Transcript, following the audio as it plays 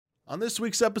On this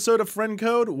week's episode of Friend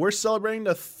Code, we're celebrating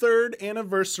the 3rd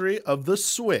anniversary of the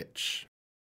Switch.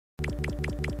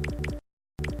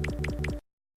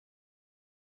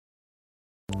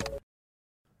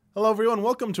 Hello everyone,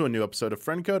 welcome to a new episode of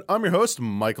Friend Code. I'm your host,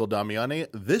 Michael Damiani.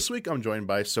 This week I'm joined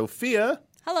by Sophia.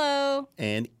 Hello.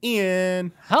 And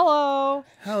Ian. Hello.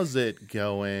 How's it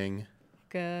going?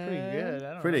 Good. Pretty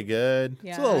good. Pretty good.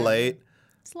 Yeah. It's a little late.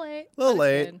 It's late. A little but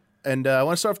it's late. good. And I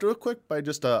want to start off real quick by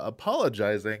just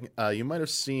apologizing. You might have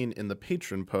seen in the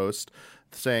patron post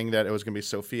saying that it was going to be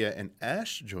Sophia and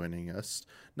Ash joining us.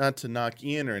 Not to knock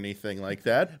Ian or anything like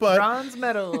that, but Bronze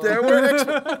medal. there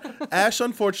were Ash,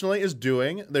 unfortunately, is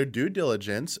doing their due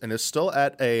diligence and is still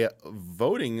at a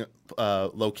voting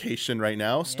location right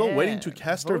now, still waiting to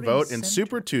cast her voting vote in center.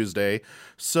 Super Tuesday.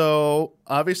 So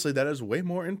obviously that is way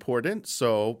more important.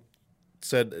 So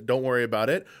said, don't worry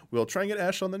about it. We'll try and get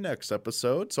Ash on the next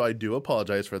episode. So I do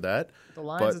apologize for that. The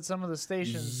lines but- at some of the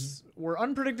stations were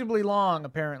unpredictably long,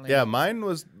 apparently. Yeah, mine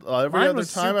was every Mine other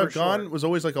was time super I've gone short. was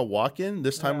always like a walk-in.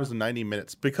 This time Yeah. was 90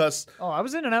 minutes because Oh, I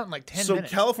was in and out in like 10 so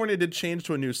minutes. California did change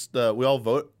to a new. We all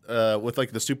vote with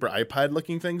like the super iPad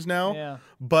looking things now. Yeah.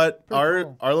 But Pretty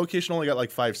cool. our location only got like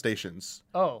 5 stations,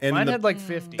 Oh, and mine the- had like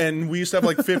 50. and we used to have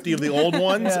like 50 of the old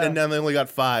ones, Yeah. and then they only got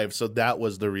 5. So that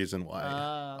was the reason why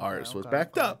Okay, ours was okay,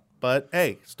 backed okay. up. But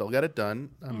hey, still got it done.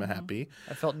 I'm happy.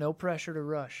 I felt no pressure to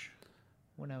rush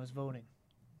when I was voting.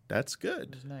 That's It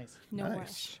good. was nice. No Nice.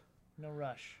 rush. No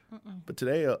rush. But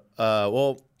today,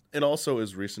 well, it also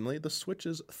is recently the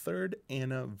Switch's 3rd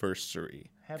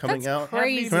anniversary. Coming out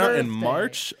crazy. Coming out in birthday.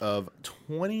 March of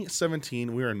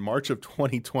 2017. We are in March of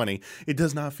 2020. It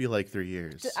does not feel like 3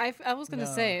 years. I was gonna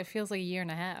No. say it feels like a year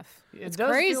and a half. It It's does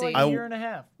crazy. feel like I- a year and a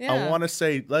half. Yeah. I want to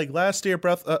say, like last year,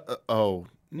 no,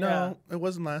 Yeah. it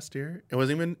wasn't last year. It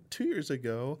wasn't even 2 years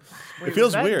ago. Wait, it feels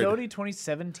was that weird. Dota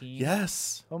 2017?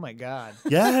 Yes. Oh my god.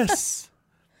 Yes.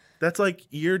 That's like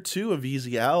year 2 of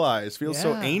Easy Allies. Feels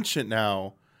so Yeah. ancient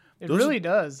now. It Those- really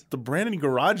does. The Brandon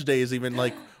Garage days, even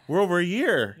like, we're over a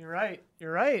year. You're right.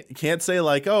 You're right. You can't say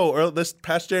like, oh, or this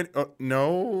past Jan. Oh,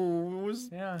 no, it was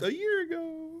Yeah. a year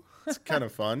ago. It's kind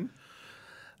of fun.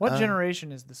 What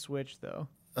generation is the Switch though?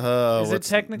 Is it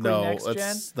technically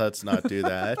next let's not do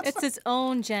that. It's its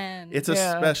own gen. It's a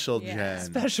Yeah. special Yeah. gen.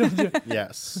 Special gen.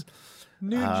 Yes.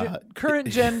 New gen, current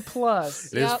gen plus.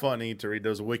 It is Yep. funny to read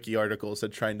those wiki articles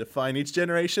that try and define each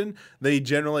generation. They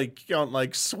generally count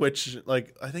like Switch,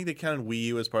 like I think they counted Wii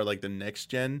U as part of like the next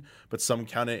gen, but some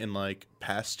count it in like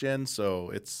past gen,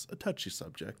 so it's a touchy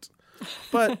subject.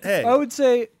 But hey, I would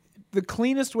say the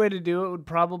cleanest way to do it would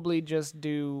probably just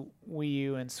do Wii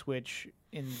U and Switch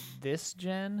in this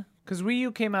gen, because Wii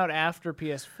U came out after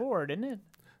PS4, didn't it?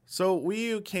 so Wii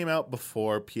U came out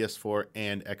before PS4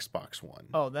 and Xbox One.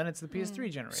 Oh, then it's the PS3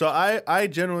 generation. So I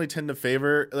generally tend to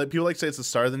favor, like people like to say it's the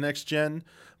start of the next gen,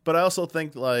 but I also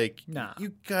think like Nah.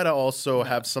 you gotta also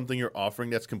have something you're offering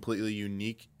that's completely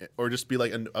unique, or just be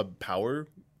like a power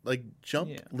like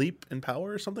jump Yeah. leap in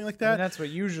power or something like I mean, that. that's what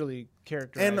usually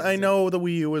characterizes And I it. know the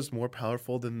Wii U was more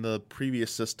powerful than the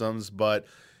previous systems, but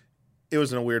it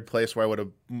was in a weird place where I would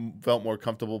have felt more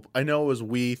comfortable. I know it was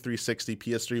Wii, 360,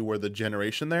 PS3 were the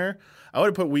generation there. I would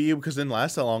have put Wii U because it didn't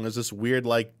last that long. It was this weird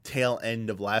like tail end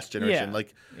of last generation. Yeah.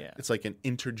 Like Yeah. it's like an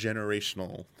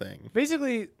intergenerational thing.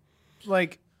 Basically,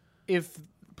 like, if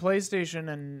PlayStation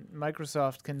and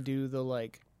Microsoft can do the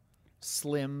like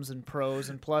slims and pros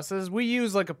and pluses, we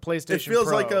use like a PlayStation. It feels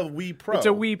Pro. like a Wii Pro. It's a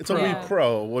Wii It's a Pro. Wii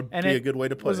Pro would And be it a good way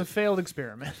to put was it. a failed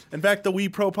experiment. In fact, the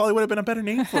Wii Pro probably would have been a better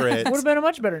name for it. Would have been a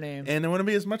much better name. And there wouldn't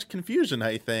be as much confusion,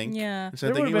 I think. Yeah. Instead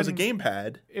There of thinking it was a would've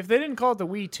gamepad. If they didn't call it the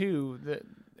Wii 2,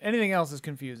 anything else is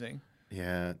confusing.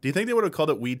 Yeah. Do you think they would have called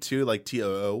it Wii 2 like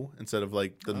TOO instead of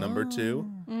like the number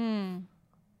 2?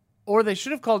 Or they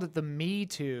should have called it the Me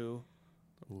 2.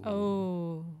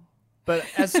 Oh. But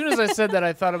as soon as I said that,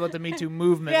 I thought about the Me Too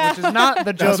movement, Yeah. which is not the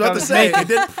I joke was about to say, making. it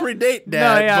did predate No,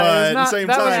 that, yeah, it but was at not- the same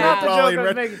that was time, not the probably joke I was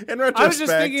in making. retrospect, I was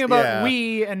just thinking about yeah.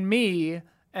 we and me,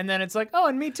 and then it's like, oh,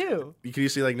 and me too. You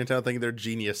see like Nintendo thinking they're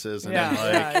geniuses, and Yeah,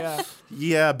 then like,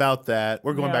 yeah. about that.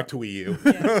 We're going Yeah. back to Wii U.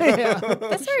 yeah.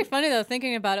 That's very funny though,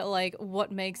 thinking about it like what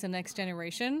makes a next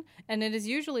generation. And it is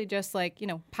usually just like,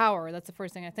 power. That's the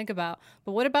first thing I think about.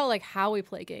 But what about like how we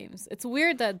play games? It's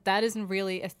weird that that isn't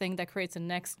really a thing that creates a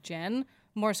next gen.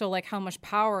 More so like how much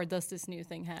power does this new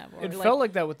thing have? Or It felt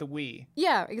like that with the Wii.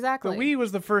 yeah, The exactly. Wii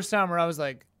was the first time where I was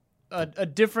like, a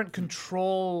different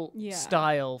control Yeah.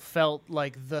 style felt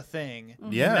like the thing.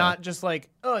 Yeah. Not just like,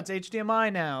 oh, it's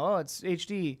HDMI now. Oh, it's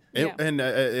HD. Yeah. And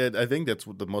I think that's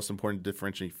what the most important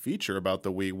differentiating feature about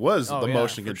the Wii was Oh, the yeah,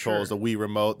 motion for controls, sure. the Wii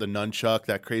remote, the nunchuck,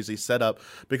 that crazy setup.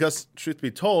 Because truth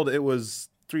be told, it was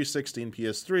 360 and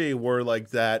PS3 were like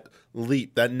that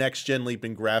leap, that next gen leap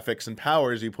in graphics and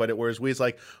power, as you put it. Whereas Wii's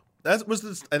like, I think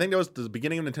that was the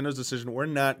beginning of Nintendo's decision. We're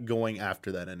not going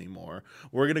after that anymore.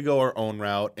 We're going to go our own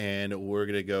route, and we're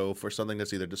going to go for something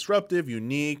that's either disruptive,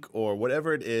 unique, or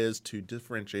whatever it is to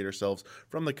differentiate ourselves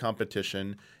from the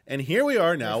competition. And here we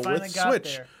are now with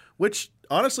Switch, which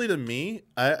honestly to me,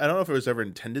 I don't know if it was ever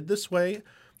intended this way.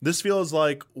 This feels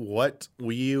like what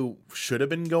Wii U should have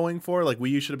been going for. Like Wii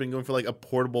U should have been going for like a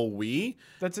portable Wii.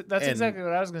 That's exactly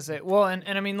what I was going to say. Well, and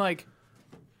I mean like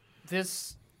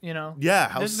this... You know,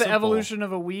 this is the evolution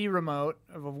of a Wii remote,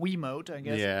 of a Wiimote, I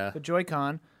guess. Yeah. The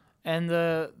Joy-Con, and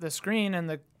the screen and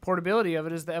the portability of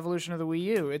it is the evolution of the Wii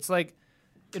U. It's like,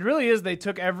 it really is. They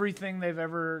took everything they've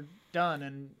ever done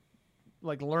and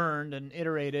like learned and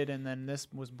iterated, and then this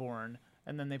was born.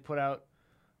 And then they put out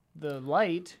the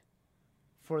Lite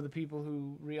for the people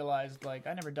who realized like,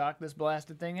 I never docked this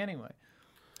blasted thing anyway.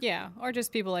 Yeah, or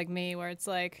just people like me, where it's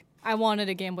like I wanted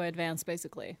a Game Boy Advance,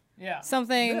 basically. Yeah.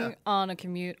 Something on a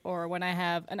commute or when I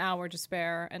have an hour to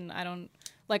spare and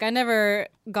I never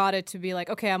got it to be like,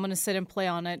 okay, I'm going to sit and play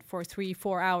on it for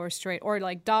 3-4 hours straight or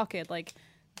like dock it. Like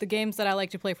the games that I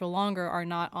like to play for longer are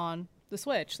not on the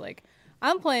Switch. Like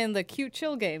I'm playing the cute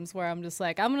chill games where I'm just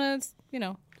like, I'm going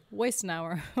to, waste an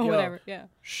hour or whatever. Yeah.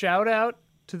 Shout out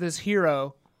to this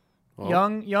hero,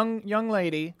 young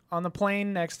lady on the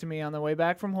plane next to me on the way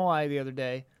back from Hawaii the other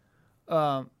day.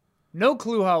 No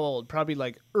clue how old, probably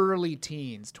like early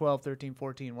teens, 12, 13,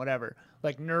 14, whatever.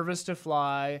 Like nervous to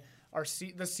fly.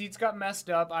 The seats got messed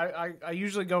up. I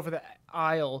usually go for the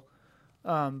aisle,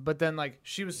 but then like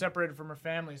she was separated from her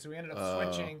family, so we ended up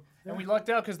switching. And we lucked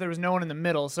out because there was no one in the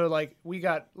middle, so like we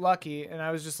got lucky. And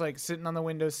I was just like sitting on the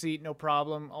window seat, no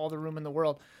problem, all the room in the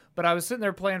world. But I was sitting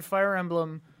there playing Fire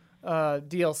Emblem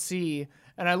DLC,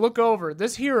 and I look over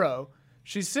this hero.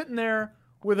 She's sitting there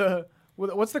with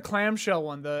what's the clamshell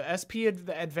one? The SP,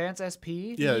 the Advance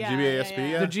SP? Yeah, the GBA SP,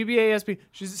 yeah. The GBA SP.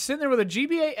 She's sitting there with a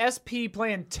GBA SP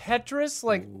playing Tetris,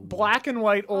 like black and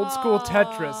white old school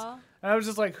Tetris. And I was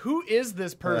just like, who is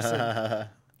this person?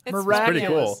 Miraculous. Pretty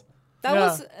cool.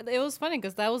 It was funny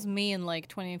because that was me in like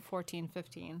 2014,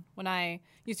 15. When I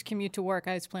used to commute to work,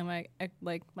 I used to play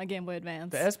my Game Boy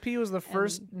Advance. The SP was the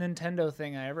first Nintendo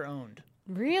thing I ever owned.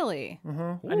 Really?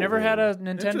 I never had a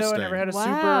Nintendo. I never had a Super.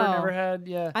 Never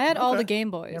had I had all the Game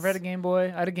Boys. Never had a Game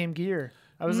Boy. I had a Game Gear.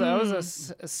 I was a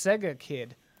Sega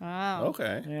kid. Wow.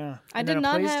 Okay. Yeah. I did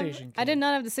not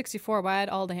have the 64, but I had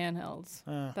all the handhelds.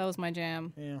 That was my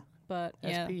jam. Yeah. But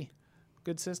yeah. SP.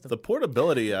 Good system. The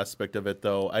portability aspect of it,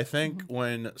 though, I think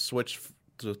when Switch,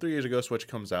 so 3 years ago, Switch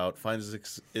comes out, finds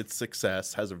its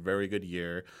success, has a very good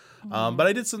year. But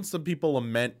I did sense some people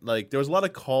lament, like, there was a lot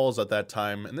of calls at that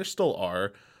time, and there still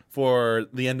are, for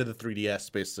the end of the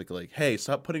 3DS, basically. Like, hey,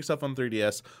 stop putting stuff on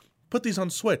 3DS. Put these on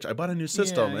Switch. I bought a new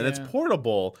system, and it's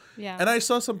portable. Yeah. And I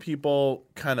saw some people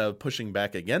kind of pushing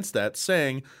back against that,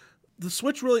 saying the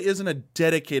Switch really isn't a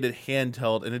dedicated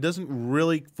handheld, and it doesn't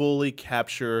really fully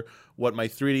capture what my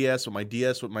 3DS, what my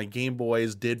DS, what my Game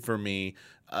Boys did for me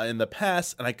in the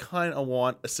past, and I kind of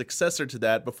want a successor to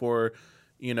that before,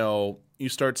 you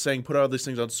start saying put all these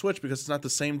things on Switch because it's not the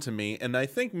same to me. And I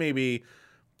think maybe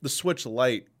the Switch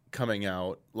Lite coming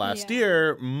out last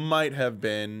year might have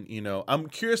been, I'm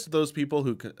curious to those people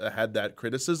who had that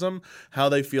criticism, how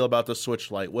they feel about the Switch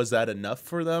Lite. Was that enough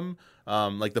for them?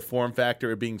 Like the form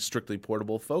factor of being strictly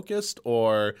portable focused,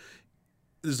 or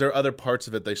is there other parts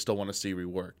of it they still want to see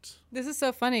reworked? This is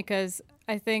so funny because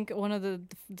I think one of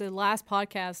the last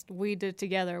podcast we did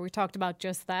together, we talked about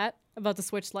just that, about the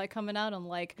Switch Lite coming out and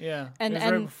like and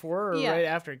right before or right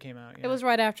after it came out. It was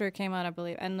right after it came out, I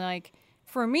believe. And like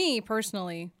for me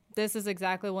personally, this is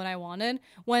exactly what I wanted.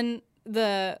 When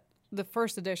the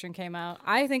first edition came out,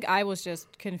 I think I was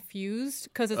just confused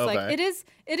because it's like it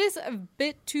is a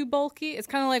bit too bulky. It's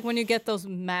kind of like when you get those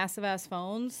massive ass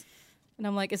phones. And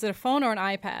I'm like, is it a phone or an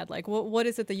iPad? Like, what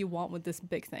is it that you want with this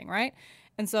big thing, right?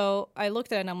 And so I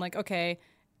looked at it and I'm like, okay,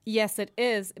 yes, it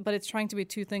is, but it's trying to be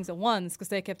two things at once because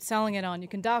they kept selling it on. You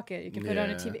can dock it, you can put it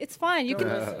on a TV. It's fine. You can.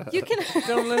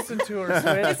 Don't listen to her.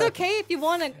 Switch. It's okay if you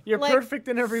want to. You're perfect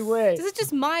in every way. This is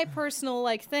just my personal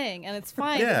thing, and it's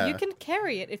fine. Yeah. You can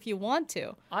carry it if you want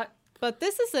to. But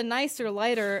this is a nicer,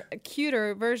 lighter,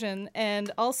 cuter version,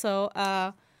 and also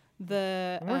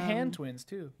we're hand twins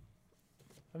too.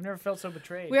 I've never felt so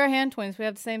betrayed. We are hand twins. We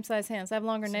have the same size hands. I have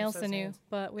longer nails than you,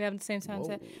 but we have the same size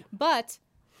hands. But,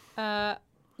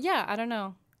 yeah, I don't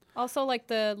know. Also, like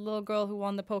the little girl who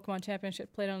won the Pokemon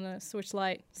Championship played on the Switch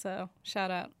Lite, so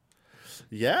shout out.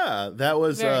 Yeah, that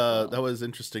was Very cool. that was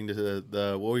interesting.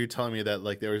 What were you telling me that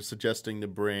like they were suggesting to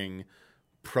bring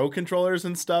pro controllers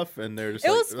and stuff, and they're just It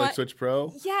was like fun- Switch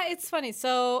Pro. Yeah, it's funny.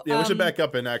 So Yeah, we should back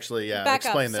up and actually back up.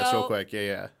 explain this real So- quick.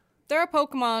 Yeah. there are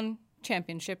Pokemon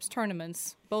championships,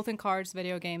 tournaments, both in cards,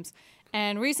 video games.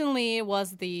 And recently it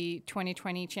was the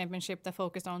 2020 championship that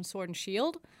focused on Sword and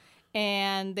Shield.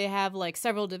 And they have like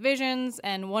several divisions,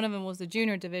 and one of them was the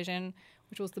junior division,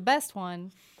 which was the best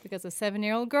one because a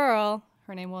 7-year-old girl,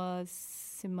 her name was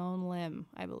Simone Lim,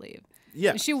 I believe.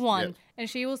 Yeah. And she won. Yeah. And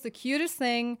she was the cutest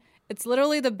thing. It's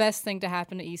literally the best thing to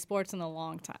happen to esports in a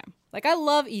long time. Like, I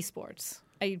love esports.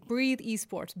 I breathe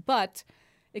esports, but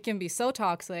it can be so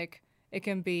toxic. It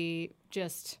can be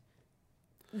just,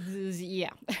 yeah.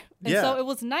 And so it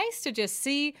was nice to just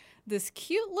see this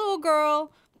cute little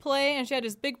girl play, and she had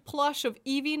this big plush of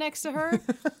Eevee next to her.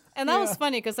 And that was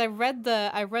funny because I read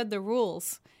the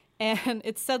rules, and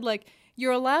it said like,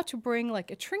 you're allowed to bring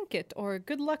like a trinket or a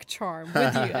good luck charm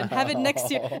with you and have it next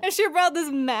to you. And she brought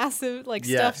this massive like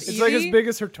Yes. stuffed It's Eevee. like as big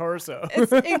as her torso.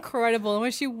 It's incredible. And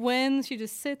when she wins, she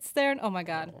just sits there and oh my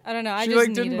god, I don't know. I She just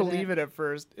like didn't needed believe it at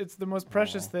first. It's the most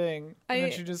precious thing. And then I-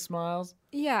 she just smiles.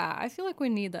 Yeah, I feel like we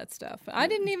need that stuff. I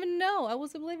didn't even know. I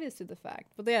was oblivious to the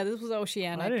fact. But yeah, this was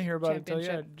Oceanic. I didn't hear about it until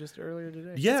Championship. just earlier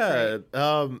today. Yeah.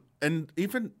 And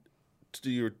even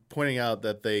you were pointing out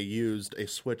that they used a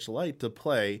Switch Lite to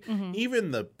play. Mm-hmm.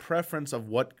 Even the preference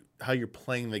of how you're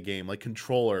playing the game, like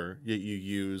controller you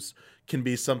use, can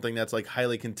be something that's like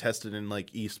highly contested in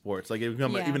like esports. Like it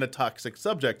become Yeah. even a toxic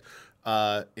subject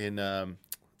in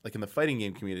like in the fighting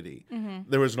game community. Mm-hmm.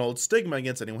 There was an old stigma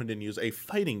against anyone who didn't use a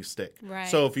fighting stick. Right.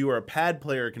 So if you were a pad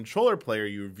player, a controller player,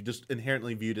 you were just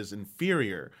inherently viewed as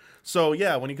inferior. So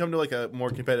yeah, when you come to like a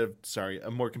more competitive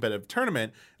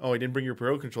tournament, oh, you didn't bring your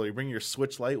Pro controller, you bring your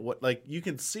Switch Lite. What, like, you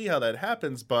can see how that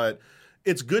happens, but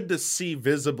it's good to see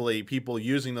visibly people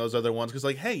using those other ones because,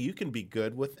 like, hey, you can be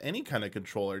good with any kind of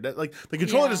controller. That, like, the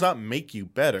controller Yeah. does not make you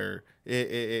better.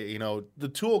 You know, the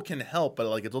tool can help, but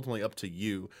like, it's ultimately up to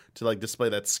you to like display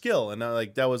that skill. And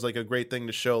like, that was like a great thing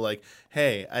to show, like,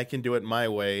 hey, I can do it my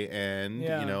way, and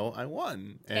Yeah. you know, I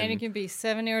won. And you can be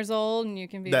 7 years old, and you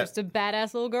can be That- just a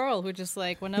badass little girl who just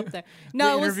like went up there. The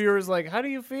No, it was interviewer's like, "How do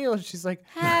you feel?" And she's like,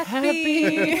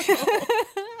 happy.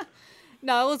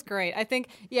 No, it was great. I think,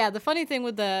 yeah, the funny thing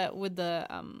with the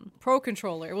Pro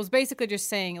controller, it was basically just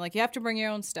saying like you have to bring your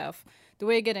own stuff. The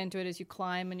way you get into it is you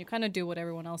climb and you kind of do what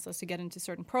everyone else does to get into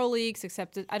certain pro leagues,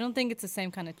 except I don't think it's the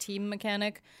same kind of team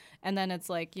mechanic. And then it's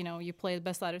like, you know, you play the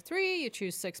best out of 3, you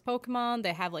choose 6 Pokemon.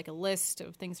 They have like a list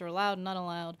of things that are allowed and not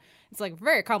allowed. It's like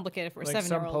very complicated for a like some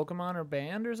 7-year-old. Pokemon are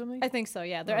banned or something. I think so,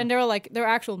 yeah. And they're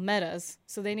actual metas,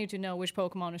 so they need to know which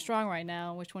Pokemon is strong right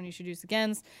now, which one you should use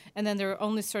against, and then there are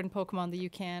only certain Pokemon that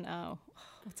you can.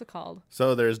 What's it called?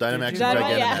 So there's Dynamax and Dynamax,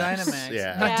 Gigantamax. yeah. Dynamax.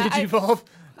 Yeah. Not Yeah, Digivolve.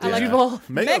 I like- Digivolve.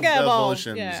 Mega Mega Evolve.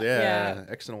 evolutions, Yeah, yeah. yeah.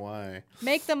 X and Y.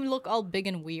 Make them look all big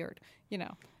and weird, you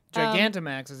know.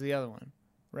 Gigantamax is the other one,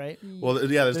 right? Well,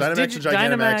 yeah, there's There's Dynamax and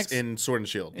Gigantamax Dynamax- in Sword and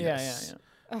Shield. Yeah, Yes.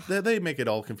 yeah. They make it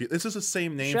all confused. This is the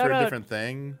same name Shout for a out- different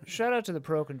thing. Shout out to the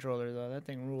Pro controller though. That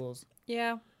thing rules.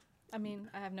 Yeah, I mean,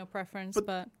 I have no preference, But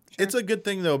but sure. It's a good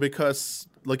thing though, because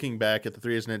looking back at the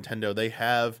 3 years of Nintendo,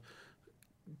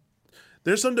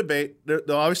 there's some debate.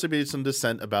 There'll obviously be some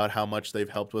dissent about how much they've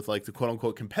helped with like the quote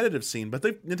unquote competitive scene, but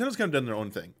Nintendo's kind of done their own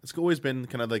thing. It's always been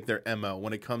kind of like their MO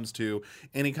when it comes to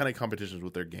any kind of competitions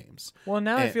with their games. Well,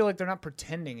 now I And- feel like they're not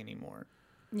pretending anymore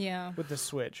yeah. with the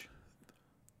Switch.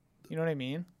 You know what I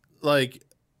mean? Like,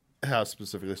 how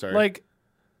specifically? Sorry.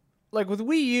 Like with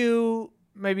Wii U,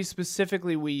 maybe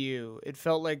specifically Wii U, it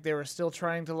felt like they were still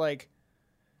trying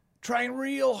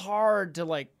real hard to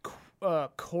like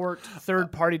court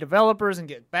third-party developers and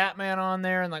get Batman on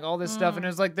there and like all this stuff. And it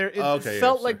was like it Okay,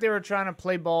 felt yeah, like sure. they were trying to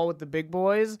play ball with the big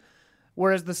boys,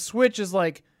 whereas the Switch is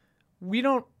like, we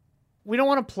don't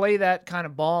want to play that kind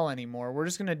of ball anymore. We're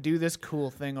just gonna do this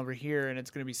cool thing over here, and it's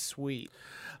gonna be sweet.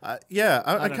 Yeah,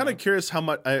 I'm don't kind know. of curious how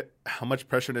much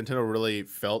pressure Nintendo really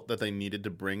felt that they needed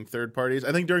to bring third parties.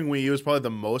 I think during Wii U was probably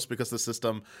the most because the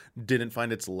system didn't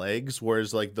find its legs,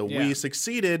 whereas like the Yeah. Wii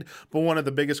succeeded. But one of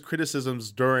the biggest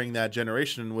criticisms during that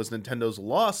generation was Nintendo's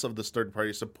loss of this third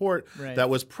party support Right. that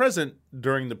was present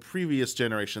during the previous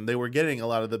generation. They were getting a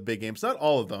lot of the big games, not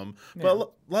all of them, but a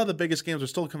lot of the biggest games were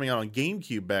still coming out on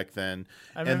GameCube back then.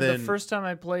 I remember and then the first time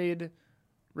I played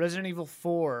Resident Evil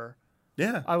 4.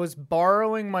 yeah. I was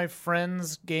borrowing my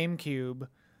friend's GameCube,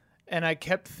 and I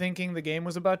kept thinking the game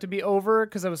was about to be over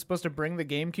because I was supposed to bring the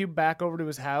GameCube back over to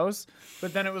his house.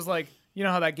 But then it was like, you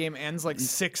know how that game ends like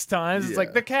 6 times? It's like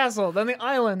Yeah. the castle, then the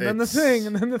island, then the It's- thing,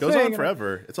 and then the goes thing. on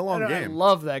forever. It's a long I game.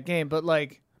 love that game, but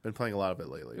like Been playing a lot of it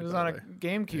lately. It was by on the a way.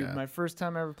 GameCube, Yeah. my first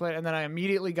time I ever played, and then I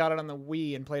immediately got it on the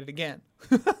Wii and played it again.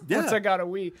 Yeah. Once I got a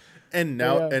Wii. And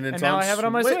now, Yeah. and it's And now on I have it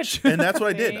on my Switch. and that's what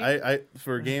I did. See? I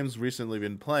for games recently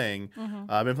been playing.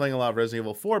 I've been playing a lot of Resident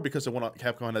Evil 4 because it went on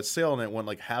Capcom had a sale and it went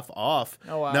like half off.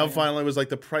 Oh, wow, now yeah. finally it was like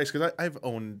the price because I've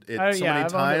owned it so yeah, many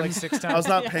I've owned it, times. like, 6 I was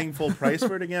times. not paying full price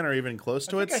for it again or even close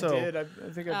to I it. think So I did. I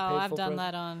think I Oh, paid I've full done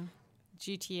price. that on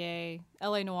GTA.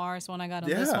 LA Noir is one I got on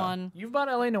this Yeah. one. You've bought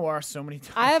LA Noir so many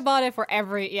times. I have bought it for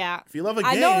every, if you love a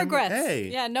I game, no regrets. hey,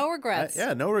 Yeah, no regrets.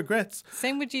 yeah, no regrets.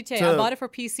 Same with GTA. To- I bought it for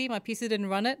PC. My PC didn't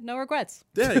run it. No regrets.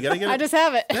 Yeah, you gotta get it. I just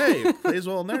have it. Hey, it plays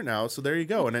well in there now. So there you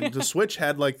go. And then the Switch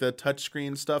had like the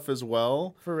touchscreen stuff as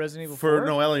well For Resident Evil for 4?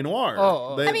 No LA Noir.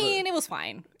 Oh. They- I mean, it was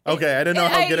fine. Okay, I didn't know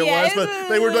how good it yeah, was, but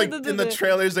they were like in the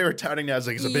trailers. They were touting it as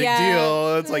like it's a big Yeah.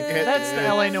 deal. It's like That's the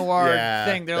LA Noir Yeah,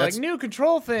 thing. They're like, that's- new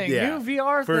control thing, Yeah, new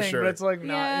VR for thing. sure. But it's like,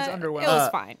 no, Yeah, it's it underwhelming. was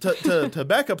fine. To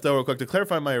back up though, real quick, to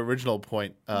clarify my original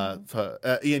point, Ian,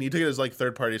 you took it as like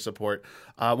third party support.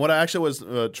 What I actually was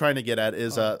trying to get at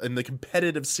is in the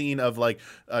competitive scene of like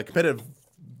competitive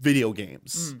video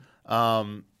games.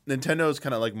 Nintendo's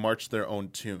kind of like marched their own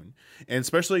tune, and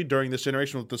especially during this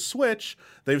generation with the Switch,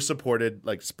 they've supported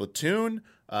like Splatoon,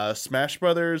 Smash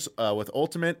Brothers with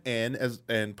Ultimate, and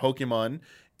Pokemon.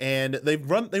 And they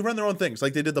run their own things.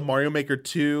 Like they did the Mario Maker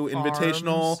 2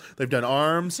 Invitational. Arms. They've done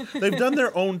ARMS. They've done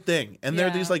their own thing. And they're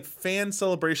Yeah. these like fan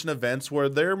celebration events where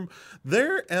their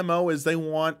MO is they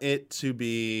want it to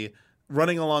be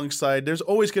running alongside. There's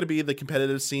always going to be the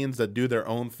competitive scenes that do their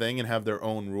own thing and have their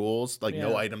own rules, like no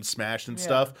Yeah. items smashed and Yeah.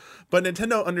 stuff. But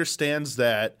Nintendo understands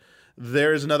that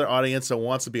there's another audience that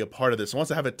wants to be a part of this, wants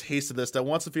to have a taste of this, that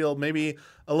wants to feel maybe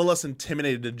a little less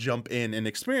intimidated to jump in and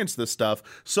experience this stuff.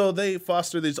 So they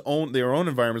foster their own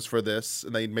environments for this,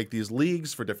 and they make these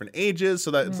leagues for different ages,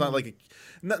 so that it's not like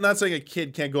not saying a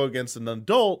kid can't go against an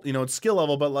adult, it's skill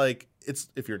level, but like it's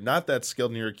if you're not that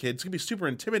skilled and you're a kid, it's gonna be super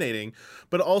intimidating.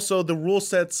 But also the rule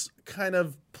sets kind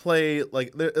of play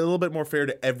like they're a little bit more fair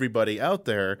to everybody out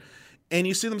there. And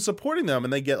you see them supporting them,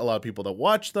 and they get a lot of people that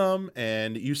watch them.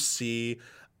 And you see,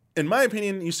 in my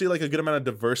opinion, you see like a good amount of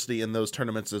diversity in those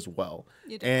tournaments as well.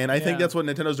 You do. And I think Yeah. that's what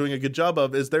Nintendo's doing a good job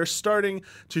of, is they're starting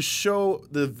to show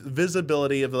the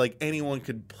visibility of like anyone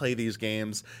could play these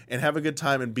games and have a good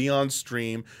time and be on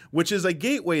stream, which is a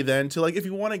gateway then to like if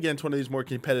you want to get into one of these more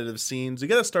competitive scenes, you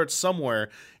got to start somewhere.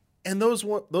 And those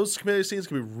competitive scenes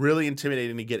can be really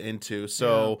intimidating to get into.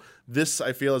 So this,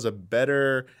 I feel, is a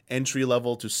better entry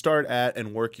level to start at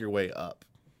and work your way up.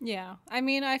 Yeah, I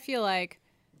mean, I feel like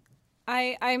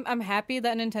I'm happy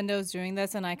that Nintendo's doing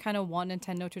this, and I kind of want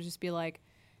Nintendo to just be like,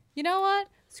 you know what?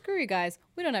 Screw you guys.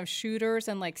 We don't have shooters,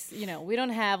 and like we don't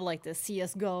have like the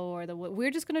CS:GO or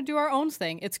we're just gonna do our own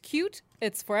thing. It's cute.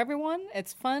 It's for everyone.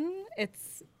 It's fun.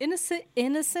 It's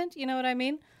innocent. You know what I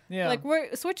mean? Yeah. Like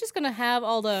Switch is gonna have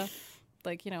all the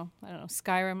I don't know,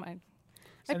 Skyrim.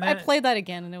 And I then- played that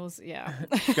again, and it was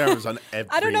Skyrim's on everything.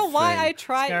 I don't know why I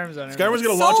tried. Skyrim's on Skyrim's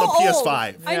going to So launch on old.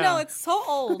 PS5. I Yeah. know it's so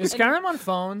old. Is And Skyrim on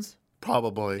phones?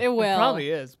 Probably. it will. It probably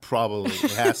is. Probably.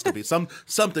 It has to be.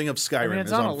 Something of Skyrim it's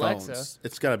is on on Alexa. phones.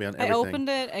 It's got to be on I everything. opened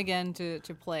it again to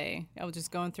play. I was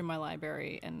just going through my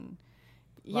library and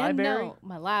Library? no,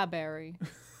 my library.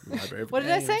 Library of What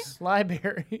did I say? Games.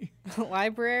 Library.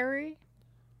 Library.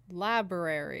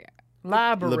 Library. That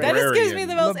Librarian. just gives me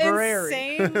the most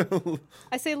Library. insane.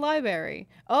 I say library.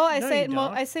 Oh, I No, say you it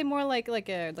don't. I say more like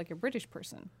a British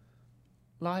person.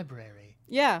 Library.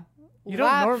 Yeah. You don't.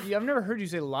 I've never heard you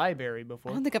say library I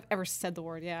before. don't think I've ever said the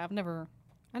word. Yeah, I never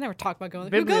talked about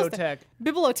going. Who goes there?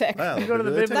 Bibliothek. Bibliotech. Wow, You go to the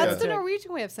bibliotheca. That's the bibliotech.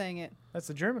 Norwegian way of saying it. That's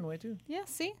the German way too. Yeah,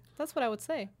 see? That's what I would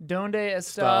say. Donde está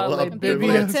Style la of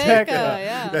biblioteca?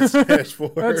 yeah. That's Spanish for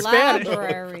That's Spanish.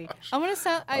 Library. I'm gonna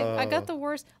sound. I got the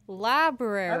worst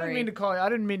library. I didn't mean to call you. I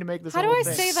didn't mean to make this. How a do whole I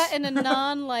thing. say that in a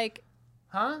non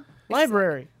Huh?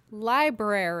 Library.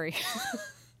 library?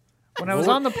 When I was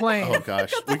on the plane. Oh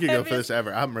gosh, we could go for this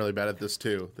ever. I'm really bad at this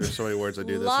too. There's so many words I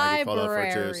do this and I get called out for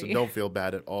too. So Library. don't feel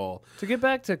bad at all. To get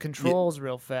back to controls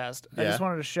real fast, I just Yeah.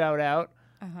 wanted to shout out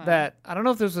that I don't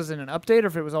know if this was in an update or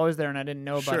if it was always there and I didn't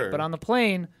know about Sure. it, but on the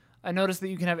plane, I noticed that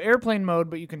you can have airplane mode,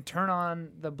 but you can turn on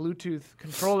the Bluetooth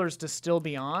controllers to still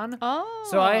be on. Oh.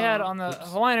 So I had on the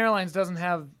Hawaiian Airlines doesn't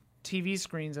have TV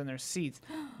screens in their seats,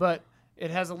 but it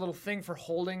has a little thing for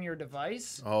holding your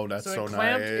device. Oh, that's so it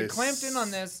nice. clamped in on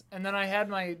this, and then I had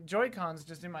my Joy-Cons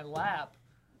just in my lap,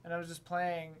 and I was just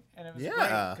playing, and it was great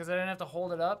Yeah. because I didn't have to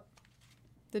hold it up.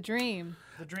 The dream.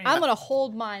 The dream. I'm gonna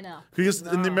hold mine up. Because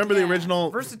and remember the Yeah. original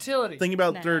Versatility. thing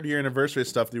about Nah. third year anniversary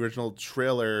stuff, the original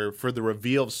trailer for the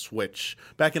reveal of Switch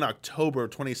back in October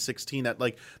of 2016, that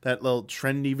little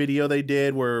trendy video they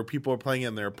did where people were playing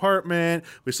in their apartment.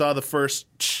 We saw the first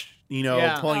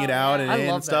Yeah. pulling it Oh, out yeah. and I in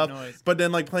love and that stuff. noise. But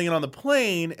then like playing it on the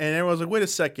plane, and everyone was like, wait a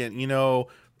second,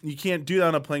 you can't do that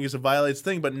on a plane because it violates the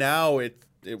thing. But now it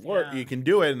worked. Yeah. You can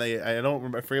do it, and I don't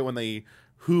remember. I forget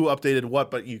who updated what,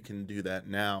 but you can do that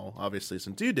now. Obviously,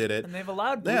 since you did it. And they've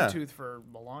allowed Yeah. Bluetooth for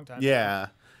a long time. Yeah,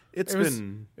 it's It was,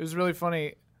 been. it was really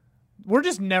funny. We're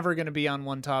just never going to be on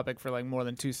one topic for like more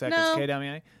than 2 seconds, No. okay,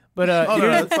 Damiani? But Oh no,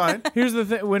 that's fine. here's the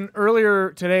thing. When earlier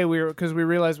today, because we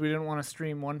realized we didn't want to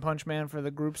stream One Punch Man for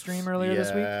the group stream earlier this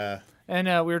week. Yeah. And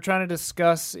we were trying to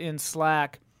discuss in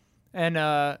Slack, and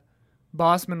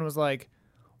Bossman was like,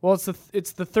 "Well,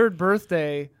 it's the third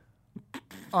birthday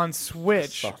on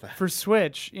Switch Saw that. for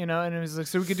Switch, and it was like,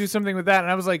 so we could do something with that."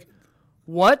 And I was like,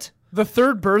 "What? The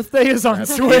third birthday is on That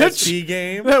Switch? PSP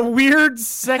game. That weird,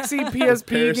 sexy PSP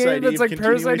game Parasite that's Eve like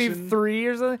Parasite continuation? Eve 3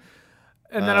 or something?"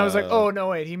 And then I was like, Uh, "Oh no,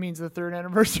 wait, he means the third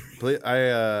anniversary." I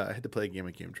had to play a game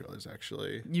of Game Trailers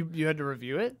actually. You had to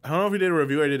review it? I don't know if we did a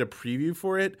review. I did a preview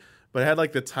for it, but it had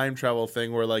like the time travel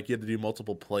thing where like you had to do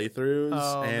multiple playthroughs.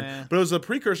 Oh, man. But it was a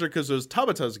precursor because it was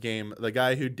Tabata's game, the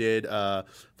guy who did Final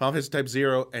Fantasy Type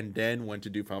 0 and then went to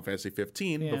do Final Fantasy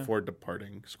 15 Yeah. before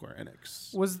departing Square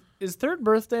Enix. Is third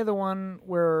birthday the one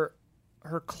where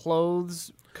her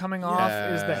clothes coming off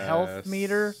is the health Yes.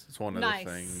 meter? It's one of Nice.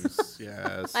 the things.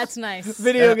 Yes. That's nice.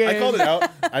 Video And games. I called it out.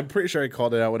 I'm pretty sure I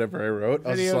called it out. Whatever I wrote,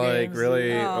 I was Video like, games.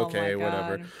 really, Oh, okay, my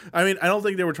whatever. God. I mean, I don't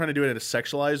think they were trying to do it in a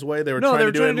sexualized way. They were No, trying they to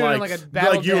were do trying it to do it in like like, a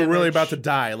battle like you were really damage. about to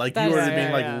die. Like you That's- were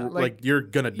Yeah, being yeah. like you're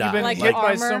gonna die. You've been Like hit your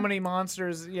by so armor? many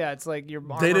monsters. Yeah, it's like your.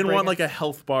 They didn't want like a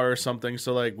health bar or something.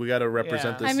 So like we got to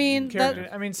represent Yeah. this. I mean,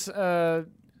 character.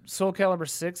 Soul Calibur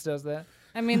 6 does that.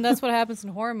 That's what happens in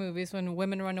horror movies when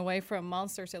women run away from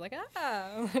monsters. They're like,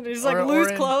 they just like Or lose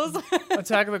in- clothes.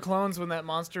 Attack of the Clones when that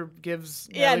monster gives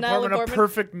Yeah, Natalie Natalie Portman a Portman.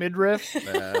 perfect midriff.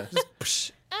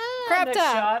 Crop Next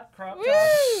top. shot, crop top.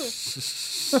 Woo!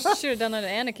 Should have done that to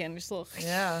Anakin. Just a little.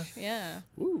 Yeah. Yeah.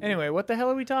 Anyway, what the hell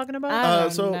are we talking about? I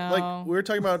don't so know. like we were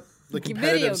talking about the Video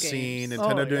competitive games. scene, Oh,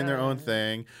 Nintendo doing their yeah, own yeah.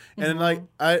 thing, and like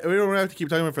we don't have to keep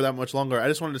talking about it for that much longer. I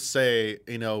just wanted to say,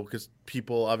 because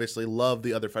people obviously love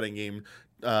the other fighting game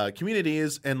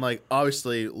communities, and like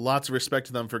obviously lots of respect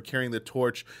to them for carrying the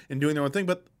torch and doing their own thing,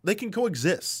 but they can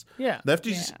coexist. Yeah. The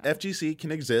FGC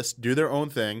can exist, do their own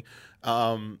thing.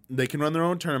 They can run their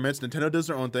own tournaments. Nintendo does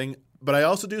their own thing. But I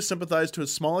also do sympathize to a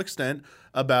small extent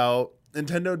about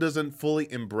Nintendo doesn't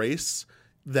fully embrace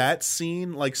that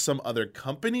scene like some other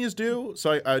companies do.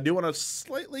 So I do want to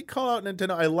slightly call out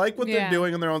Nintendo. I like what they're Yeah.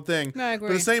 doing on their own thing. No, I But at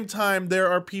agree. the same time, there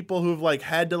are people who've like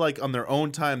had to like on their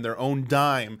own time, their own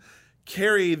dime,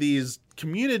 carry these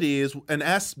communities and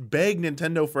beg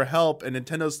Nintendo for help. And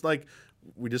Nintendo's like,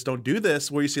 we just don't do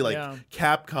this. Where you see like Yeah.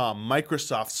 Capcom,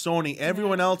 Microsoft, Sony,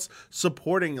 everyone else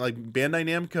supporting, like Bandai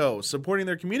Namco, supporting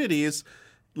their communities,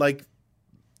 like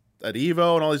at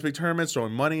Evo and all these big tournaments,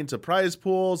 throwing money into prize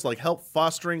pools, like help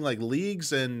fostering like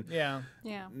leagues, and Yeah.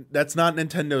 Yeah. that's not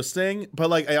Nintendo's thing.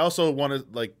 But like, I also want to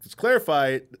like just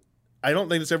clarify, I don't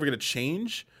think it's ever going to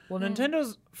change. Well,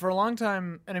 Nintendo's for a long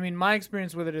time, and I mean, my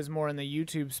experience with it is more in the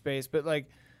YouTube space, but like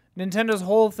Nintendo's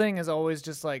whole thing is always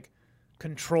just like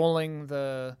controlling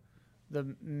the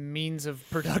means of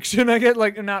production. I get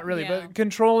like not really, Yeah. but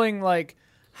controlling like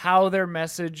how their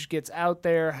message gets out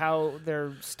there, how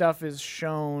their stuff is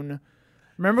shown.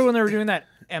 Remember when they were doing that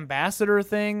ambassador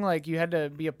thing? Like you had to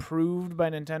be approved by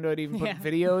Nintendo to even put Yeah.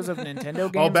 videos of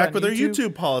Nintendo games. All back on with their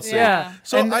YouTube policy. Yeah.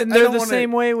 So and, I and they're don't the wanna-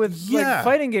 same way with Yeah. like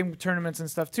fighting game tournaments and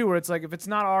stuff too, where it's like if it's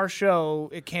not our show,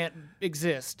 it can't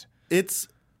exist. It's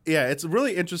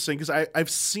really interesting because I've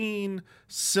seen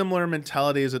similar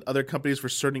mentalities at other companies for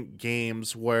certain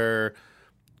games where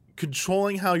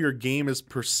controlling how your game is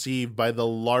perceived by the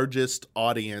largest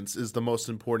audience is the most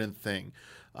important thing.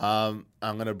 I'm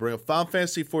going to bring up Final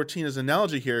Fantasy 14 as an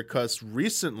analogy here because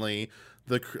recently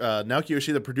the Naoki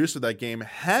Yoshida, the producer of that game,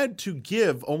 had to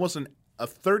give almost a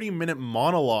 30-minute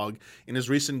monologue in his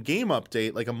recent game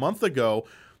update like a month ago,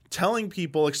 telling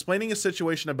people, explaining a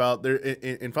situation about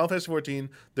in Final Fantasy 14,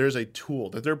 there's a tool,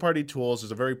 the third-party tools.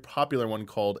 There's a very popular one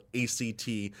called ACT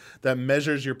that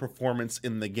measures your performance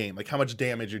in the game, like how much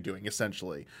damage you're doing,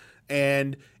 essentially.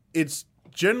 And it's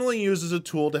generally used as a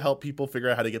tool to help people figure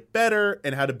out how to get better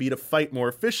and how to beat a fight more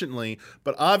efficiently.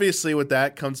 But obviously with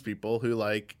that comes people who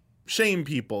like shame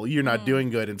people. You're not doing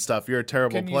good and stuff. You're a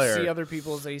terrible Can player. you see other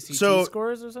people's ACT So-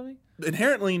 scores or something?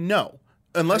 Inherently, no.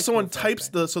 unless someone school types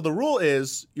thing. so the rule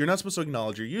is you're not supposed to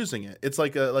acknowledge you're using it. It's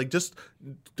like just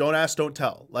don't ask, don't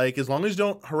tell. Like as long as you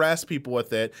don't harass people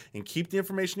with it and keep the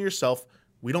information to yourself,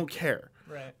 we don't care.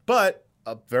 Right. But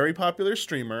a very popular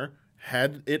streamer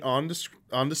had it on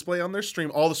display on their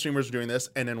stream. All the streamers were doing this,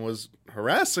 and then was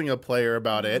harassing a player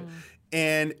about it.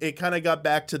 And it kind of got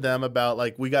back to them about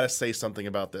like, we got to say something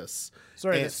about this.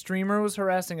 Sorry, And the streamer was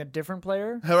harassing a different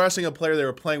player. harassing a player they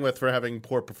were playing with for having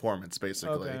poor performance,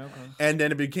 basically. Okay. And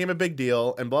then it became a big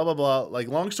deal, and blah, blah, blah. Like,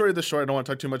 long story the short, I don't want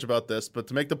to talk too much about this, but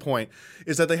to make the point,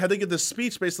 is that they had to give this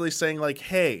speech basically saying, like,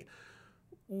 hey,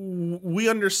 we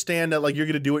understand that like you're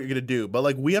gonna do what you're gonna do, but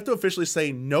like we have to officially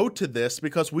say no to this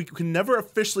because we can never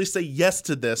officially say yes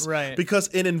to this, Right. because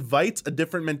it invites a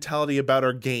different mentality about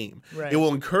our game. Right. It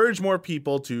will encourage more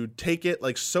people to take it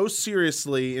like so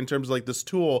seriously in terms of like this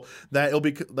tool that it'll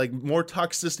be like more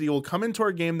toxicity will come into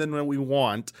our game than what we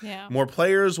want. Yeah. More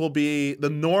players will be, the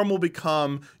norm will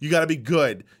become you got to be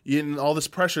good, and all this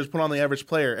pressure is put on the average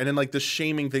player, and then like this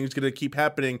shaming thing is going to keep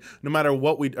happening no matter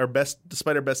what we our best,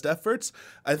 despite our best efforts.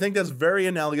 I think that's very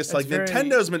analogous to like It's very-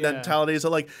 Nintendo's yeah. mentality is that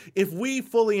like if we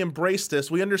fully embrace this,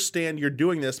 we understand you're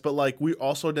doing this, but like we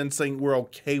also then saying we're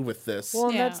okay with this. Well,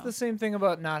 and Yeah. that's the same thing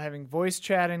about not having voice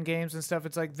chat in games and stuff.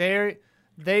 It's like their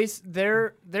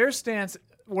stance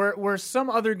where some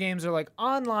other games are like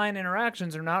online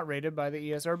interactions are not rated by the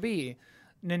ESRB.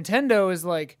 Nintendo is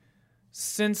like,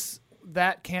 since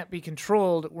that can't be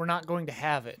controlled, we're not going to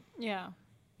have it. Yeah.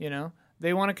 You know,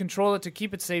 they want to control it to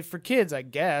keep it safe for kids, I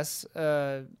guess.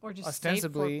 Or just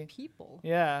ostensibly, safe for people.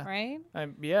 yeah, Right?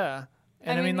 yeah.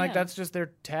 And I mean, like yeah. that's just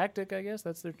their tactic, I guess.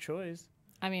 That's their choice.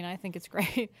 I mean, I think it's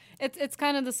great. It's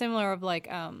kind of the similar of like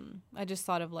I just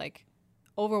thought of like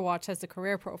Overwatch has the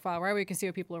career profile, right, where you can see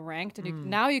what people are ranked, and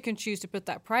now you can choose to put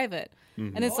that private,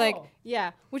 and it's like,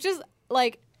 yeah, which is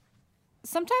like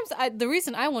sometimes the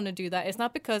reason I want to do that is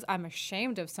not because I'm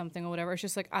ashamed of something or whatever. It's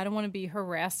just like I don't want to be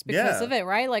harassed because Yeah. of it,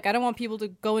 right? Like I don't want people to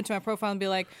go into my profile and be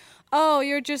like, oh,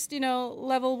 you're just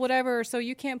level whatever, so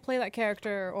you can't play that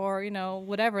character or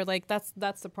whatever. Like that's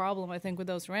the problem I think with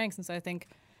those ranks, and so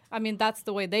I mean that's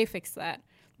the way they fix that.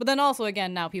 But then also,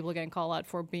 again, now people are getting called out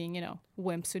for being,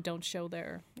 wimps who don't show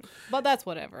their... But that's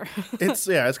whatever. It's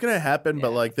gonna happen,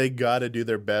 but like they gotta do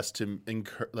their best to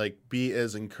be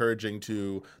as encouraging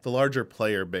to the larger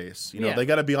player base. Yeah. They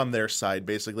gotta be on their side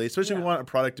basically, especially if we Yeah. want a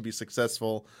product to be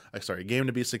successful. A game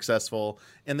to be successful,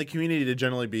 and the community to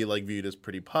generally be like viewed as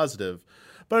pretty positive.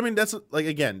 But I mean, that's like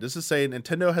again, just to say,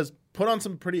 Nintendo has put on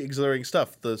some pretty exhilarating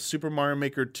stuff. The Super Mario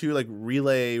Maker 2 like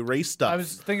relay race stuff. I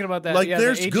was thinking about that. Like yeah,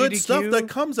 there's the good HGDQ stuff that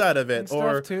comes out of it, and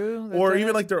stuff too, that or they even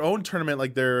have. like their own tournament,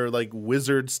 like their like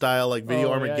wizard style like video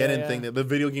Oh, yeah, Armageddon yeah, thing, yeah. the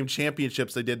video game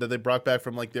championships they did that they brought back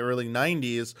from like the early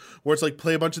 90s, where it's like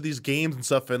play a bunch of these games and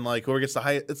stuff, and like whoever gets the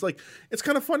high, it's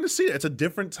kind of fun to see. It's a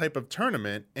different type of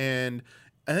tournament, and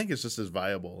I think it's just as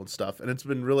viable and stuff. And it's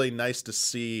been really nice to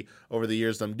see over the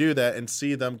years them do that and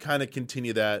see them kind of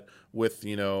continue that with,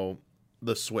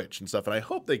 the Switch and stuff. And I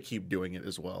hope they keep doing it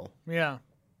as well. Yeah,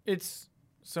 it's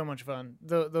so much fun.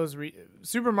 Those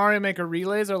Super Mario Maker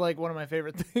relays are like one of my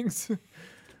favorite things.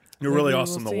 They're really Maybe we'll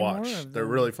awesome to see more watch. of They're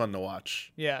them. really fun to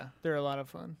watch. Yeah, they're a lot of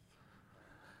fun.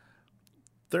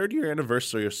 3rd-year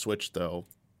anniversary of Switch, though,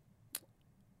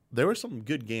 there were some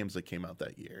good games that came out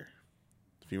that year,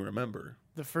 if you remember.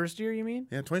 The first year, you mean?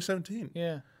 Yeah, 2017.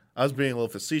 Yeah. I was being a little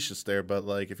facetious there, but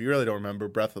like if you really don't remember,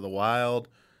 Breath of the Wild,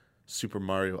 Super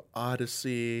Mario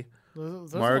Odyssey,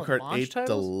 Those Mario are Kart launch 8 tires?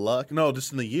 Deluxe. No,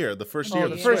 just in the year, the first year. Oh, of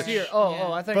the the first Switch. year. Oh,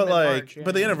 Yeah. I think. But like, March, yeah.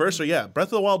 but the anniversary, yeah. Breath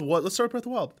of the Wild. What? Let's start with Breath of the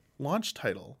Wild. Launch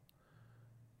title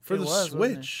for It the was, wasn't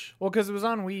it? Switch. Well, because it was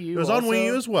on Wii U. It was on also. Wii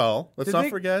U as well. Let's Did not they-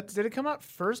 forget. Did it come out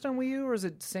first on Wii U, or is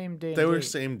it same day? They and were date?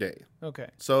 same day. Okay.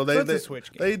 So it's a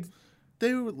Switch game. They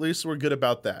at least were good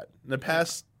about that. In the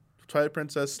past, Twilight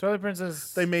Princess, Twilight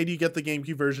Princess. they made you get the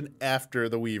GameCube version after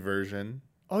the Wii version.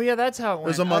 Oh yeah, that's how it went. It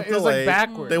was a month It was delayed. like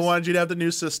backwards. They wanted you to have the new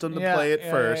system to Yeah, play it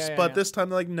yeah, first. yeah, But yeah. this time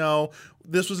they're like, no,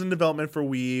 this was in development for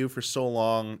Wii U for so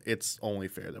long, it's only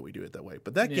fair that we do it that way.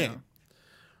 But that Yeah. game,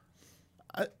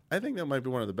 I think that might be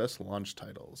one of the best launch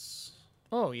titles.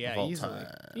 Oh of yeah, all easily,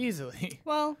 time. easily,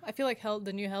 Well, I feel like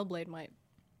the new Hellblade might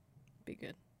be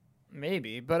good.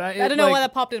 maybe. But I I don't know why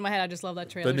that popped in my head. I just love that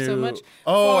trailer The new so much.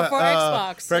 oh for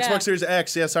Xbox. for yeah. Xbox Series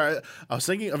X. Yeah, sorry, I was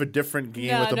thinking of a different game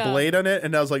Yeah, with a no. blade on it,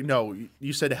 and I was like, no,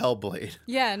 you said Hellblade.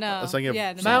 Yeah, no. was thinking of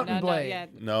yeah, no, Mountain no, no, Blade. yeah.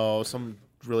 No, some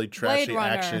really trashy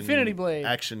Runner. action Infinity Blade.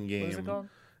 action game. What is it called?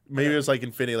 Maybe it was like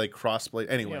Infinity, like Crossblade.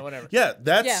 Anyway, Yeah, whatever. Yeah,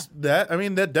 that's Yeah. that. I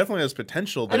mean, that definitely has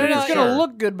potential. I There don't know. know, It's for gonna sure.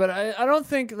 look good, but I don't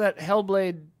think that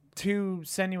Hellblade 2: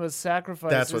 Senua's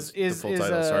Sacrifice That's what's the full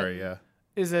title. Sorry, yeah.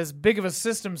 is as big of a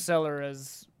system seller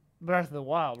as Breath of the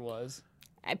Wild was.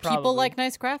 And Probably. people like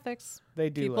nice graphics. They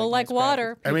do. People like nice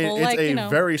water. I mean, People it's like, a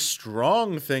very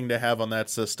strong thing to have on that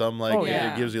system. Like, Oh,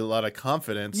 yeah. it gives you a lot of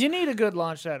confidence. graphics. You need a good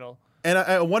launch title. And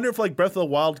I wonder if like Breath of the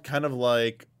Wild kind of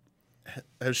like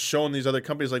has shown these other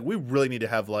companies like we really need to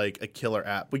have like a killer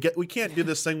app. We can't do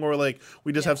this thing where like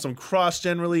we just have some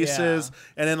cross-gen releases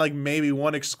and then like maybe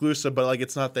one exclusive, but like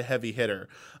it's not the heavy hitter.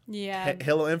 Yeah.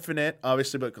 Halo Infinite,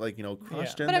 obviously, but like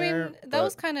cross-gen. But I there, mean, that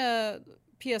was kind of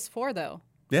PS4 though.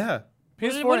 yeah.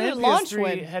 PS4 what did it and launch PS3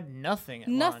 with? had nothing. At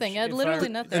Nothing. launch, It had if literally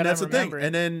I- nothing. that And I that's the thing. remember.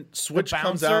 And then Switch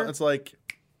comes out, bouncer? and it's like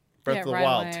Breath of the right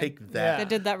Wild. away. Take that. They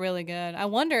did that really good. I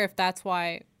wonder if that's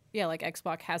why, like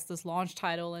Xbox has this launch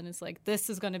title and it's like,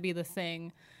 this is going to be the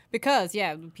thing. Because,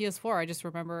 PS4, I just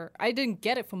remember I didn't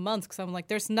get it for months because I'm like,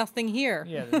 there's nothing here.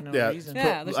 Yeah, there's no Yeah. reason.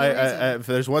 Yeah, there's no reason. If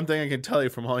there's one thing I can tell you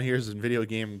from all years in video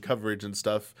game coverage and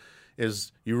stuff,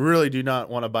 is you really do not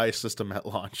want to buy a system at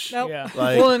launch. Nope. Yeah.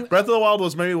 Like Well, and- Breath of the Wild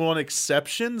was maybe one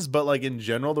exceptions, but like in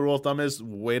general, the rule of thumb is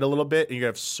wait a little bit, and you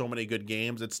have so many good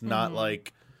games. It's not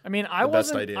like I mean,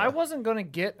 best idea. I wasn't gonna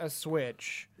get a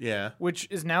Switch, yeah, which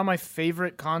is now my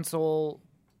favorite console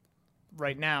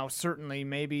right now. Certainly,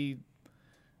 maybe.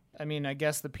 I mean, I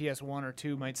guess the PS1 or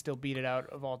 2 might still beat it out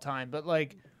of all time, but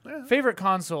like favorite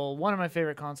console, one of my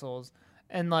favorite consoles,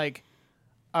 and like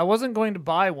I wasn't going to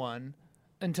buy one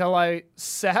until I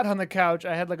sat on the couch.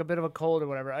 I had like a bit of a cold or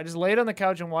whatever. I just laid on the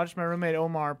couch and watched my roommate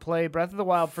Omar play Breath of the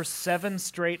Wild for 7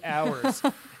 straight hours,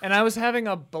 and I was having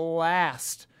a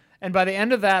blast. And by the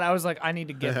end of that, I was like, I need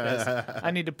to get this. I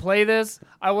need to play this.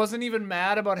 I wasn't even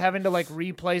mad about having to like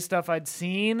replay stuff I'd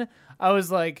seen. I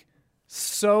was like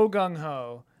so gung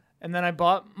ho. And then I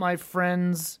bought my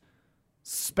friend's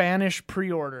Spanish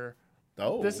pre-order.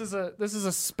 oh, This is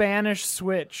a Spanish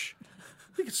Switch.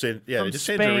 you could say yeah, from they just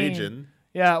change the Spain. region.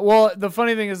 Yeah. Well, the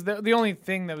funny thing is the only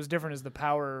thing that was different is the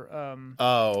power.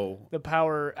 Oh, The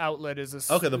power outlet is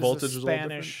a Okay, the is a voltage was a little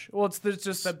Spanish. Well, it's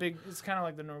just that big. It's kind of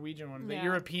like the Norwegian one, the Yeah.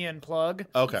 European plug.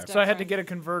 okay. So I had to get a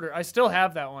converter. I still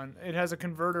have that one. It has a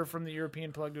converter from the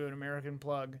European plug to an American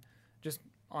plug, just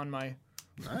on my.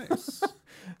 Nice.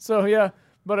 So yeah,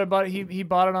 but I bought he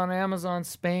bought it on Amazon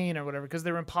Spain or whatever because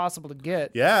they were impossible to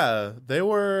get. Yeah,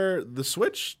 the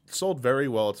Switch sold very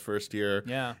well its first year.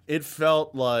 Yeah. It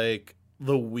felt like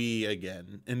the Wii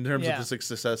again in terms Yeah. of the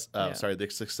success. Yeah. The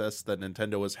success that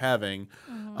Nintendo was having.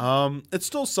 It's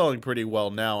still selling pretty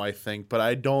well now, I think, but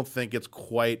I don't think it's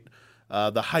quite.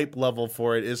 The hype level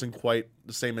for it isn't quite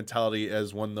the same mentality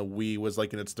as when the Wii was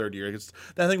like in its third year.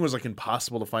 That thing was like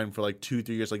impossible to find for like 2-3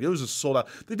 years. Like it was just sold out.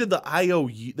 They did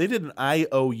an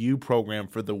IOU program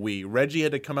for the Wii. Reggie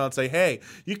had to come out and say, "Hey,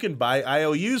 you can buy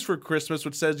IOUs for Christmas,"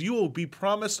 which says you will be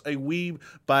promised a Wii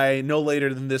by no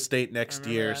later than this date next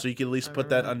year. that. So you can at least put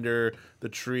that under the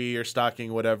tree or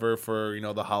stocking, whatever, for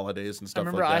the holidays and I stuff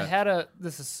remember like I that. had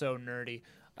this is so nerdy.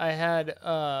 I had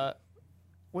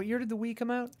what year did the Wii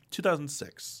come out?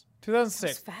 2006. 2006.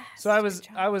 That's fast. So I Good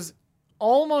job. was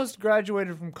almost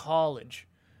graduated from college,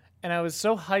 and I was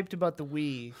so hyped about the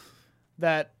Wii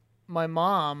that my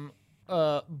mom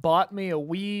bought me a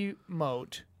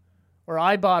Wiimote, or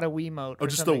I bought a Wiimote. Oh, or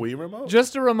just something. the Wii remote?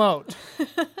 Just a remote,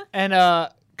 and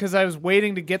because I was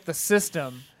waiting to get the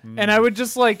system. And I would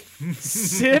just like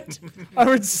sit. I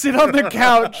would sit on the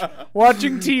couch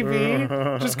watching TV,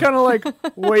 just kind of like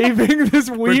waving this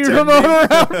Wii remote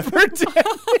around, pretending.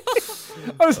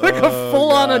 I was like a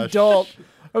full-on gosh. adult.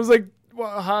 I was like, well,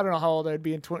 I don't know how old I'd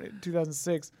be in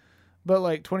 2006, but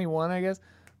like 21, I guess.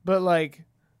 But like,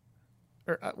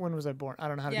 or when was I born? I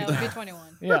don't know how to Yeah, do it would that. be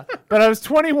 21. Yeah, but I was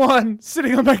 21,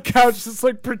 sitting on my couch, just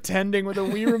like pretending with a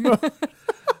Wii remote.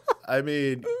 I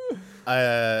mean,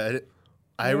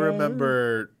 I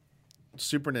remember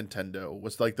Super Nintendo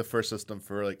was like the first system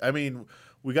for like. I mean,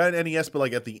 we got an NES, but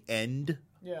like at the end,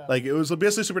 Yeah. like it was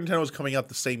basically Super Nintendo was coming out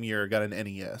the same year. I got an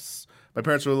NES. My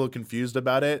parents were a little confused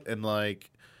about it, and like,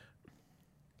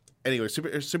 anyway, Super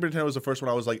Nintendo was the first one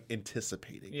I was like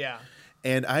anticipating. Yeah.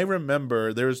 And I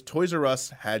remember there's Toys R Us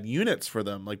had units for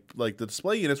them, like the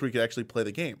display units where you could actually play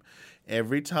the game.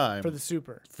 Every time For the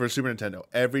Super. for Super Nintendo.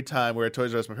 Every time we were at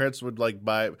Toys R Us, my parents would like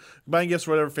buying gifts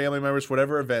for whatever family members,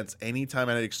 whatever events. Anytime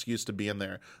I had an excuse to be in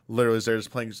there, literally was there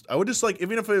just playing. I would just like,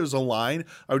 even if it was a line,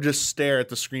 I would just stare at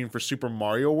the screen for Super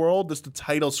Mario World, just the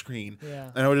title screen,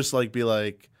 Yeah. and I would just like be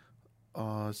like,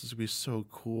 "Oh, this is gonna be so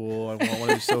cool! I want one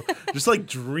of these." So just like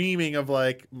dreaming of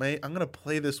like, I'm gonna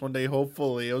play this one day.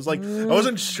 Hopefully, it was like I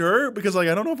wasn't sure because like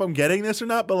I don't know if I'm getting this or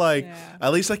not, but like Yeah.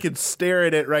 at least I can stare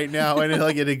at it right now and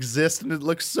it exists and it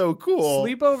looks so cool.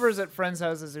 Sleepovers at friends'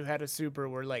 houses who had a Super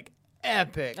were like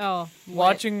epic. Oh,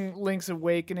 Watching Link's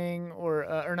Awakening or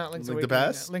not Link's Link to the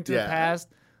Awakening, Past? Link to Yeah. the Past,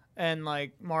 and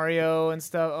like Mario and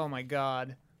stuff. Oh my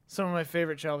god, Some of my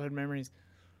favorite childhood memories.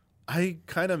 I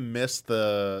kind of miss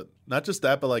not just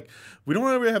that, but like we don't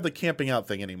really have the camping out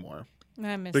thing anymore.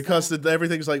 I miss Because that.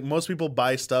 everything's like most people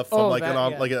buy stuff from like yeah.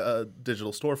 like a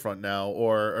digital storefront now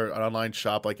or an online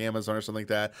shop like Amazon or something like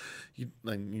that.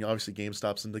 Obviously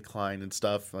GameStop's in decline and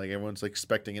stuff. Like everyone's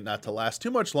expecting it not to last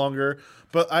too much longer.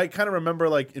 But I kind of remember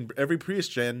like in every previous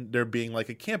gen there being like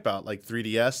a camp out, like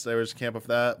 3DS. There was a camp of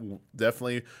that.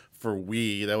 Definitely for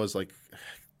Wii, that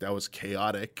was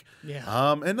chaotic.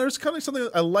 Yeah. And there's kind of something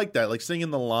I like that, like sitting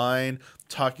in the line,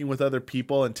 talking with other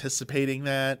people, anticipating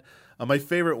that. My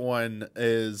favorite one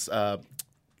is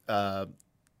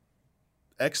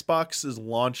Xbox's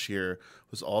launch year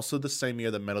was also the same year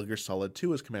that Metal Gear Solid 2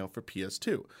 was coming out for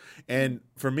PS2. And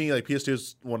for me, like PS2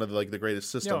 is one of the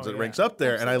greatest systems. It ranks up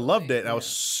there, and I loved it. And I was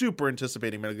super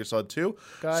anticipating Metal Gear Solid 2.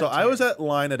 So I was at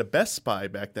line at a Best Buy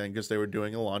back then because they were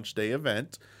doing a launch day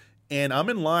event. And I'm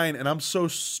in line, and I'm so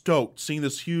stoked seeing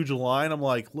this huge line. I'm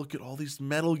like, look at all these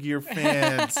Metal Gear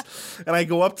fans. And I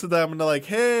go up to them, and they're like,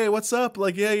 hey, what's up?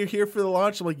 Like, yeah, you're here for the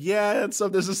launch? I'm like, yeah, and so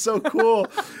this is so cool.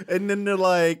 And then they're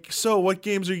like, so what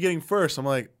games are you getting first? I'm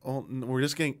like, oh, we're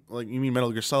just getting, like, you mean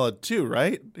Metal Gear Solid 2,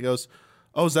 right? He goes,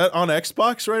 oh, is that on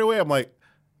Xbox right away? I'm like,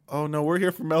 oh, no, we're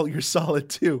here for Metal Gear Solid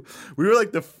 2. We were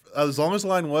like as long as the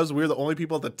line was, we were the only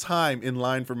people at the time in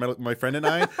line for my friend and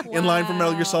I, in line for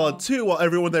Metal Gear Solid 2, while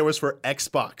everyone there was for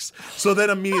Xbox. So then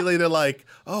immediately they're like,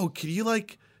 oh, can you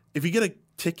if you get a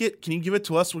ticket, can you give it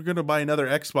to us? We're going to buy another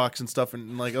Xbox and stuff.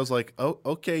 And like, I was like, oh,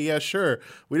 okay, yeah, sure.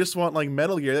 We just want like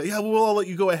Metal Gear. Yeah, we'll let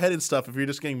you go ahead and stuff if you're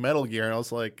just getting Metal Gear. And I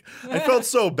was like, I felt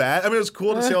so bad. I mean, it was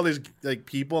cool to see all these like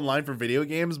people in line for video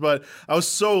games, but I was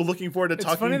so looking forward to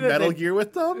talking Metal Gear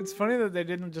with them. It's funny that they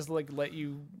didn't just like let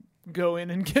you go in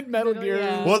and get Metal Gear.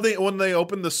 Yeah. Well, when they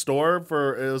opened the store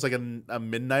it was like a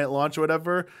midnight launch or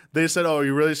whatever, they said, oh,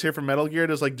 you really just here for Metal Gear?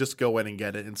 Just go in and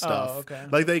get it and stuff. Oh, okay.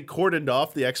 Like they cordoned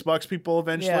off the Xbox people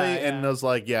eventually, and Yeah. I was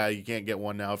like, yeah, you can't get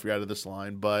one now if you're out of this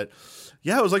line. But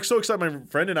yeah, I was like so excited. My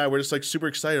friend and I were just like super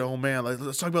excited. Oh man, like,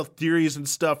 let's talk about theories and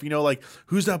stuff. Like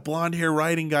who's that blonde hair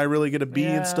writing guy really gonna be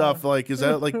and stuff? Like, is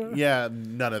that like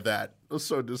none of that. It was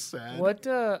so just sad. What?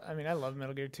 I mean, I love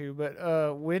Metal Gear 2, but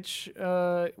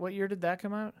what year did that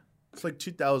come out? It's like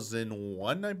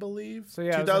 2001, I believe. So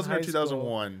yeah, 2000 I or was in high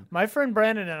 2001. My friend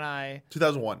Brandon and I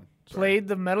 2001. Sorry. played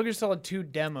the Metal Gear Solid 2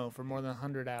 demo for more than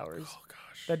 100 hours. Oh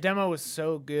gosh. That demo was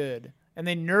so good. And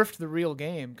they nerfed the real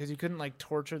game because you couldn't like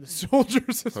torture the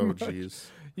soldiers as Oh much. jeez.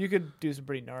 You could do some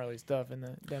pretty gnarly stuff in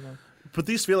the demo. But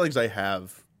these feelings I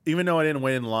have, even though I didn't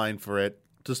wait in line for it,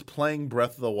 just playing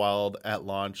Breath of the Wild at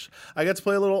launch, I got to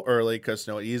play a little early because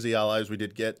Easy Allies we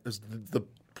did get is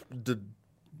the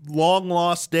long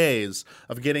lost days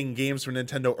of getting games from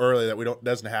Nintendo early that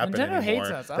doesn't happen Nintendo anymore. hates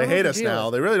us. I They don't know hate what us the deal now.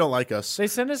 is. They really don't like us. They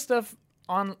send us stuff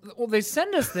on. Well, they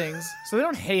send us things, so they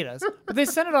don't hate us. But they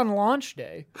send it on launch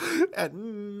day. At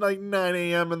like 9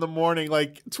 a.m. in the morning,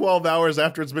 like 12 hours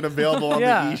after it's been available on the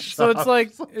Yeah. eShop. So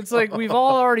it's like we've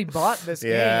all already bought this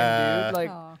Yeah. game, dude. Like,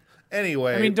 Aw.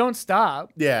 Anyway. I mean, don't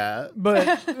stop. yeah.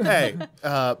 But Hey.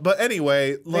 But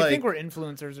anyway, they like think we're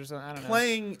influencers or something. I don't know.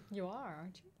 playing. You are,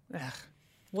 aren't you? Ugh,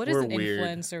 What is We're an weird.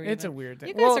 influencer? it's a even? weird thing.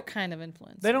 You guys Well, are kind of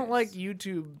influencers. they don't like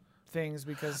YouTube things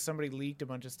because somebody leaked a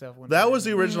bunch of stuff. That was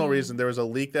the original reason. There was a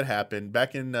leak that happened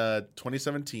back in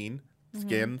 2017. Mm-hmm.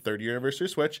 Again, 30th anniversary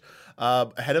of Switch.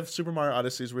 Ahead of Super Mario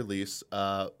Odyssey's release,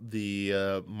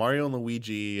 the Mario and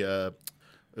Luigi,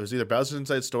 it was either Bowser's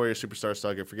Inside Story or Superstar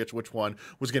Saga, I forget which one,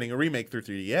 was getting a remake through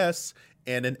 3DS,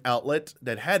 and an outlet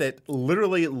that had it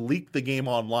literally leaked the game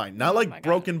online. Not my like God.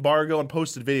 broke embargo and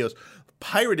posted videos.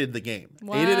 Pirated the game,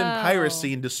 aided in Wow.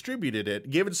 piracy and distributed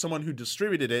it, gave it to someone who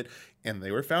distributed it, and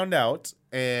they were found out.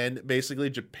 And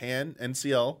basically, Japan,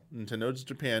 NCL, Nintendo's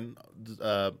Japan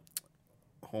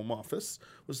home office,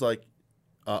 was like,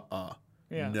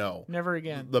 Yeah. no. Never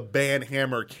again. The ban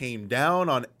hammer came down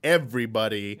on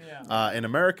everybody in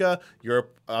America.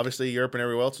 Europe, obviously, Europe and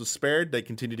everywhere else was spared. They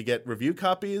continued to get review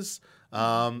copies.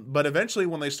 But eventually,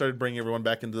 when they started bringing everyone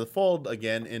back into the fold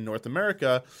again in North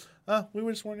America, we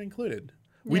just weren't included.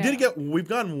 Yeah. We've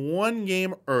gotten one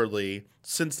game early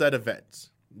since that event.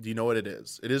 Do you know what it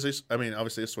is? It is,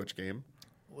 obviously a Switch game.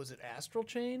 Was it Astral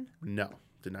Chain? No,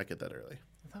 did not get that early.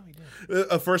 I thought we did.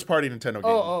 A first-party Nintendo game.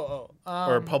 Or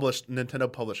a Nintendo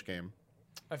published game.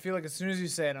 I feel like as soon as you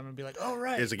say it, I'm gonna be like, "Oh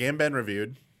right." Is a game Ben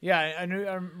reviewed. Yeah, I knew.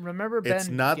 I remember Ben. It's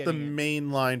not the getting it.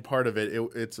 mainline part of it.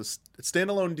 It's a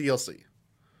standalone DLC.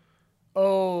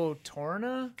 Oh,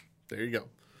 Torna. There you go.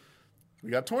 We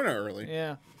got Torna early.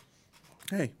 Yeah,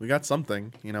 Hey, we got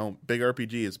something. Big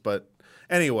RPGs. But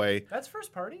anyway, that's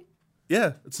first party.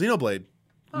 yeah, it's Xenoblade.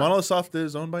 Monolith Soft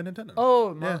is owned by Nintendo.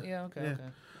 Oh, Yeah. yeah. Okay.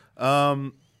 Yeah.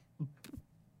 Okay.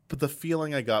 But the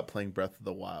feeling I got playing Breath of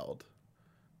the Wild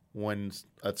when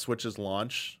at Switch's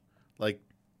launch, like,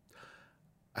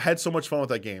 I had so much fun with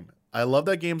that game. I love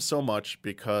that game so much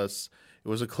because it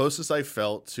was the closest I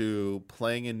felt to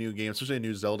playing a new game, especially a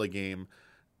new Zelda game.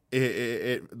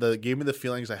 The gave me the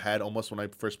feelings I had almost when I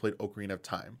first played Ocarina of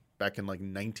Time back in like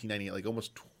 1998, like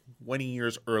almost 20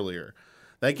 years earlier.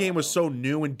 That game was so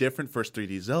new and different. First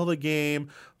 3D Zelda game,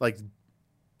 like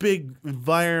big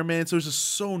environments. It was just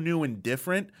so new and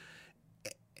different.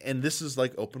 And this is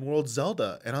like open world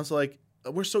Zelda. And I was like,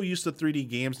 we're so used to 3D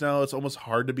games now. It's almost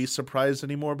hard to be surprised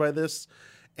anymore by this.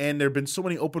 And there have been so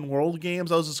many open world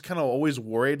games. I was just kind of always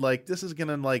worried, like, this is going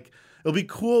to, like, it'll be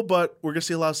cool, but we're going to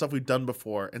see a lot of stuff we've done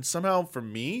before. And somehow, for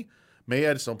me, maybe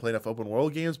I just don't play enough open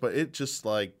world games, but it just,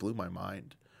 like, blew my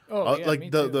mind. Oh, yeah, like, me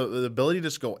the too. ability to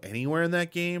just go anywhere in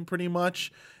that game, pretty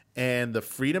much, and the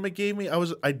freedom it gave me.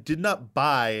 I did not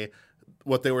buy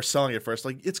what they were selling at first.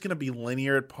 Like, it's going to be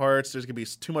linear at parts. There's going to be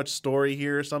too much story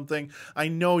here or something. I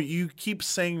know you keep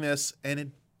saying this,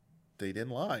 and they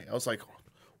didn't lie. I was like,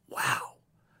 wow.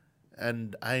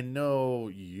 And I know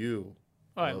you.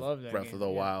 Oh, I love that Breath game, of the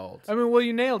yeah. Wild. I mean, well,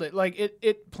 you nailed it. Like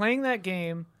it playing that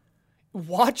game,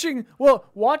 watching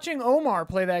Omar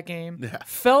play that game Yeah.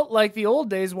 felt like the old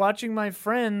days watching my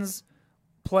friends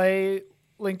play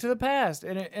Link to the Past,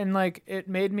 and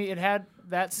it had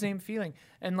that same feeling,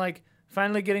 and like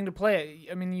finally getting to play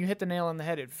it. I mean, you hit the nail on the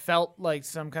head. It felt like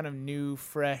some kind of new,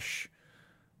 fresh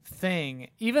thing,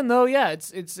 even though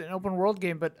it's an open world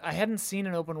game, but I hadn't seen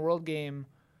an open world game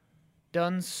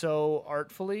done so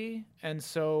artfully and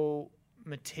so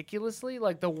meticulously.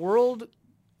 Like the world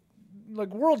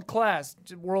class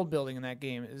world building in that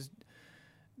game is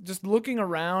just looking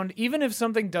around. Even if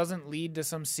something doesn't lead to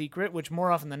some secret, which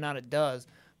more often than not it does,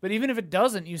 but even if it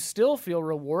doesn't, you still feel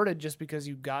rewarded just because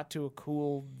you got to a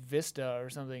cool vista or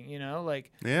something, you know?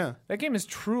 Like, Yeah. that game is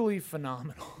truly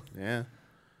phenomenal. Yeah.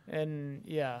 And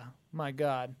yeah, my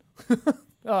God.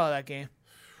 Oh, that game.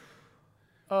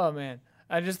 Oh man.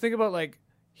 I just think about like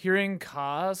hearing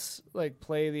Kaz like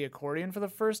play the accordion for the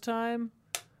first time.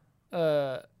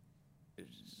 I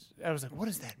was like, what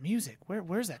is that music?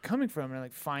 Where's that coming from? And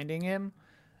like finding him.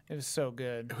 It was so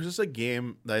good. It was just a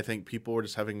game that I think people were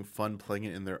just having fun playing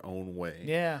it in their own way.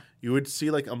 Yeah. You would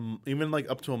see like even like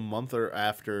up to a month or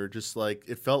after, just like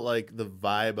it felt like the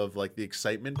vibe of like the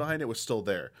excitement behind it was still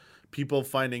there. People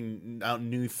finding out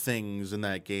new things in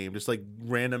that game, just like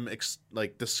random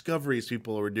like discoveries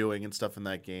people were doing and stuff in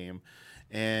that game,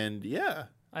 and yeah,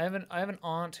 I have an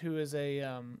aunt who is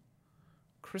a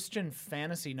Christian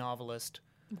fantasy novelist,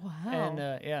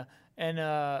 Wow.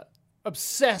 and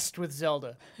obsessed with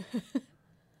Zelda.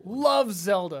 Loves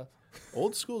Zelda.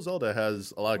 old school Zelda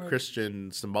has a lot of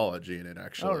Christian symbology in it.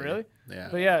 Actually, Oh, really? Yeah,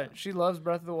 But yeah, she loves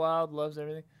Breath of the Wild, loves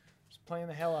everything. Just playing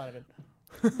the hell out of it.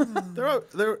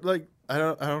 they're like I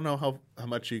don't know how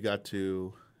much you got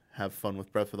to have fun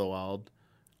with Breath of the Wild.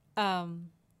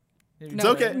 It's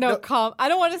okay. No, No. calm. I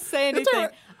don't want to say anything. all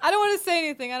right. I don't want to say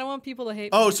anything. I don't want people to hate me.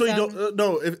 Oh, so you Sound- don't?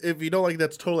 No, if you don't like,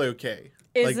 that's totally okay.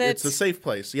 Is like, it's it- a safe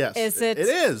place. Yes, is it- It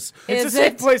is. It's a Is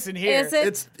safe it- place in here. Is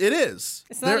it? It is.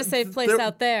 It's not a safe place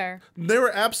out there. There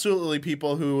were absolutely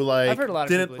people who like I've heard a lot of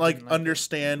didn't people who like didn't like it.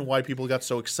 understand why people got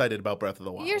so excited about Breath of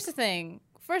the Wild. Here's the thing.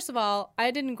 First of all,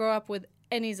 I didn't grow up with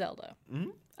any Zelda.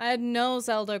 I had no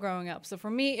Zelda growing up. So for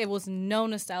me, it was no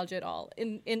nostalgia at all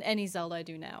in any Zelda I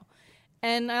do now.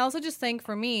 And I also just think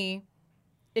for me,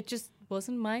 it just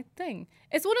wasn't my thing.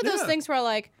 It's one of those Yeah. things where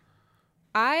like,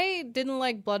 I didn't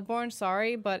like Bloodborne,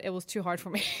 sorry, but it was too hard for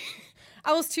me.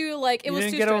 I was too like, it You was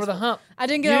didn't too get over the stressful. hump. I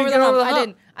didn't You get didn't over get the over hump. the I hump.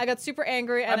 didn't. I got super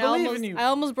angry and believe in you. I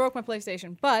almost broke my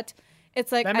PlayStation. But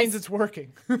it's like That means it's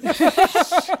working.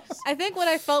 I think what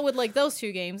I felt with like those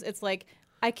two games, it's like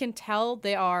I can tell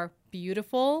they are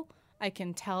beautiful. I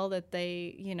can tell that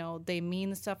they, they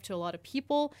mean stuff to a lot of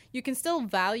people. You can still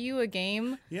value a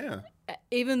game yeah,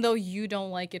 even though you don't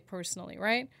like it personally,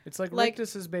 right? It's like Like-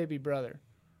 Rictus's baby brother.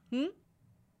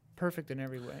 Perfect in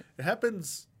every way. it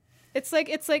happens. It's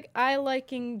like I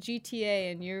liking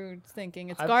GTA and you're thinking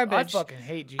it's I garbage. fucking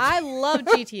hate GTA. I love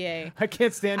GTA. I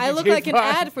can't stand GTA. I look like an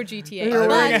 5. ad for GTA. You're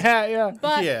wearing a But, hat, yeah.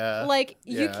 but Yeah, like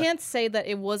you yeah. can't say that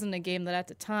it wasn't a game that at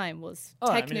the time was Oh,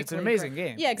 I mean, technically it's an amazing great.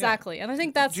 game. Yeah, exactly. And I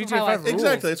think that's GTA how I 5 rules.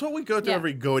 Exactly. It's what we go through Yeah.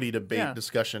 every GOTY debate Yeah.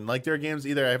 discussion. Like there are games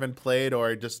either I haven't played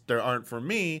or just there aren't for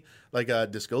me, like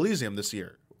Disco Elysium this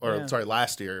year, or Yeah. sorry,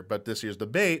 last year, but this year's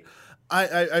debate.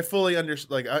 I fully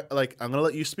understand. I'm gonna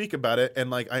let you speak about it, and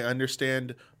like I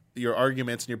understand your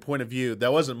arguments and your point of view.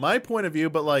 That wasn't my point of view,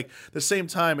 but like at the same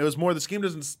time, it was more this game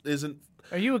isn't.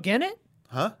 Are you again it?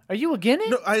 Huh? Are you again it?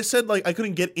 No, I said like I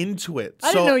couldn't get into it.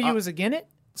 I didn't know you was again it.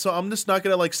 So I'm just not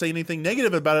gonna like say anything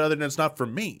negative about it other than it's not for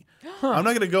me. I'm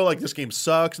not gonna go like this game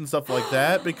sucks and stuff like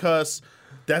that because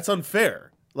that's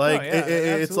unfair. Like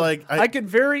it's like I could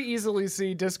very easily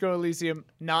see Disco Elysium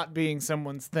not being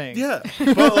someone's thing. yeah,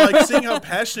 but like seeing how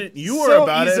passionate you are So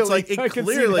about it, it's easily, like I it can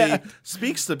see clearly that.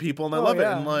 speaks to people and I Oh, love it.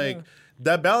 yeah, And like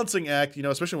that balancing act, you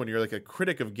know, especially when you're like a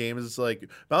critic of games, it's like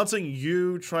balancing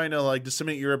you trying to like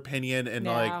disseminate your opinion and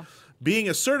like being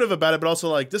assertive about it, but also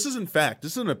like this isn't fact,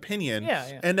 this is an opinion,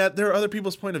 and that there are other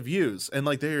people's point of views, and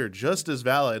like they are just as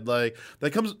valid. Like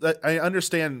that I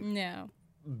understand. Yeah.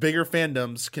 Bigger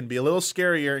fandoms can be a little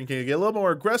scarier and can get a little more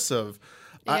aggressive.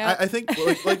 Yeah. I think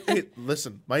like hey,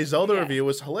 listen, my Zelda review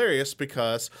was hilarious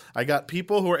because I got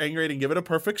people who were angry and give it a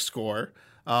perfect score.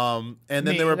 And then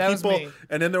Me, there were that was people, me.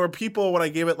 and then there were people when I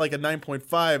gave it like a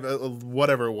 9.5,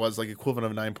 whatever it was, like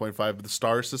equivalent of 9.5, the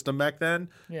star system back then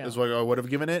is what I would have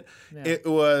given it. Yeah. It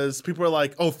was people were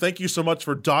like, "Oh, thank you so much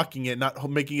for docking it, not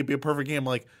making it be a perfect game."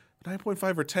 Like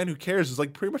 9.5 or 10, who cares? It's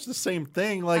like pretty much the same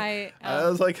thing. Like I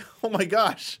was like, "Oh my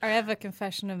gosh." I have a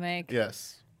confession to make.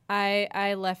 Yes.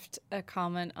 I left a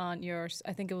comment on yours.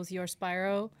 I think it was your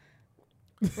Spyro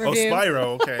review. Oh, Spyro,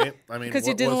 okay. I mean, Because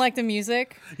you what didn't was- like the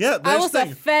music. Yeah, I there's was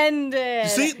thing. offended.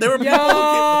 See, there were people. Yo, There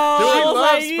I were, was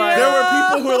like, Spyro. there were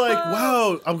people who were like,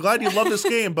 "Wow, I'm glad you love this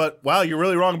game, but wow, you're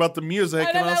really wrong about the music."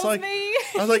 I know, And I was that was like, me.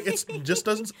 I was like, it just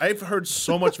doesn't. I've heard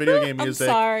so much video game I'm music.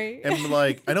 sorry. And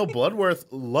like, I know Bloodworth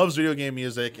loves video game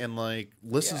music and like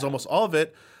listens to almost all of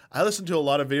it. I listen to a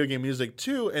lot of video game music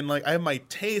too, and like I have my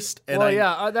taste. And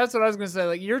that's what I was gonna say.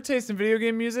 Like your taste in video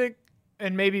game music,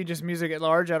 and maybe just music at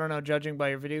large. I don't know. Judging by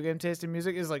your video game taste in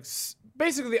music, is like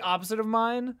basically the opposite of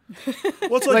mine.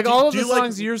 well, it's Like all of do the you like-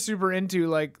 songs you're super into,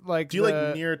 like Do you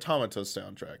like Nier Automata's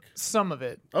soundtrack? some of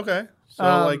it. Okay, so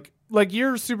Like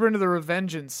you're super into the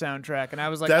Revengeance soundtrack, and I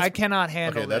was like, That's- I cannot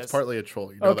handle okay, this. that's partly a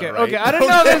troll. You know Okay, that, right? okay. I didn't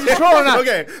know if this was a troll or not.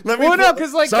 Okay, let me. Well, no,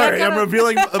 'cause, like, that sorry, I'm kinda-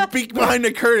 revealing a peek behind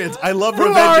the curtains. I love Who are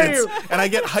Revengeance, you? and I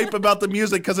get hype about the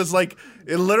music because it's like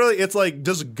it's like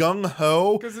just gung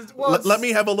ho. 'Cause it's- Let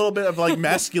me have a little bit of like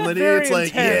masculinity. Very It's like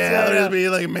intense, let me yeah. just be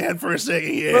like a man for a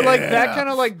second. Yeah, But like that kind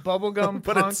of like bubblegum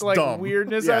But punk it's like dumb.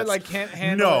 weirdness, I Yes. like can't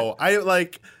handle. No, I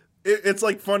like it's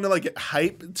like fun to like get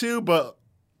hype to, but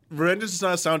Revengeance is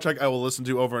not a soundtrack I will listen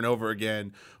to over and over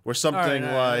again. Where something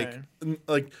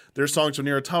like there's songs from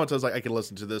Nier Automata is like I can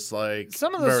listen to this like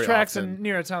Some of those very tracks often. in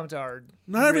Nier Automata are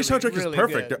Not every really, soundtrack really is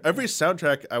perfect. good. Every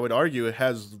soundtrack, I would argue, it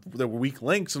has the weak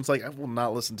links. And it's like I will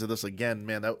not listen to this again,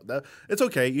 man. That it's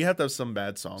okay. You have to have some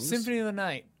bad songs. Symphony of the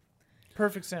Night,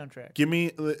 perfect soundtrack. Give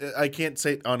me. I can't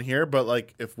say it on here, but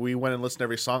like if we went and listened to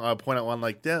every song, I'll point out one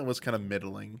like that was kind of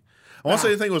middling. I won't say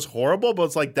anything was horrible, but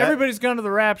it's like that. Everybody's Gone to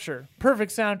the Rapture,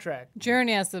 perfect soundtrack.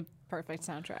 Journey has the perfect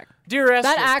soundtrack. Dear Esther,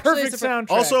 That actually perfect is a soundtrack.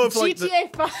 Also, if like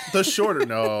GTA 5. the shorter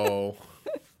no.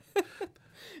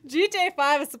 GTA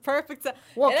 5 is the perfect.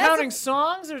 well, it has counting a-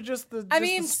 songs or just the? I just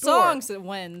mean, the score? songs it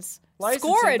wins. Licensing,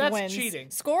 Score it that's wins. cheating.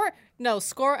 Score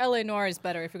LA Noir is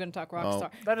better if you're going to talk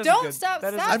Rockstar. That is a Don't good- stop.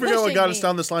 that is a- Stop I forget what pushing got me. us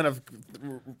down this line of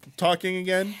talking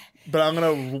again, but I'm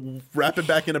gonna wrap it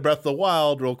back into Breath of the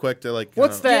Wild real quick to like.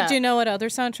 What's that? Do you know what other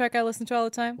soundtrack I listen to all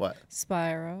the time? What?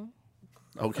 Spyro.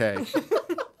 Okay.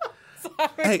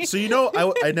 Hey, so you know,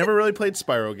 I never really played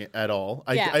Spyro at all.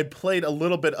 I played a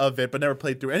little bit of it, but never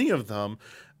played through any of them.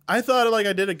 I thought like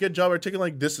I did a good job articulating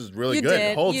like this is really You good.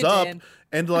 did, It holds you up. did.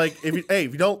 And like if you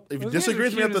if you guys disagree are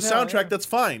with me with cute the as hell, soundtrack, yeah. that's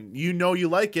fine. You know you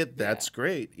like it, that's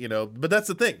great. You know, but that's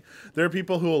the thing. There are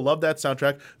people who will love that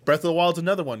soundtrack. Breath of the Wild's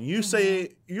another one. You say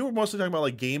you were mostly talking about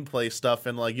like gameplay stuff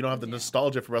and like you don't have the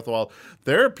nostalgia for Breath of the Wild.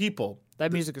 There are people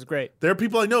That music is great. There are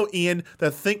people I know, Ian,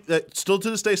 that think that still to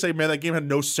this day say, "Man, that game had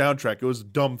no soundtrack. It was a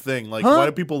dumb thing. Like, why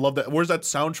do people love that? Where's that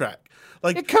soundtrack?"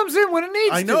 Like, It comes in when it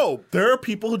needs I to. know there are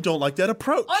people who don't like that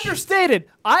approach. Understated.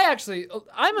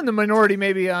 I'm in the minority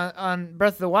maybe on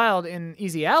Breath of the Wild in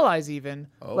Easy Allies even.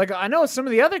 Like I know some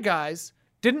of the other guys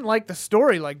didn't like the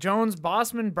story, like Jones,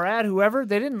 Bossman, Brad, whoever.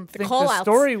 They didn't think the call-outs.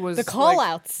 story was The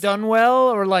call-outs. done well,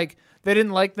 or like they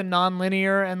didn't like the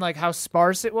non-linear and like how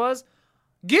sparse it was.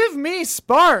 Give me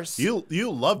sparse. You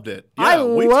loved it. I Yeah,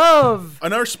 love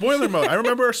on our spoiler mode. I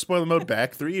remember our spoiler mode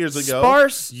back 3 years ago.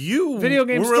 Sparse you video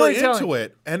game were really storytelling. into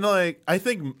it, and like I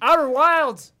think Outer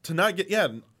Wilds. to not get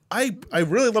I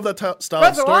really love that style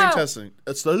Breath of of the Wild.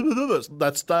 storytelling.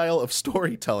 That style of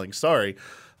storytelling. Sorry,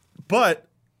 but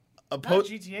Not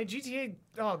GTA.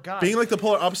 Oh god. being like the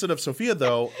polar opposite of Sophia,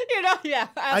 though, You know, yeah,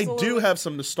 I absolutely. do have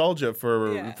some nostalgia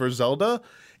for Zelda,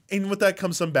 and with that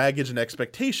comes some baggage and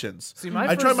expectations. See, my I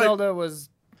first tried Zelda was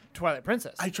Twilight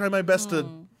Princess. I try my best to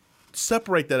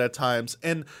separate that at times.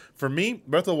 And for me,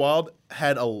 Breath of the Wild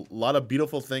had a lot of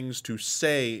beautiful things to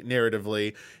say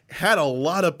narratively, had a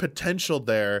lot of potential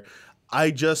there.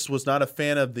 I just was not a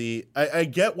fan of I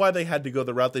get why they had to go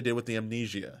the route they did with the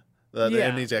amnesia, the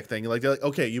amnesiac thing. Like, they're like,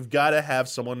 okay, you've got to have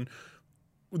someone.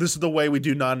 This is the way we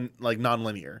do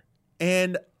non-linear,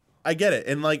 and I get it,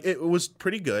 and like it was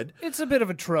pretty good. It's a bit of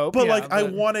a trope, but I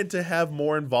wanted to have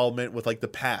more involvement with like the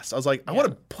past. I was like, I want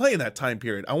to play in that time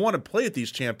period. I want to play with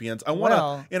these champions. I want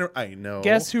to. I know.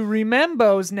 Guess who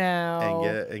remembers now?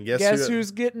 And guess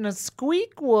who's getting a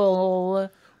squeakquel?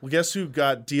 Well, guess who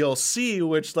got DLC,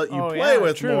 which let you play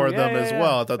with more of them as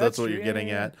well. I thought that's what you're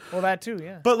getting at. Well, that too,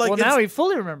 yeah. But like, now he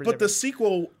fully remembers. But the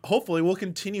sequel, hopefully, will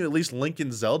continue at least Link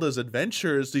and Zelda's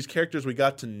adventures. These characters we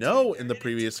got to know in the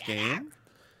previous game.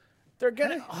 They're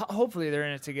gonna. Hopefully, they're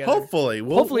in it together. Hopefully,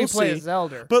 we'll play see. as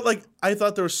Zelda. But like, I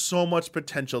thought there was so much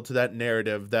potential to that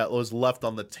narrative that was left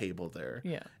on the table there.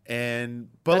 Yeah,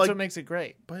 but that's what makes it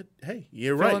great. But hey,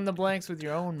 you're Fill right. in the blanks with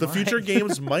your own. The mind. future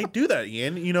games might do that,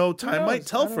 Ian. You know, time might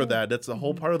tell for that. That's a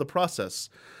whole part of the process.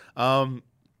 Well,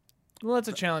 that's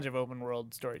a challenge of open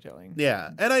world storytelling. Yeah,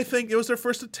 and I think it was their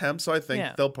first attempt, so I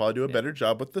think they'll probably do a better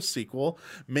job with the sequel.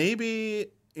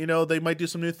 Maybe. You know, they might do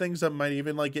some new things that might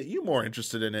even like get you more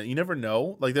interested in it. You never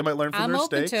know. Like they might learn from their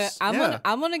mistakes. I'm open to it.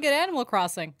 I'm gonna get Animal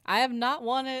Crossing. I have not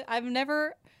wanted. I've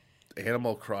never.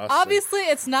 Animal Crossing. Obviously,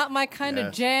 it's not my kind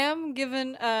of jam,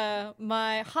 given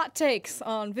my hot takes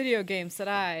on video games that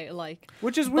I like.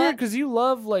 Which is weird because you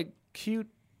love like cute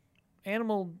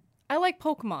animal. I like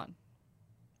Pokemon.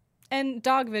 And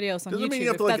dog videos on YouTube. Doesn't mean you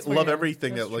have to like love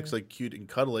everything that looks like cute and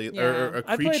cuddly or a creature.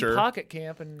 I played Pocket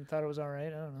Camp and thought it was all right. I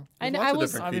don't know. There's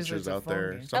lots of different creatures out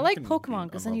there. I like Pokemon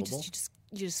because then you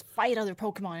just fight other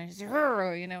Pokemon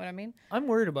and you know what I mean? I'm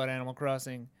worried about Animal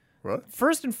Crossing. What?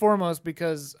 First and foremost,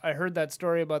 because I heard that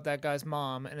story about that guy's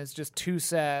mom, and it's just too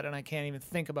sad, and I can't even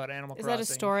think about Animal Crossing. Is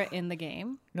that a story in the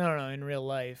game? No, in real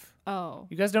life. Oh.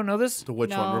 You guys don't know this? So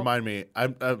which one? Remind me.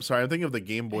 I'm sorry. I'm thinking of the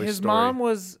Game Boy His story. mom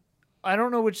was. I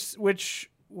don't know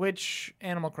which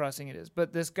Animal Crossing it is,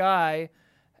 but this guy,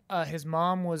 his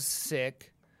mom was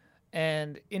sick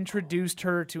and introduced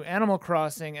her to Animal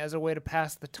Crossing as a way to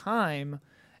pass the time,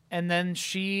 and then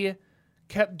she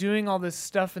kept doing all this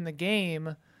stuff in the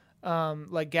game,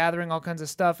 like gathering all kinds of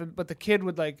stuff, but the kid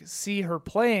would like see her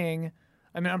playing.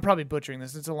 I mean, I'm probably butchering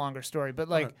this. It's a longer story, but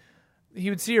like he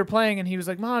would see her playing and he was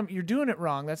like, "Mom, you're doing it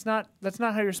wrong. That's not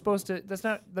how you're supposed to. That's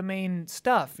not the main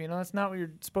stuff. You know, that's not what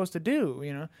you're supposed to do.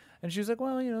 You know." And she was like,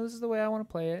 "Well, you know, this is the way I want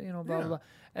to play it. You know, blah blah blah."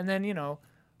 And then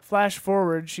flash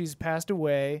forward, she's passed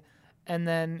away, and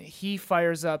then he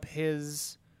fires up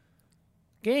his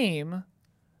game,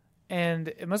 and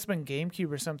it must have been GameCube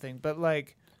or something. But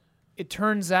like, it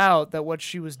turns out that what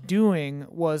she was doing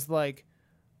was like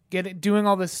doing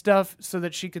all this stuff so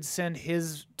that she could send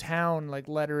his town like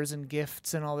letters and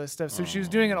gifts and all this stuff. So she was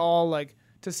doing it all like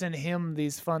to send him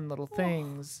these fun little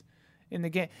things in the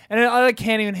game. And I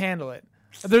can't even handle it.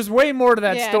 There's way more to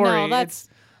that story. No,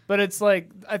 but it's like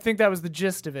I think that was the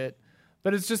gist of it.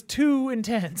 But it's just too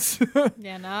intense.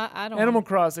 Yeah, no, I don't. Animal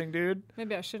Crossing, dude.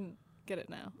 Maybe I shouldn't get it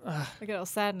now. I get all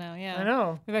sad now. Yeah, I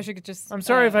know. Maybe I should just. I'm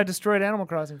sorry if I destroyed Animal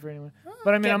Crossing for anyone,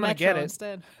 but I mean I'm gonna get it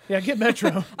instead. Yeah, get Metro.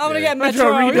 I'm gonna get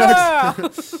Metro. Redux. Yeah.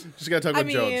 Just gotta talk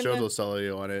with Jones. Jones will sell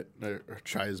you on it, or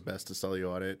try his best to sell you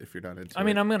on it if you're not into it. I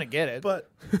mean, I'm gonna get it, but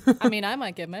I mean, I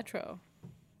might get Metro.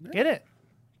 Get it.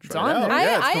 It's Try on it there. out.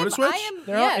 Yeah, it's coming to Switch.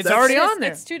 It's already on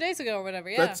there. It's 2 days ago or whatever.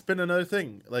 Yeah, that's been another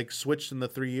thing. Like Switch in the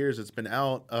 3 years it's been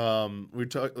out. We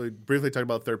briefly talked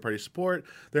about third-party support.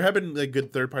 There have been like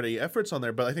good third-party efforts on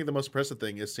there, but I think the most impressive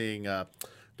thing is seeing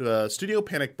the Studio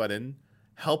Panic Button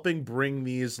helping bring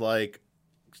these like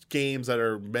games that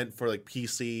are meant for like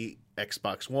PC,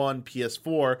 Xbox One,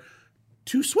 PS4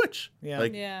 to Switch. Yeah.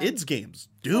 Like its games.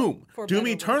 Doom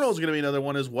Eternal is going to be another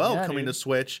one as well coming to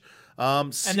Switch.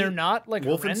 And they're not like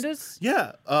horrendous?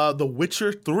 Yeah. The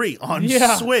Witcher 3 on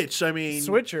Switch. I mean,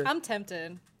 Switcher. I'm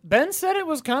tempted. Ben said it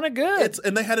was kind of good.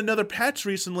 And they had another patch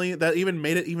recently that even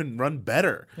made it even run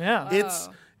better. Yeah.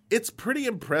 It's pretty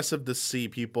impressive to see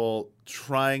people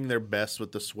trying their best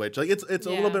with the Switch. Like it's a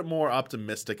little bit more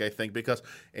optimistic, I think, because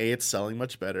it's selling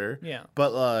much better. Yeah.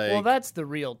 But like, well, that's the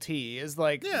real T. Is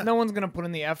like no one's gonna put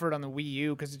in the effort on the Wii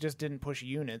U because it just didn't push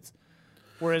units.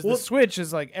 Whereas the Switch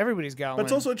is like everybody's got one. But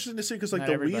it's also interesting to see because like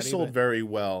the Wii sold very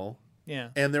well. Yeah.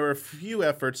 And there were a few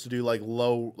efforts to do like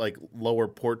lower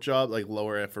port job, like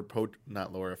lower effort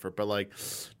not lower effort, but like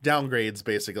downgrades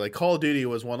basically. Like Call of Duty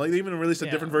was one. Like they even released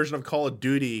a different version of Call of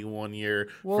Duty one year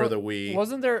for the Wii.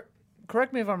 Wasn't there,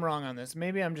 correct me if I'm wrong on this,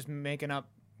 maybe I'm just making up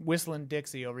whistling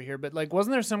Dixie over here, but like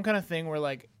wasn't there some kind of thing where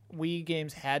like Wii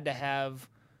games had to have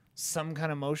some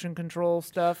kind of motion control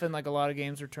stuff, and like a lot of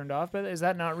games are turned off. But is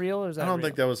that not real? Or is that I don't real?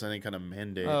 think that was any kind of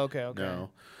mandate. Oh, okay. No,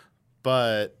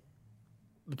 but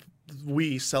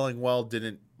we selling well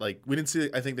didn't like we didn't see.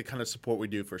 I think the kind of support we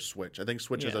do for Switch. I think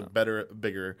Switch has a better,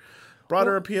 bigger,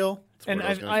 broader appeal. That's And what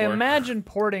was going I for. imagine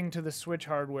porting to the Switch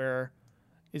hardware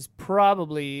is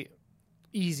probably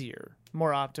easier,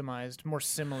 more optimized, more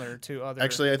similar to other.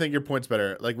 Actually, I think your point's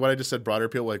better. Like what I just said, broader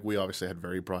appeal. Like we obviously had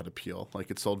very broad appeal. Like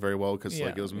it sold very well because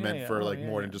like it was meant for like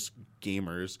more than just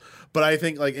gamers. But I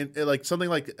think like like something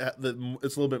like it's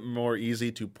a little bit more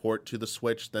easy to port to the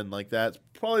Switch than like that.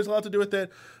 Probably has a lot to do with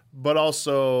it, but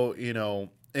also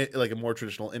like a more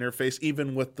traditional interface,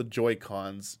 even with the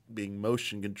Joy-Cons being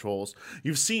motion controls.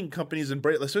 You've seen companies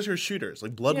embrace, especially for shooters,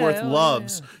 like Bloodworth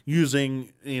loves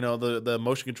using, the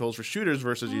motion controls for shooters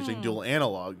versus using dual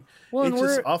analog. Well, it and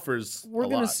just offers we're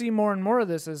going to see more and more of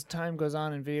this as time goes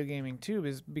on in video gaming too,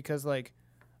 is because like,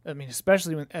 I mean,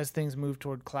 especially as things move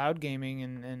toward cloud gaming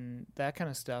and that kind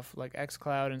of stuff, like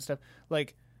xCloud and stuff,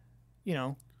 like,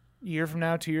 year from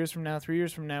now, 2 years from now, 3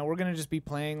 years from now, we're gonna just be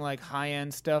playing like high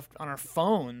end stuff on our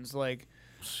phones, like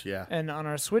and on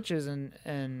our Switches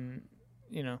and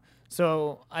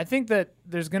So I think that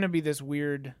there's gonna be this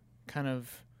weird kind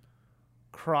of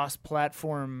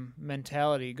cross-platform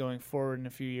mentality going forward in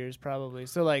a few years, probably.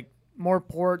 So like more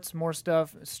ports, more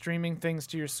stuff, streaming things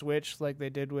to your Switch, like they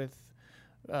did with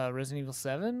Resident Evil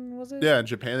 7, was it? Yeah, in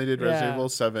Japan they did Resident Evil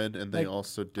 7, and they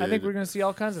also did. I think we're going to see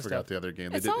all kinds of forgot stuff. the other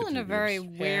game. It's all in a very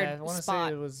weird I want to spot.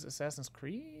 say it was Assassin's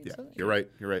Creed. Yeah, you're right.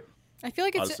 I feel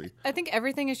like Honestly. I think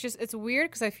everything is it's weird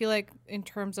because I feel like in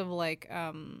terms of like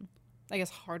I guess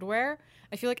hardware,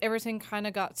 I feel like everything kind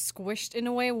of got squished in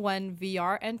a way when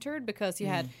VR entered, because you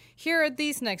had here are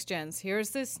these next gens, here's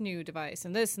this new device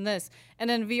and this, and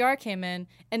then VR came in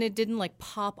and it didn't like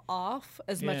pop off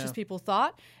as much as people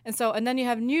thought, and then you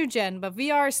have new gen, but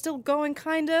VR is still going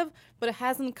kind of, but it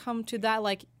hasn't come to that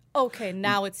like, okay,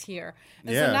 now it's here.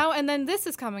 And so now, and then this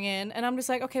is coming in, and I'm just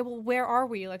like, okay, well, where are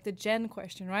we? Like the gen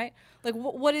question, right? Like,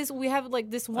 what is, we have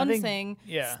like this one thing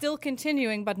still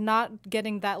continuing, but not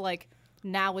getting that like,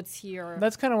 now it's here.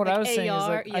 That's kind of what like I was saying. Is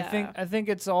like, yeah. I think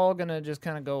it's all gonna just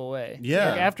kind of go away.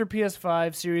 Yeah. Like after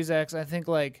PS5, Series X, I think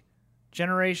like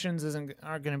generations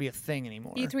aren't gonna be a thing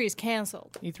anymore. E3 is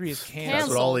canceled. E3 is Canceled. canceled. That's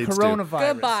what all leads to.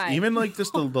 Coronavirus. Goodbye. Even like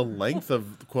just the length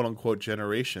of quote unquote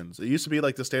generations. It used to be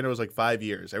like the standard was like 5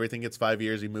 years. Everything gets 5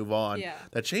 years, you move on. Yeah.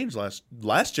 That changed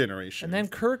last generation. And then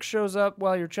Kirk shows up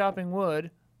while you're chopping wood.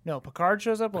 No, Picard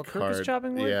shows up while Kirk is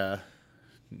chopping wood. Yeah.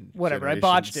 Whatever. I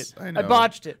botched it. I know. I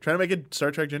botched it. Trying to make a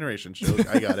Star Trek Generations joke.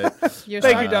 I got it. Thank you,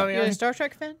 You're Damian. a Star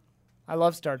Trek fan? I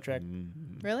love Star Trek.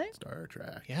 Really? Star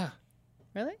Trek. Yeah.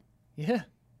 Really? Yeah.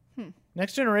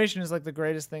 Next Generation is like the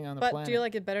greatest thing on the But planet. do you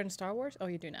like it better than Star Wars? Oh,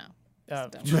 you do now.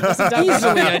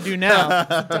 Easily, I do now.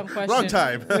 Dumb question. Wrong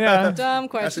time. Yeah. Dumb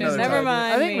question. another Never time.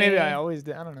 mind. I think maybe I always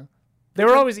did. I don't know. They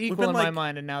were always equal been in my like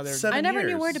mind, and now they're 7 I never knew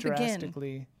years. where to begin.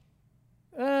 drastically.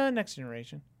 Next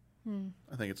Generation.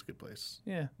 I think it's a good place.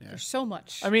 Yeah. There's so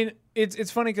much. I mean,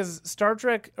 it's funny because Star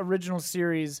Trek original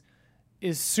series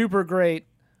is super great,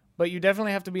 but you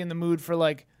definitely have to be in the mood for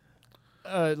like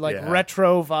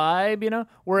retro vibe, you know?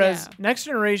 Whereas Next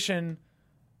Generation,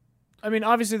 I mean,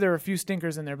 obviously there are a few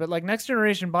stinkers in there, but like Next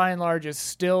Generation by and large is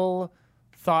still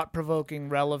thought-provoking,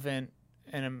 relevant,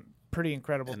 and pretty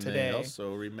incredible And today. they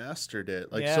also remastered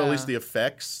it. Like so at least the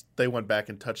effects, they went back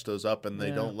and touched those up, and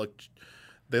they don't look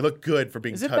they look good for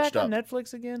being Is it touched back up. on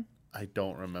Netflix again? I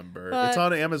don't remember. But- It's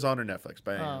on Amazon or Netflix,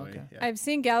 but anyway. okay. Yeah. I've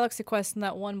seen Galaxy Quest in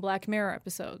that one Black Mirror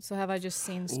episode. So have I just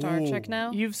seen Star Trek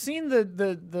now? You've seen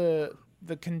the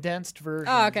condensed version.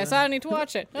 Oh, okay. So I don't need to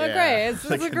watch it. Oh, Yeah.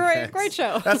 great. It's a great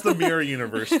show. That's the mirror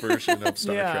universe version of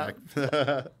Star Yeah.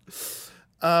 Trek.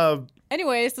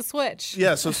 Anyways, the Switch.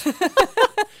 Yeah, so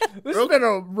This has been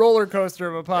a roller coaster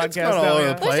of a podcast. gone all over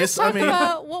the now, place. Let's just talk I mean-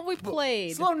 about what we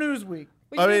played. Slow news week.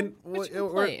 I mean, What you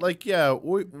we're played? like,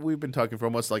 we've been talking for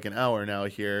almost like an hour now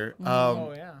here.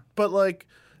 Oh yeah. But like,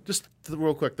 just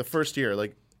real quick, the first year,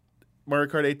 like Mario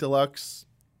Kart 8 Deluxe.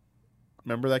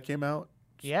 Remember that came out?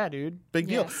 Yeah, dude. Big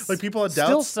deal. Yes. Like people had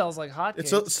Still doubts. sells like hotcakes. It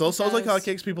still sells like does.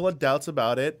 hotcakes. People had doubts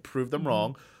about it. Proved them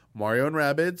wrong. Mario and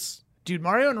Rabbids. Dude,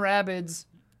 Mario and Rabbids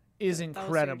is That was your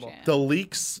incredible. jam. The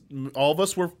leaks. All of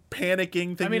us were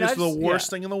panicking, thinking this was the worst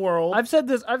thing in the world. I've said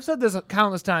this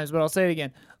countless times, but I'll say it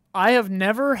again. I've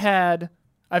never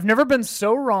been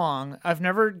so wrong. I've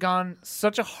never gone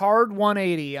such a hard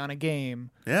 180 on a game,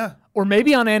 yeah. or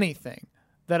maybe on anything,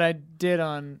 that I did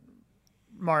on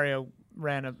Mario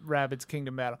Rabbids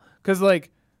Kingdom Battle. Because,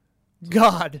 like,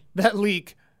 God, that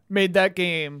leak made that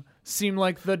game seemed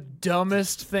like the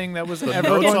dumbest thing that was The ever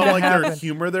notes going on to like their happen.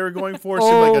 humor they were going for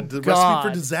seemed like a recipe God.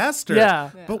 for disaster. Yeah.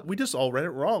 But we just all read it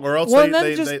wrong, or else Well, and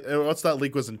then or else that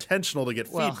leak was intentional to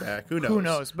get Well, feedback. Who knows? Who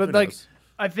knows? But Who like, knows?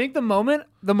 I think the moment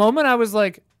I was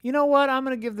like, you know what, I'm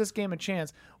gonna give this game a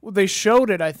chance. Well, they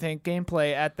showed it, I think,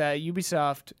 gameplay at that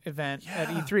Ubisoft event at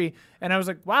E3, and I was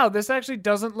like, wow, this actually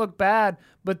doesn't look bad.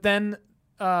 But then,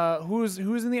 who's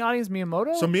in the audience?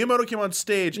 Miyamoto. So Miyamoto came on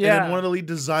stage, and Yeah. then one of the lead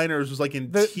designers was like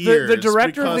in the tears.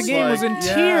 director of the because, game like, was in yeah.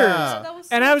 tears, That was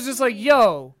and so I was just like, sweet.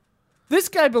 yo, this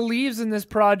guy believes in this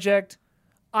project.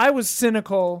 I was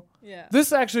cynical. Yeah.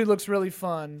 This actually looks really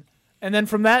fun. And then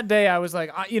from that day, I was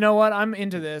like, you know what? I'm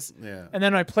into this. Yeah. And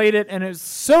then I played it, and it was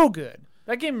so good.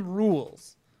 That game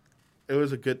rules. It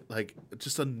was a good, like,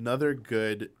 just another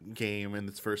good game in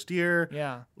its first year.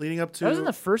 Yeah. Leading up to That was in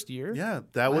the first year? yeah,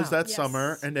 that was Wow. that Yes.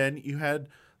 summer, and then you had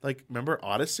like remember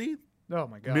Odyssey? Oh,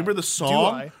 my God. Remember the Do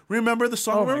song? I? Remember the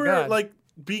song? Oh my Remember God. like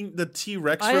being the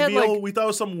T-Rex I had, reveal? like- We thought it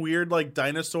was some weird like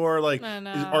dinosaur like I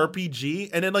know.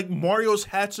 RPG, and then like Mario's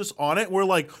hat's just on it. We're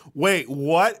like, wait,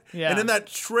 what? Yeah. And then that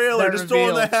trailer That just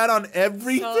throwing the reveal. hat on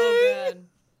everything. So good.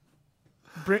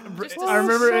 I Oh,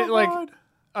 remember so it like good.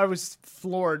 I was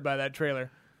floored by that trailer.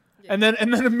 And then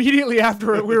immediately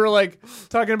after it, we were like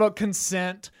talking about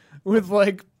consent with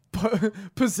like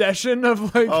possession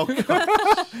of like Oh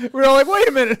god. we were all like, wait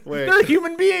a minute, Wait. there are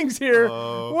human beings here.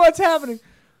 Oh. What's happening?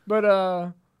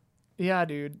 But yeah,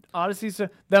 dude, Odyssey. So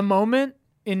the moment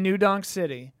in New Donk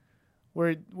City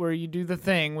where you do the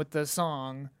thing with the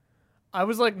song, I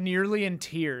was like nearly in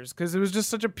tears because it was just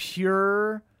such a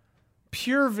pure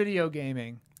video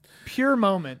gaming, pure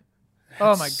moment.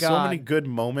 Oh my god! So many good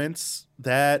moments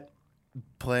that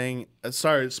playing.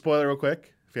 Sorry, spoiler real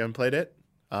quick. If you haven't played it,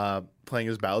 playing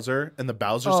as Bowser and the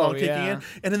Bowser Oh, song kicking yeah. in,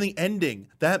 and in the ending,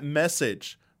 that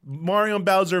message, Mario and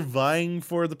Bowser vying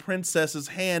for the princess's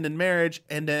hand in marriage,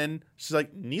 and then she's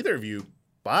like, "Neither of you,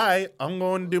 bye. I'm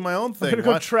going to do my own I'm thing." gonna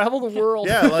go Why- travel the world.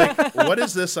 yeah, like what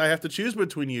is this? I have to choose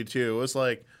between you two. It was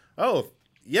like, oh.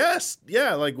 Yes,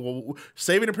 yeah, like well,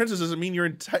 saving a princess doesn't mean you're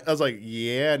in. I was like,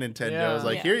 yeah, Nintendo. I was Yeah.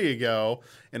 like, Yeah. here you go,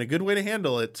 and a good way to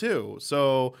handle it too.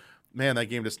 So, man, that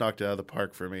game just knocked it out of the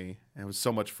park for me. It was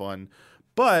so much fun.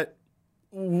 But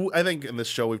I think in this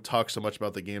show we've talked so much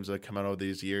about the games that have come out over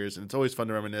these years, and it's always fun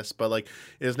to reminisce. But like,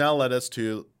 it has now led us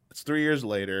to it's 3 years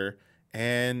later,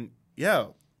 and yeah,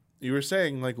 you were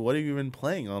saying like, what have you been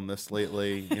playing on this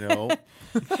lately? You know,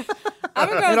 I've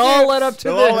been going It all through- led up to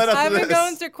It all this. led up to I've been this.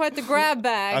 going through quite the grab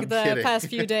bag I'm the kidding. past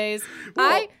few days.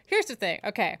 Here's the thing.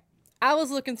 Okay, I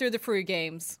was looking through the free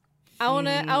games. I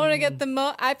wanna get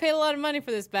the I paid a lot of money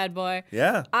for this bad boy.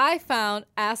 yeah. I found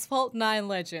Asphalt 9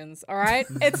 Legends. All right,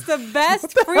 it's the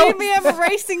best premium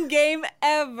racing game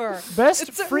ever. Best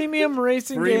It's a- freemium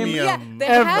racing Freemium. game. Yeah, they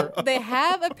Ever. they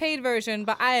have a paid version,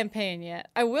 but I ain't paying yet.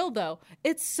 I will though.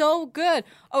 It's so good.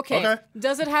 Okay. Okay.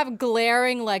 Does it have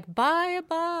glaring like buy a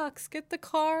box, get the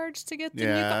cards to get the new?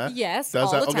 Yeah. Yes, Does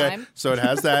all that, the okay. time. So it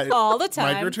has that All the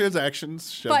time.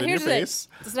 microtransactions shoved But in your here's the thing. face.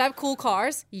 Does it have cool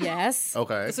cars? Yes.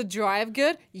 Okay. Does it drive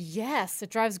good? Yes. It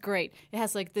drives great. It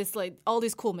has like all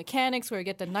these cool mechanics where you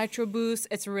get the nitro boost.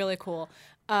 It's really cool.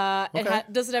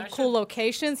 Does it have cool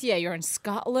locations? Yeah, you're in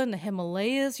Scotland, the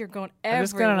Himalayas. You're going everywhere. I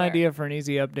just got an idea for an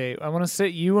easy update. I want to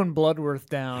sit you and Bloodworth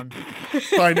down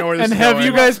I know where this and is have going.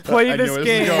 you guys play I know this where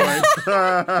game is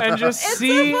going. and just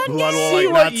see, fun Blood will, see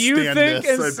like, what not you stand think.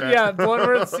 this, I bet. Yeah,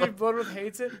 Bloodworth. See if Bloodworth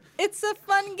hates it. It's a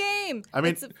fun game. I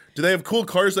mean, do they have cool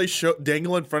cars they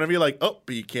dangle in front of you? Like, oh,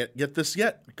 but you can't get this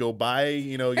yet. Go buy.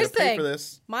 You know, you Here's gotta pay the for thing.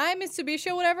 this. My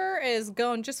Mitsubishi or whatever is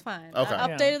going just fine. Okay. I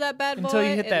updated that bad boy. Until you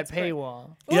hit and that it's great.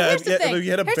 paywall. Well, here's the thing. Have you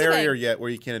hit a Here's the thing. barrier yet where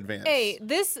you can't advance? Hey,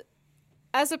 this,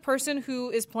 as a person who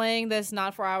is playing this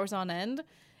not for hours on end,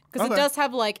 because it Okay. does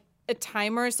have like a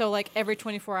timer, so like every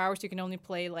 24 hours you can only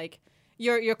play like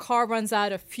your car runs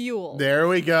out of fuel. There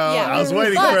we go. Yeah. I was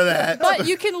waiting But- for that. But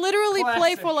you can literally play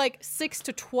Classic. for like 6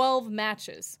 to 12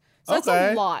 matches. So that's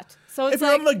Okay. a lot. So it's if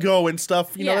you're like on the go and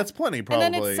stuff, you know, yeah. that's plenty probably.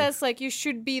 And then it says like you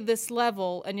should be this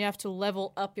level, and you have to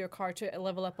level up your car to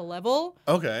level up a level.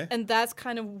 okay. And that's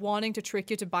kind of wanting to trick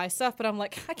you to buy stuff, but I'm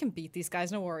like, I can beat these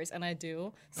guys, no worries, and I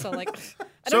do. So like,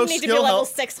 I So don't need to be skill level help-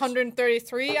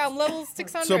 633. I'm level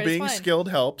 600. So it's being fine. skilled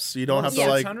helps. You don't have to Yeah.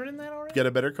 like 600 in that already? get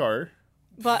a better car.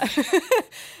 but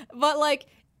but like,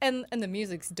 and the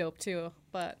music's dope too.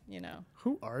 But you know,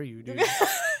 Who are you, dude?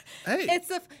 Hey,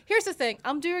 here's the thing.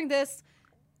 I'm doing this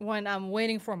when I'm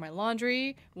waiting for my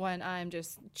laundry, when I'm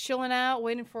just chilling out,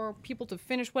 waiting for people to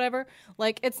finish whatever.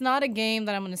 Like, it's not a game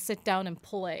that I'm gonna sit down and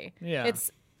play. Yeah.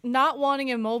 It's not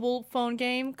wanting a mobile phone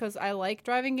game because I like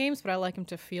driving games, but I like them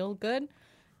to feel good.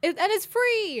 And it's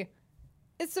free.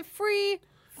 It's a free,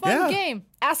 Fun Yeah. game.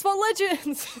 Asphalt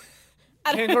Legends.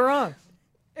 I Can't don't- go wrong.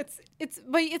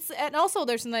 and also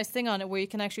there's a nice thing on it where you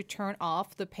can actually turn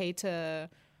off the pay to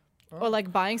or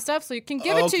like buying stuff, so you can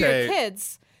give it to Okay. your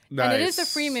kids. And it is a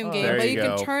Nice. freemium game, There but you you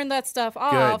can go. turn that stuff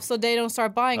off Good. so they don't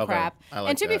start buying Okay, crap. I like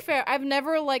And to be that. fair, I've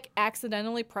never like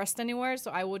accidentally pressed anywhere,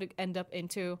 so I would end up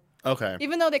into Okay.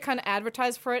 even though they kind of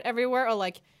advertise for it everywhere, or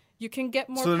like you can get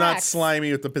more. So they're not packs.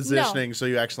 slimy with the positioning, so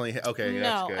you actually okay. No,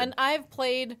 That's good. and I've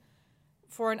played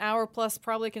for an hour plus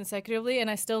probably consecutively, and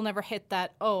I still never hit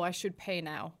that. Oh, I should pay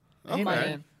now. Hey, money.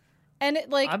 man. And it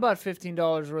like I bought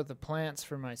 $15 worth of plants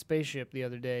for my spaceship the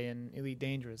other day in Elite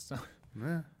Dangerous. So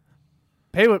Yeah.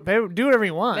 do whatever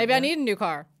you want. maybe I man. need a new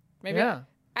car. Maybe. Yeah.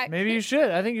 Maybe you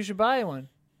should. I think you should buy one.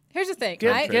 Here's the thing.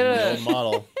 Get- I, Trade get in the a- old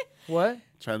model. What?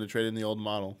 Trying to trade in the old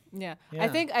model. yeah. Yeah. I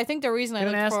think the reason Get I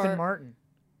an looked Aston for Martin.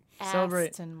 Celebrate.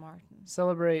 Aston Martin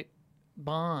Celebrate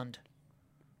Bond.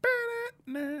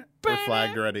 We're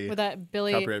flagged already. with that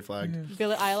Billy Copyright flagged.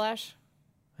 Eyelash.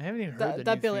 I haven't even heard That, the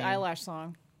that new Billy theme. Eyelash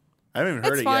song. I haven't even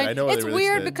heard It's it fine. yet. I know It's they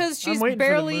weird released it. because I'm she's waiting for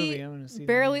the movie. barely I'm gonna see the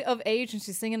barely of age and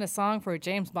she's singing a song for a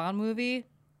James Bond movie.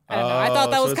 I don't know. I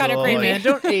thought that Oh, was so it's kind a of little, Hey creepy.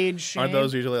 man, don't age shame. Aren't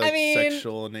those usually like mean-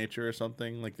 sexual in nature or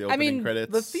something? Like the I opening mean,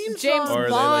 credits? the theme James song- or are they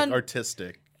Bond- like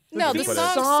artistic? No, Would you these put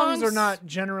it? songs are songs- not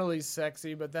generally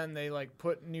sexy, but then they like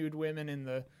put nude women in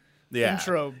the Yeah.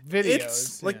 intro videos.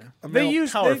 It's like yeah. a male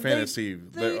power fantasy.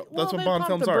 They, That's well, what they Bond pumped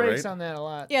films the are, brakes right? on that a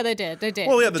lot. Yeah, they did. They did.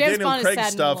 Well, yeah, the James Daniel Bond is Craig sad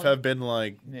and stuff old. have been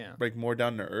like Yeah. more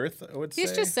down to earth. I would say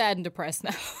He's just sad and depressed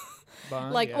now.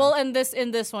 Bond, like, yeah. well, in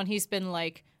this one, he's been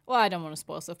like, well, I don't want to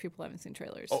spoil stuff. People haven't seen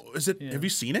trailers. Oh, is it? Yeah. Have you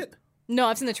seen it? No,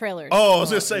 I've seen the trailers. Oh, I was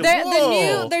gonna say.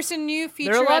 Whoa. There's a new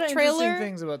there are a lot featurette of trailer. interesting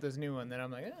things about this new one that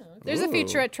I'm like, okay. There's a Ooh.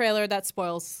 featurette trailer that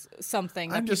spoils something.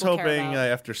 That I'm just people care hoping about.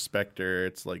 after Spectre,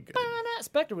 it's like good.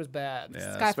 Spectre was bad.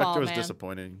 Yeah, Skyfall, Spectre was man.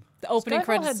 disappointing. The opening Skyfall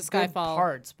credits had to good Skyfall.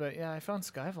 parts, but yeah, I found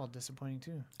Skyfall disappointing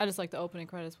too. I just like the opening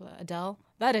credits with Adele.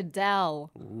 That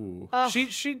Adele. Ooh. Oh, She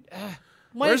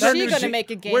when Where's is our she new gonna Ja- make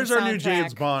a game Where's our soundtrack? new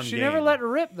James Bond she game? never let it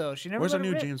rip though. She never Where's let our it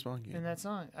new rip James Bond in game? that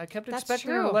song. I kept That's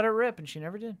expecting her to true. let it rip, and she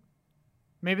never did.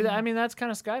 Maybe that. I mean, that's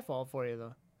kind of Skyfall for you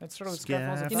though. That's sort of what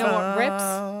Skyfall's You about. know what rips?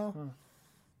 Skyfall.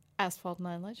 Asphalt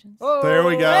 9 Legends. Oh, There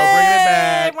we go. Hey, Bringing it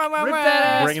back. wah, wah, Rip wah.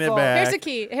 that Bringing it asphalt. back. Here's the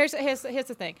key. Here's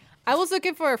the thing. I was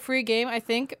looking for a free game. I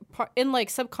think in like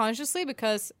subconsciously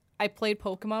because I played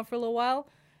Pokemon for a little while,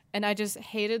 and I just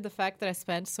hated the fact that I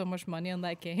spent so much money on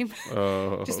that game.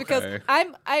 Oh, just because okay.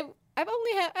 I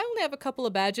only have a couple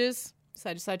of badges,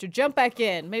 so I decided to jump back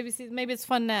in. Maybe it's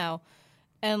fun now,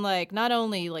 and like not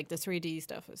only like the 3D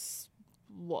stuff is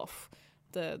woof,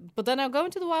 but then I'll go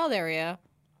into the wild area,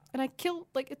 and I kill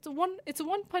like it's a one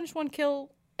punch one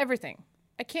kill everything.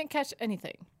 I can't catch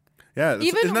anything. Yeah,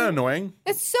 Even- isn't that annoying?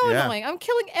 It's so Yeah. annoying. I'm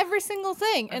killing every single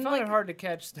thing, I and find like it hard to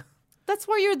catch stuff. that's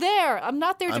why you're there. I'm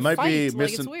not there to I might fight. be Like, it's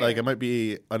missing. weird. Like I might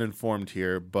be uninformed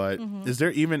here, but is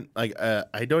there even like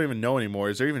I don't even know anymore.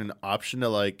 Is there even an option to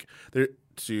like there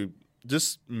to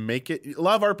just make it? A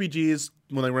lot of RPGs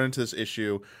when they run into this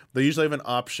issue, they usually have an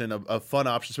option, a fun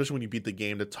option, especially when you beat the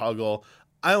game, to toggle.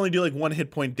 I only do like 1 hit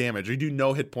point damage, or you do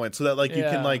no hit points, so that like you Yeah.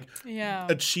 can like Yeah.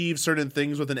 achieve certain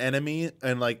things with an enemy,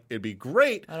 and like it'd be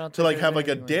great I don't to think like there's have like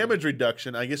a anything like that. damage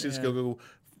reduction. I guess you just Yeah. go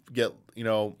get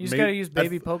You just gotta use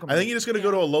baby I Pokemon. think you just gotta go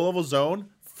to a low level zone,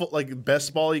 like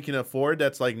best ball you can afford.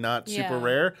 That's like not super Yeah.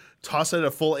 rare. Toss it at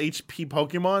a full HP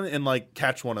Pokemon and like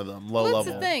catch one of them low Well, that's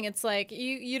level. the thing. It's like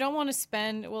you don't want to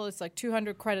spend. Well, it's like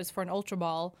 200 credits for an Ultra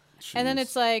Ball, and then Jeez.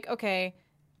 it's like okay,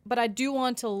 but I do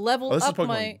want to level Oh, this is up Pokemon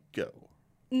my. Go.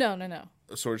 No.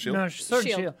 Sword Shield. No, Sword and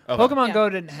Shield. Shield. Okay. Pokemon Yeah. Go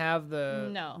didn't have the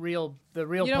No. real You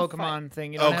don't Pokemon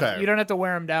thing. You don't, Okay. have, you don't have to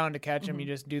wear them down to catch them. You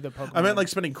just do the Pokemon. I meant like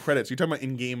spending credits. You're talking about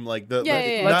in game, like the Yeah, like,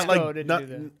 yeah, yeah. not Let's like Go didn't not. do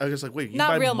that. I was just like, wait, you Not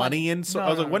buy real money money. in? So No, I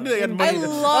was no, like, when no. did they add I money? I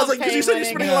love was like, because you said you're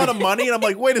paying spending a lot of money, and I'm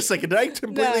like, wait a second, did I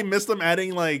completely No. miss them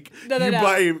adding like No, no, you no.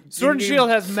 buy Sword and in-game- Shield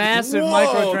has massive Whoa,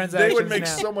 microtransactions. They would make now.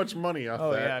 so much money off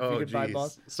Oh that. yeah, if you could buy geez.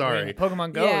 balls. Sorry. I mean,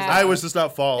 Pokemon Go. Yeah. Is I was just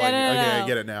not following. Yeah, no, no, Okay, no. I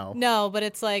get it now. No, but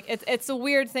it's like it's a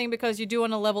weird thing because you do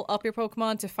want to level up your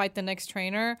Pokemon to fight the next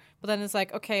trainer, but then it's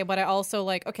like okay, but I also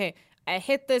like okay, I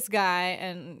hit this guy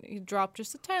and he dropped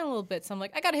just a tiny little bit, so I'm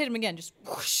like I gotta hit him again, just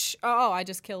whoosh. Oh, I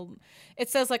just killed. It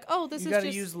says like oh this You is got to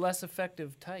just use less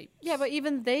effective types. yeah, but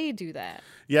even they do that.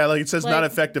 Yeah, like it says not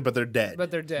Like- effective, but they're dead.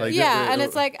 But they're dead. Like, Yeah, and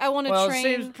it's like I want to well, it train.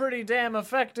 seems pretty damn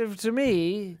effective to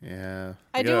me. yeah.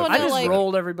 I You do gotta- wanna I just like-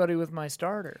 rolled everybody with my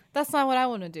starter. That's not what I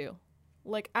want to do.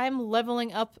 Like I'm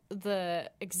leveling up the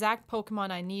exact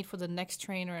Pokemon I need for the next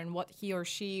trainer and what he or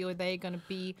she or they gonna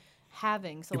be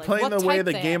having. So You're like playing what the way type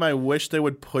the they game are. I wish they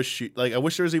would push you. Like I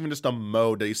wish there was even just a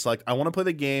mode that you select. I want to play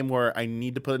the game where I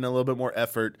need to put in a little bit more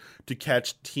effort to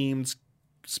catch teams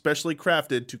specially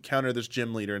crafted to counter this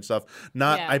gym leader and stuff.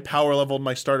 Not Yeah. I power leveled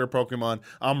my starter Pokemon.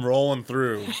 I'm rolling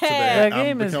through. That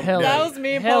game is hella- That was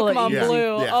me in Hella Pokemon easy.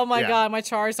 Blue. Yeah, Oh my yeah. god, my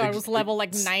Charizard was Ex- level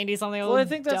like 90 something. Well, I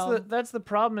think that's the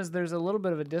problem is there's a little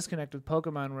bit of a disconnect with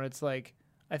Pokemon where it's like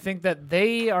I think that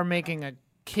they are making a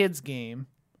kids game,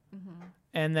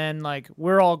 and then like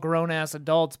we're all grown ass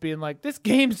adults being like, this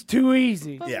game's too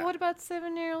easy. But Yeah. what about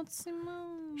 7-year-old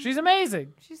Simone? She's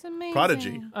amazing. She's amazing.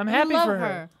 Prodigy. I'm I happy love for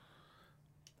her.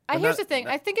 But Here's not- the thing.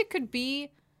 I think it could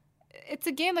be. It's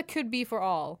a game that could be for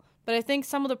all, but I think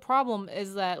some of the problem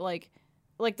is that like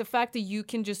the fact that you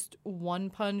can just one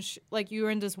punch, like you're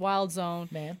in this wild zone,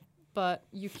 Man. but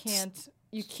you can't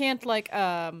like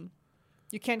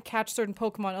you can't catch certain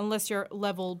Pokemon unless you're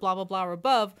level blah blah blah or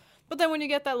above. But then when you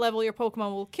get that level, your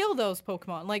Pokemon will kill those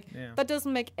Pokemon. Like Yeah. that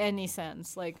doesn't make any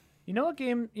sense. Like You know what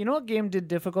game did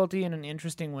difficulty in an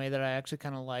interesting way that I actually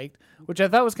kind of liked, which I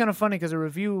thought was kind of funny because a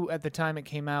review at the time it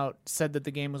came out said that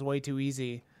the game was way too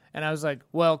easy. And I was like,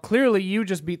 well, clearly you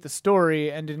just beat the story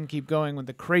and didn't keep going with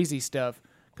the crazy stuff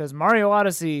because Mario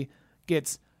Odyssey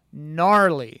gets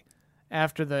gnarly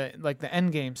after the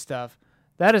end game stuff.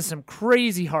 That is some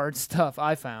crazy hard stuff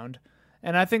I found.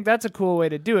 And I think that's a cool way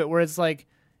to do it where it's like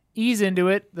ease into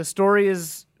it. The story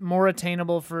is more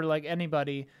attainable for like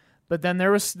anybody. But then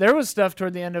there was stuff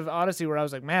toward the end of Odyssey where I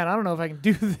was like, man, I don't know if I can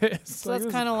do this. So Like, that's this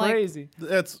is kinda like- crazy.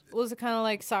 That's was it kind of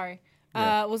like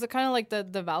was it kind of like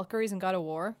the Valkyries in God of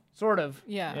War? Sort of.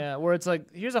 Yeah. Yeah, where it's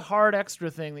like, here's a hard extra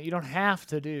thing that you don't have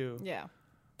to do. Yeah.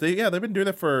 they've been doing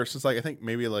it since like I think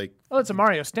maybe like Oh, it's a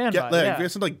Mario standby. Yeah.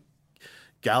 since like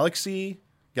Galaxy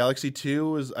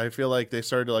 2 is I feel like they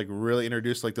started to like really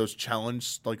introduce like those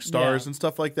challenge like stars Yeah. and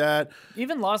stuff like that.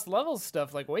 Even Lost Levels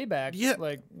stuff, like way back, Yeah.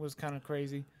 like was kind of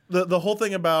crazy. The whole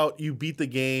thing about you beat the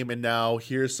game and now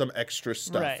here's some extra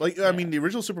stuff. Right, Like yeah. I mean, the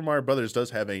original Super Mario Brothers does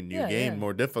have a new Yeah, game, yeah.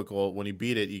 more difficult. When you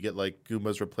beat it, you get like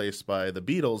Goombas replaced by the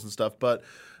Beatles and stuff. But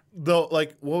though,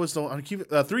 like what was the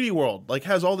 3D World like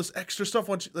has all this extra stuff.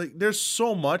 Once like there's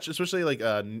so much, especially like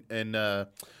in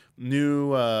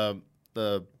new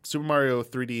the Super Mario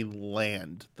 3D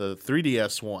Land, the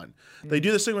 3DS one. They do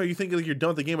this thing where you think like you're done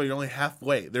with the game, but you're only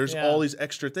halfway. There's Yeah. all these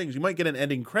extra things. You might get an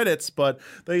ending credits, but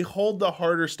they hold the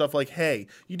harder stuff like, hey,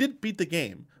 you did beat the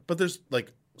game, but there's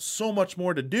like so much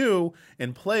more to do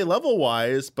and play level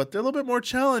wise, but they're a little bit more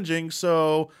challenging.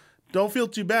 So don't feel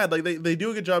too bad. Like they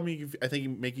do a good job. I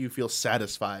think make you feel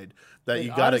satisfied that Like, you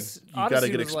got a Odyssey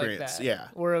good was like experience. that, Yeah,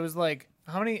 Where it was like,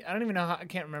 how many, I don't even know how, I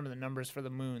can't remember the numbers for the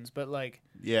moons, but like,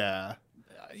 yeah.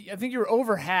 I think you were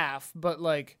over half, but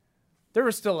like, there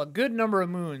was still a good number of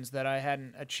moons that I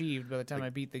hadn't achieved by the time I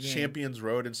beat the game. Champions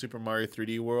Road in Super Mario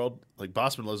 3D World. Like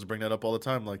Bossman loves to bring that up all the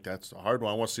time. Like that's a hard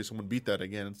one. I want to see someone beat that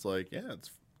again. It's like, yeah,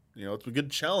 it's it's a good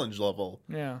challenge level.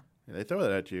 Yeah. Yeah, they throw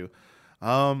that at you.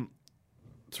 To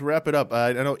wrap it up,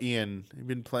 I know Ian, you've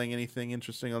been playing anything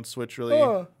interesting on Switch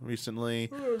really recently?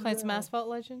 Playing some Asphalt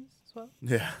Legends as well.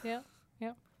 Yeah. Yeah.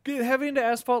 Get heavy into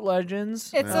Asphalt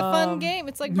Legends. It's a fun game.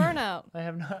 It's like Burnout. I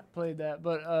have not played that,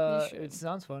 but should. it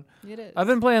sounds fun. It is. I've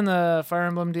been playing the Fire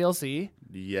Emblem DLC.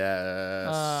 Yes.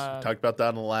 We talked about that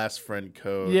in the last friend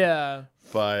code. Yeah,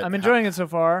 But I'm enjoying it so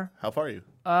far. How far are you?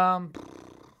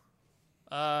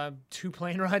 2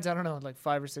 plane rides. I don't know, like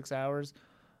 5 or 6 hours.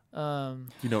 You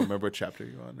don't remember what chapter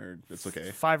you're on, or it's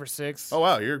okay. 5 or 6. Oh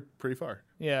wow, you're pretty far.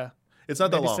 Yeah. It's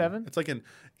not that Maybe long. 7? It's like an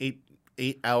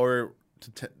 8 hour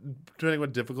to 10, depending on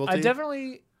what difficulty.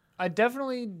 I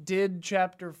definitely did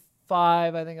chapter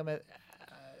 5. I think I'm at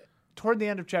toward the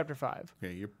end of chapter 5.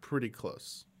 Okay, you're pretty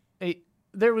close.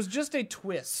 There was just a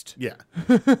twist. Yeah.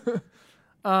 But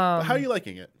how are you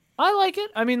liking it? I like it.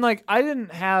 I mean, like, I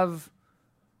didn't have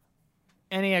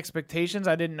any expectations.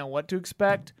 I didn't know what to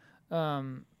expect.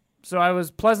 So I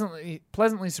was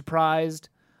pleasantly surprised.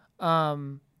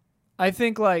 I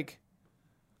think, like,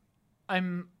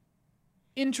 I'm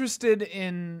interested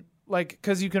in, like,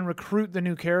 because you can recruit the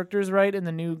new characters, right, in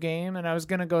the new game, and I was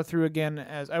going to go through again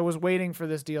as I was waiting for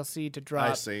this DLC to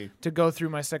drop I see. to go through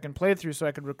my second playthrough so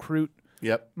I could recruit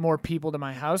Yep. more people to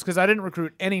my house, because I didn't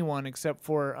recruit anyone except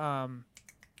for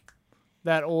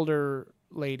that older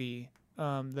lady,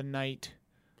 the knight.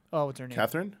 Oh, what's her name?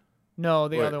 Catherine? No,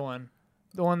 the Wait. other one.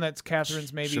 The one that's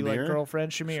Catherine's maybe like Shamir?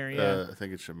 girlfriend. Shamir, yeah. I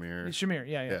think it's Shamir. Shamir,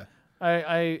 yeah.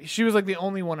 Yeah. She was like the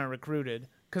only one I recruited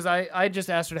because I just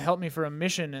asked her to help me for a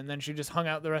mission, and then she just hung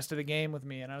out the rest of the game with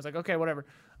me, and I was like, okay, whatever.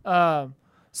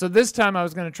 So this time I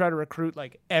was going to try to recruit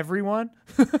like everyone.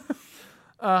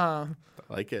 I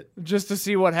like it. Just to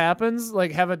see what happens,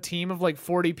 like have a team of like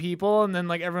 40 people, and then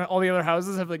like all the other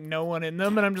houses have like no one in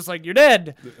them, and I'm just like, you're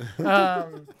dead.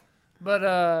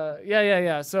 But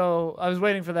yeah. So I was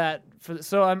waiting for that.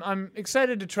 So I'm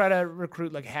excited to try to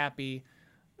recruit like Happy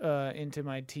into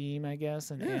my team, I guess,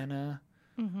 and Anna.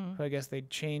 Who I guess they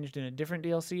changed in a different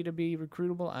DLC to be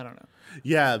recruitable. I don't know.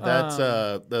 Yeah, that's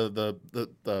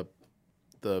the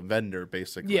vendor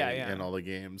basically Yeah. in all the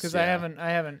games. Because I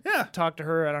haven't Yeah. talked to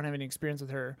her. I don't have any experience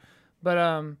with her. But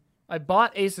I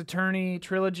bought Ace Attorney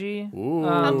trilogy. Ooh.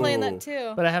 I'm playing that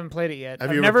too. But I haven't played it yet.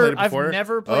 Have you ever played it before? I've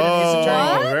never played an Ace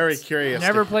Attorney. What? Very curious.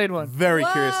 Never played one. Very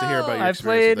curious to hear about your I've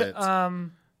experience played. with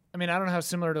it. I mean, I don't know how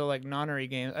similar to like nonary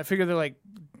games. I figure they're like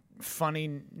funny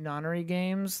nonary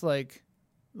games, like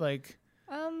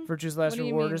Virtue's Last what do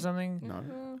you Reward or mean?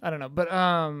 something. I don't know, but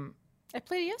I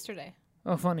played it yesterday.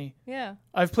 oh, funny. Yeah.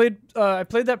 I played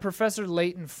that Professor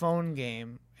Layton phone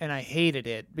game, and I hated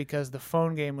it because the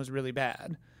phone game was really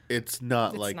bad. It's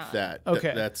not It's like not. that.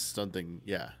 Okay. That's something.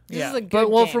 Yeah. This is a good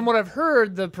but well, game. from what I've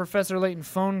heard, the Professor Layton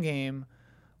phone game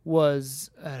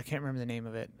was I can't remember the name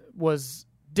of it. Was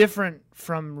different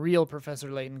from real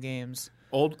Professor Layton games.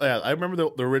 I remember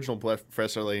the original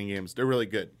Professor Layton games. They're really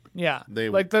good. Yeah, They-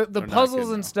 like they're the not puzzles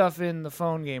good and now. stuff in the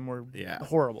phone game were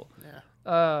horrible.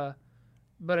 Yeah.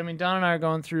 But I mean, Don and I are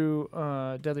going through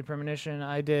Deadly Premonition.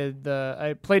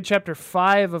 I played Chapter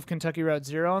 5 of Kentucky Route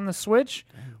Zero on the Switch,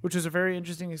 which was a very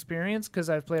interesting experience because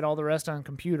I've played all the rest on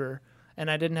computer, and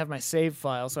I didn't have my save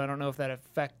file, so I don't know if that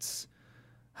affects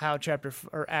how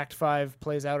or Act 5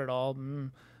 plays out at all.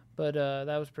 But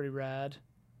that was pretty rad.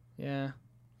 Yeah.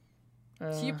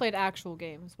 So you played actual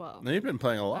game as well. Now you've been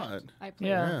playing a lot. I played.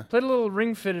 Yeah. Played a little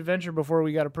Ring Fit Adventure before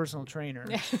we got a personal trainer.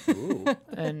 Ooh.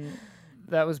 And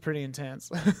that was pretty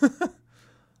intense.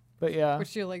 But yeah.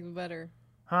 Which do you like better?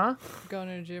 Huh? Going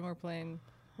to the gym or playing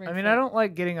Ring I mean, Fit? I don't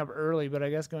like getting up early, but I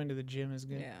guess going to the gym is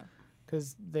good. Yeah.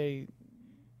 Because they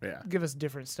Yeah. give us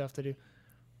different stuff to do.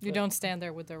 You don't stand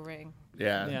there with the ring.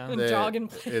 Yeah. Yeah. And jog in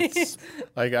place. It's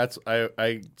like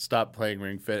I stopped playing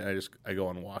Ring Fit. And I go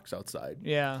on walks outside.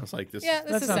 Yeah. It's like this. Yeah, That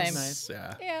that's the sounds same. nice.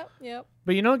 Yeah. Yeah, yep.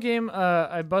 But you know, game,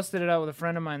 I busted it out with a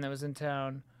friend of mine that was in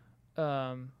town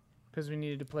because we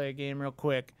needed to play a game real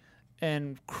quick.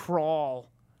 And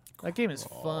Crawl. That game is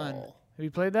fun. Crawl. Have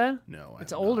you played that? No,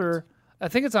 It's I'm older. I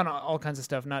think it's on all kinds of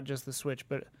stuff, not just the Switch,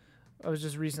 but I was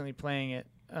just recently playing it.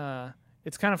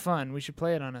 It's kind of fun. We should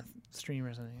play it on a stream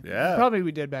or something. Yeah. Probably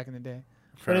we did back in the day.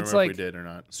 But it's if like we did or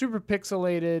not. super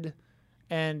pixelated,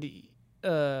 and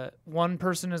one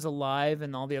person is alive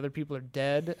and all the other people are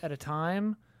dead at a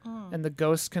time. And the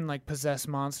ghosts can like possess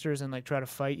monsters and like try to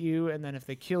fight you, and then if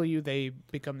they kill you, they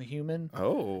become the human.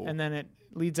 Oh. And then it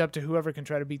leads up to whoever can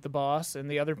try to beat the boss,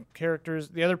 and the other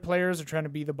players are trying to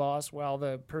be the boss while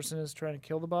the person is trying to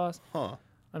kill the boss. Huh.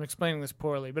 I'm explaining this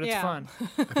poorly, but it's Yeah. fun.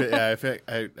 I feel like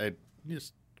I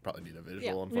just probably need a visual.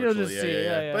 Yeah. Unfortunately, You'll just see it,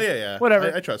 yeah. But yeah.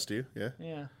 Whatever. I trust you. Yeah.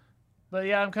 Yeah. But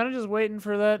yeah, I'm kind of just waiting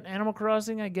for that Animal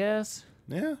Crossing, I guess.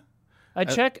 Yeah. I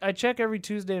check every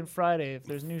Tuesday and Friday if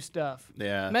there's new stuff.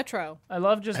 Yeah. Metro. I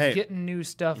love just Hey, getting new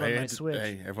stuff on Hey, my Switch.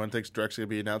 Hey, everyone thinks Direct's gonna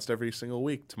be announced every single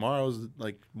week. Tomorrow's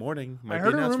like morning. Might I be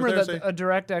heard a announced for rumor Thursday. that a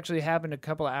direct actually happened a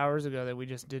couple of hours ago that we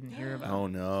just didn't hear about. Oh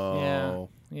no.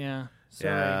 Yeah.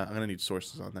 Sorry. Yeah, I'm gonna need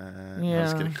sources on that. Yeah. I'm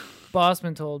just kidding.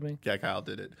 Bossman told me. Yeah, Kyle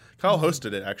did it. Kyle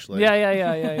hosted it actually. Yeah.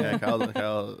 Yeah,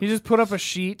 Kyle. He just put up a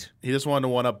sheet, He just wanted to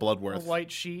one up a Bloodworth.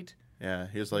 white sheet. Yeah,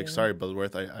 he was like, "Sorry,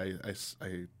 Bloodworth, I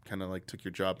kind of like took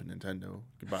your job at Nintendo.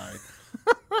 Goodbye."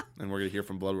 And we're gonna hear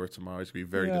from Bloodworth tomorrow. He's gonna be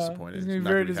very Yeah, disappointed. he's gonna be not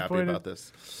very gonna be disappointed. happy about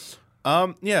this.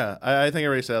 Yeah, I think I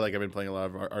already said like I've been playing a lot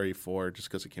of RE4 just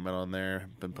because it came out on there.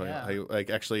 Been playing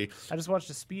actually. I just watched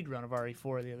a speed run of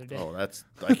RE4 the other day. Oh, I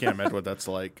can't imagine what that's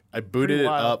like. I booted Pretty it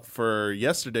wild. up for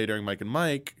yesterday during Mike and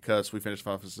Mike because we finished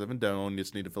Final Fantasy VII Dawn.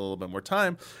 Just need to fill a little bit more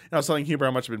time. And I was telling Huber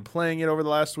how much I've been playing it over the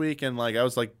last week, and like I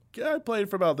was like, yeah, I played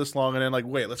for about this long, and then like,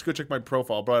 wait, let's go check my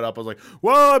profile. Brought it up. I was like,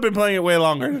 whoa, I've been playing it way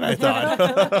longer than I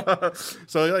thought.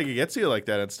 So like it gets you like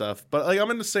that and stuff. But like I'm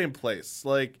in the same place.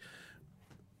 Like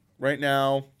right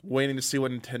now, waiting to see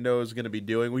what Nintendo is going to be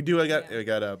doing. We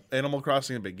got a Animal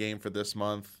Crossing, a big game for this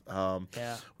month.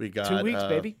 Yeah. We got 2 weeks,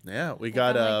 baby. Yeah, we I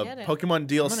got might get it. Pokemon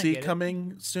get DLC it.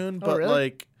 coming soon, Oh, but really?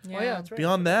 like Oh, yeah, that's right.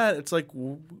 beyond that, it's like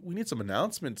we need some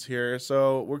announcements here.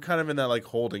 So we're kind of in that like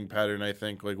holding pattern. I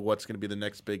think like what's going to be the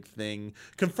next big thing,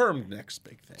 confirmed next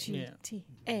big thing. Yeah.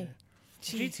 GTA.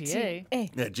 GTA?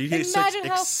 Yeah, GTA 6 Imagine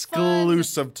how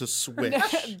exclusive to Switch.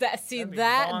 that be would be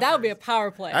a bonkers. power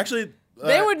play. Actually,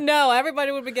 They would know.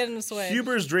 Everybody would be getting a Switch.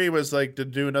 Huber's dream was like to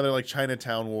do another like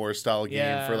Chinatown War style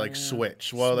game for like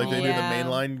Switch. Well, like they do the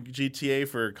mainline GTA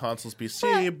for consoles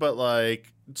PC, but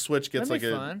like Switch gets like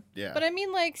fun. But I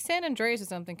mean, like San Andreas or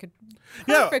something could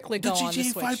perfectly go on the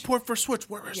GTA Switch. 5 port for Switch.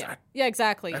 Where is that? Yeah,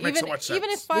 exactly. That makes so much sense. Even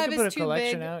if 5 could put is a too big,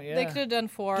 collection out, they could have done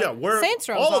 4. Yeah, where Saints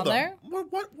Row's all of on them. there.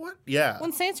 What? Yeah.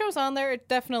 When Saints Row's on there, it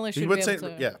definitely should You be would able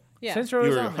say to. yeah. Saints Row You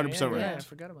is were on there, 100% right. Yeah, I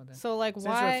forgot about that. So like Saints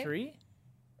why? Row 3?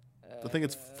 I think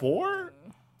it's 4,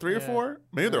 3 or 4.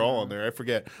 Maybe they're all on there. I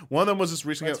forget. One of them was just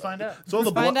recently. Let's find out. So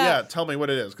the find out. yeah, tell me what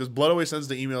it is because Blood always sends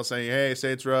the email saying, "Hey,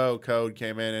 Saints Row code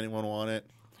came in. Anyone want it?"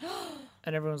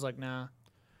 And everyone's like, nah.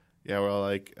 Yeah, we're all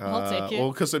like, I'll take it.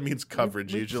 well, because it means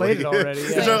coverage We usually. played it already,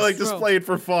 It's yeah. not like Saints Row. displayed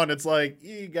for fun. It's like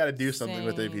you got to do something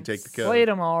with it if you take the code. Played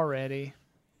them already.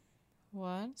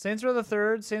 What? Saints Row the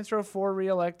Third, Saints Row 4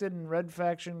 re-elected, and Red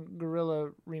Faction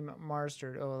Guerrilla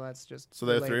remastered. Oh, that's just So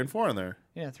they have late. 3 and 4 in there.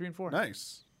 Yeah, 3 and 4.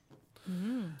 Nice.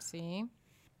 See.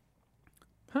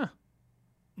 Huh.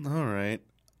 All right.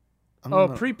 I'm Oh,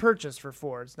 gonna- pre-purchase for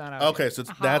 4. It's not out. Okay, so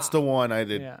that's the one I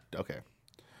did. Yeah. Okay.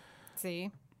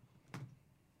 See.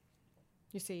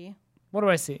 You see. What do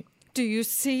I see? Do you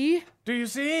see? Do you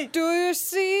see? Do you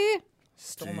see?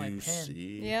 Stole Do my you pen.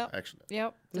 see? Yep. Actually,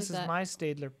 Yep. This did is that. my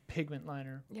Staedtler pigment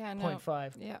liner. Yeah, I know.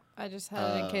 0.5. Yeah, I just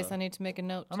had it in case I need to make a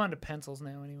note. I'm onto pencils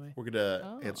now anyway. we're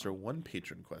gonna answer one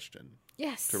patron question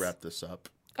Yes. to wrap this up.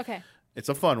 Okay. It's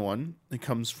a fun one. It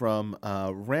comes from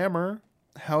Rammer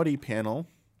Howdy Panel.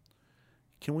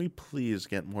 Can we please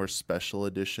get more special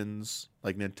editions,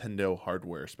 like Nintendo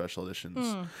hardware special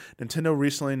editions? Nintendo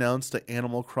recently announced the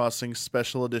Animal Crossing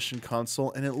special edition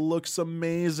console, and it looks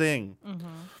amazing.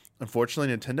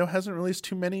 Unfortunately, Nintendo hasn't released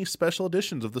too many special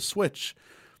editions of the Switch.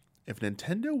 If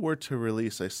Nintendo were to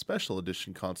release a special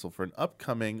edition console for an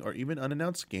upcoming or even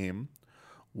unannounced game,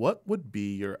 what would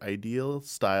be your ideal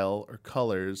style or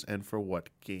colors, and for what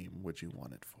game would you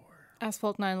want it for?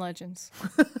 Asphalt 9 Legends.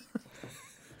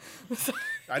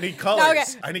 I need colors.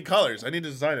 Okay. I need colors. I need a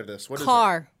design of this. What is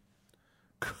Car.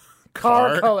 Car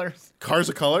Car? colors. it? Car's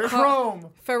a color? Chrome.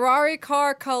 Ferrari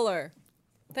car color.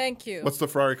 Thank you. What's the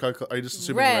Ferrari car? Are you just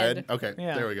assuming Red. red? Okay,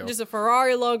 Yeah. there we go. Just a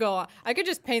Ferrari logo on. I could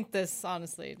just paint this,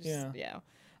 honestly. Yeah.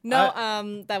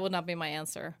 No, that would not be my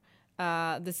answer.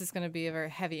 This is going to be a very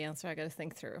heavy answer. I got to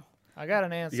think through. I got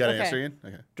an answer. You got an Okay. answer, Ian?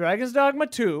 Okay. Dragon's Dogma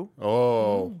 2,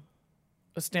 Oh.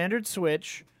 a standard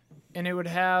Switch, and it would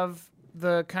have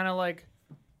the kind of like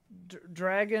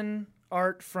dragon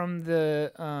art from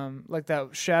the like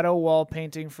that shadow wall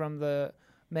painting from the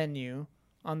menu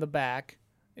on the back.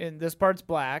 And this part's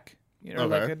black, you know,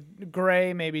 like Okay. a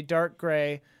gray, maybe dark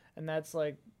gray, and that's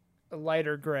like a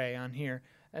lighter gray on here.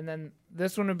 And then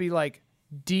this one would be like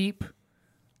deep,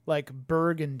 like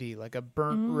burgundy, like a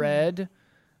burnt red.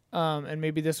 And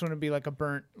maybe this one would be like a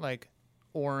burnt like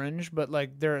orange, but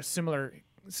like they're a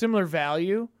similar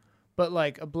value, but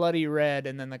like a bloody red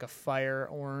and then like a fire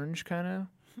orange kind of.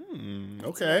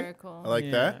 Okay. very cool. I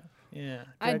like that. Yeah.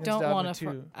 I Dragon's don't Dogma want a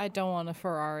 2. I don't want a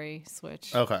Ferrari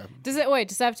Switch. Okay. Does it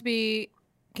have to be?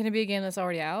 Can it be a game that's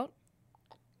already out?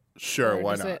 Sure, Or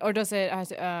why does not? Or does it has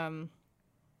to,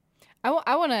 I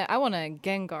want a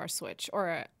Gengar Switch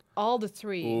or all the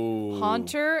 3 Ooh.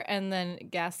 Haunter and then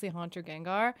Ghastly Haunter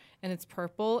Gengar, and it's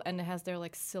purple and it has their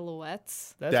like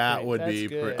silhouettes. That's That great. would That's be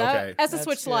good. pre- Okay. As a That's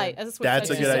Switch good. Lite, as a Switch That's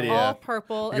Lite, a good just idea. all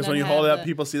purple. Because and when then you hold it have up,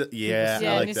 people see that. Yeah,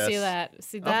 yeah, I like you this. see that.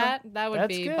 See that? That would That's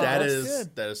be. good. bomb. That That's is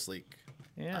good. that is sleek.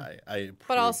 Yeah. I approve.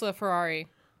 But also a Ferrari.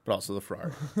 But also the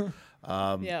Ferrari.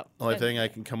 Yeah. Only thing I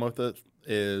can come up with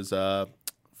is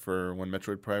for when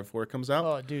Metroid Prime 4 comes out,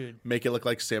 Oh, dude. make it look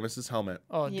like Samus's helmet.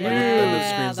 Oh, dude. Yeah. And the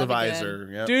screen's the that'd be visor.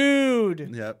 Yep.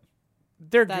 Dude. Yep.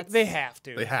 They have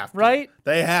to. They have to. Right?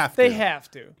 They have to. They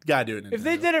have to. Gotta do it. If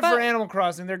they Nintendo. did it But- for Animal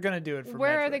Crossing, they're going to do it for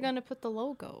Where are Metroid. they going to put the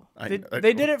logo? They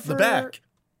did it the for- back.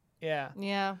 Yeah.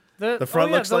 Yeah. The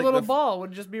front looks the like little the- ball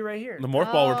would just be right here. The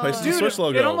morph ball replaces the Dude, Switch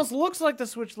logo. it almost looks like the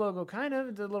Switch logo, kind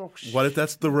of. The little. What if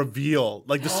that's the reveal?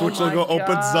 Like the Switch my logo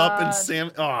opens up and God.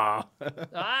 Sam. Ah,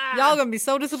 Y'all going to be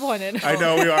so disappointed. I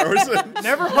know we are. We're so-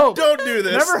 Never hope. Don't do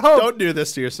this. Never hope. Don't do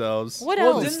this to yourselves. What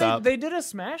Well, else? didn't Stop. they did a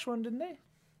Smash one, didn't they?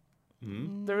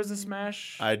 There was a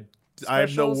Smash. I'm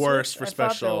no Special worse Switch? for I thought there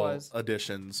special was.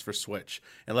 editions for Switch.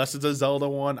 Unless it's a Zelda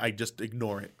one, I just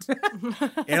ignore it.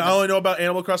 And I only know about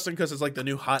Animal Crossing because it's like the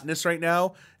new hotness right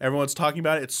now. Everyone's talking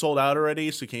about it. It's sold out already,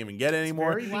 so you can't even get it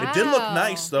anymore. very It did look Wow.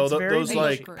 nice though. It's very Those niche.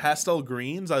 like pastel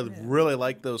greens, I really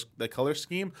like the color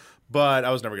scheme. But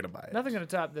I was never gonna buy it. Nothing going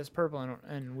to top this purple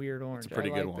and weird orange. It's a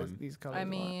pretty I good like one. These colors. I a lot.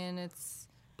 mean, it's.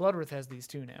 Bloodworth has these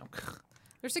too now.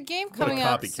 There's a game a coming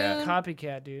out copycat. soon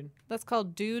Copycat, dude. that's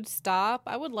called Dude Stop.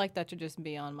 I would like that to just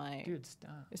be on my. Dude,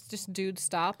 stop. It's just Dude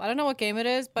Stop. I don't know what game it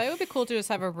is, but it would be cool to just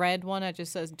have a red one that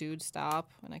just says Dude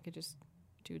Stop, and I could just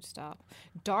Dude Stop.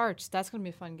 Darts. That's gonna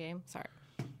be a fun game. Sorry.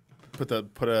 Put a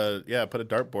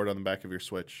dartboard on the back of your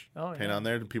Switch. Oh, Paint yeah. on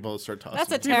there, and people start tossing.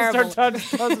 That's a it. People terrible. start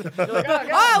tossing. You're like, oh, God.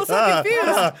 Oh, I was so confused.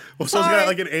 Well, someone's got Sorry.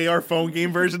 like an AR phone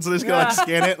game version, so they just gotta like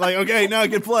scan it. Like, okay, now I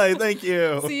can play. Thank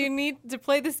you. So you need to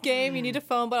play this game. You need a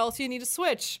phone, but also you need a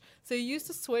Switch. So you use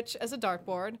the Switch as a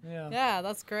dartboard. Yeah. Yeah,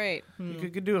 that's great. You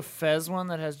could do a Fez one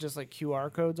that has just like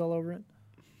QR codes all over it.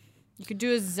 You could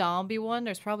do a zombie one.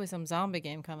 There's probably some zombie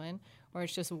game coming where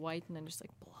it's just white and then just like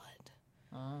blood.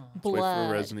 Oh. Wait for Blood.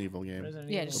 a Resident Evil game.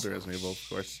 Yeah, We'll just- do Resident Evil, of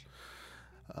course.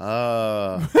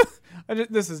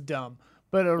 This is dumb,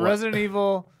 but a Resident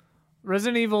Evil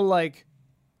like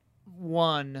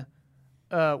 1,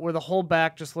 where the whole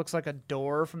back just looks like a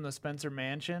door from the Spencer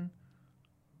Mansion.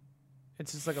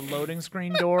 It's just like a loading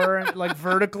screen door, like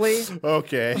vertically.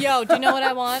 Okay. Yo, do you know what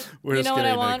I want? We're you just know what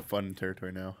getting I into want? fun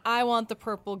territory now. I want the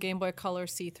purple Game Boy Color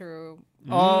see-through.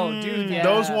 Oh, dude, yeah.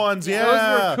 Those ones, yeah.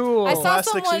 Those were cool. I saw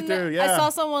Plastic someone. see-through, I yeah. saw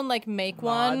someone like make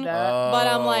one, that. but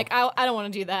I'm like, I don't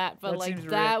want to do that. But That like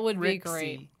seems that would be Rixy.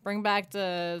 great. Bring back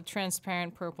the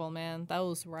transparent purple, man. That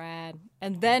was rad.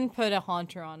 And then put a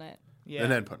Haunter on it, Yeah.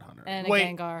 And then put Hunter. and Wait,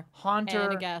 a Gengar, Haunter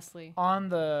and a Ghastly. on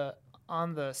the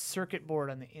circuit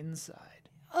board on the inside,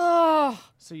 Oh,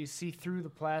 so you see through the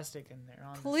plastic in there.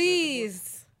 On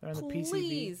please, The circuit board. They're on the PCB.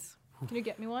 please. Can you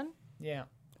get me one? Yeah,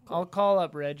 I'll call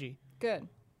up Reggie. Good.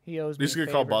 He owes me. He's a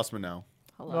gonna call favor. Bossman now.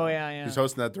 Hello. Oh yeah. He's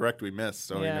hosting that direct we missed,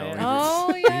 so Yeah, you know. yeah.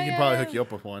 Oh, He yeah, can yeah, probably yeah. hook you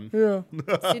up with one.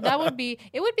 Yeah. See, that would be.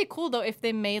 It would be cool though if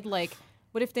they made like.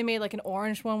 What if they made like an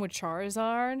orange one with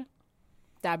Charizard?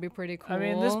 That'd be pretty cool. I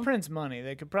mean, this prints money.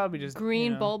 They could probably just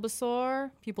Green you know,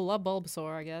 Bulbasaur. People love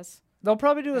Bulbasaur, I guess. They'll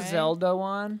probably do a Right? Zelda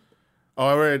one. Oh,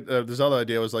 I read the Zelda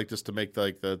idea was like just to make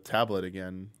like the tablet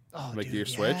again, Oh, make dude, your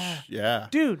Switch, yeah,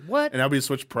 Dude, what? and that'll be a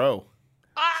Switch Pro,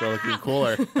 so looking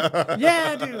cooler.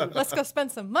 Yeah, dude. Let's go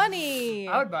spend some money.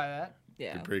 I would buy that.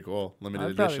 Yeah. Pretty cool, limited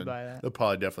I'd probably edition. buy that. They'll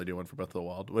probably definitely do one for Breath of the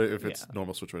Wild if it's Yeah.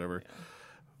 normal Switch, whatever.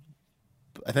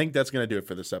 I think that's gonna do it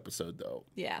for this episode, though.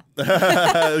 Yeah.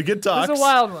 Good talks. It's a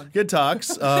wild one. Good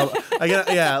talks.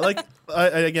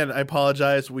 I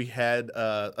apologize. We had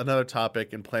another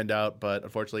topic and planned out, but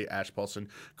unfortunately, Ash Paulson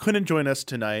couldn't join us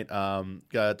tonight.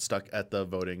 Got stuck at the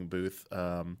voting booth,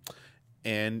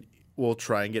 and we'll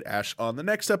try and get Ash on the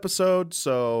next episode.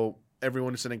 So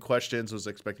everyone who's sending questions was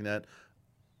expecting that.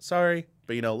 Sorry,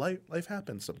 but you know, life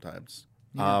happens sometimes.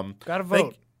 Gotta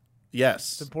vote.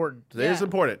 Yes, It's important. today is Yeah.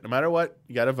 important. No matter what,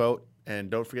 you got to vote, and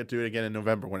don't forget to do it again in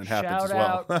November when it happens Shout as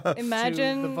well. out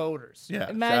Imagine to the voters. Yeah, shout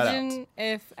out. Imagine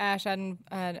if Ash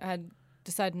had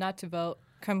decided not to vote.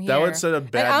 Come here. That would send a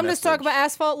bad And I'm just talking message. about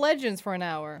Asphalt Legends for an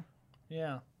hour.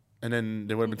 Yeah. And then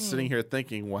they would have been sitting here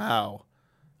thinking, "Wow,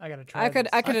 I gotta try. I could.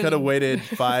 this. I I could could have waited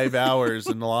 5 hours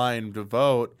in the line to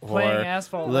vote, Playing or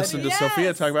Asphalt listen to Legends. Sophia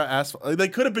Yes. talk about asphalt." They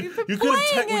could have been. been You could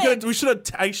playing have. it. We should have.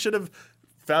 I should have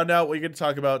found out what you're going to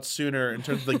talk about sooner in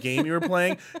terms of the game you were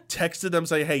playing. Texted them,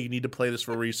 say, "Hey, you need to play this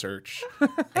for research."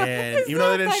 And even though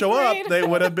not they didn't that show great. up, they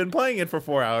would have been playing it for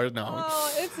 4 hours. No,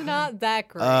 Oh, it's not that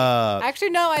great. Uh,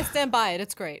 Actually, no. I stand by it.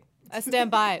 It's great. I stand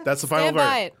by it. that's the final stand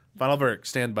by verdict. it. Final verdict.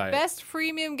 Stand by it. Best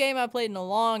freemium game I played in a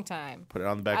long time. Put it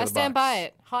on the back I of the stand box. by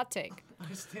it. Hot take.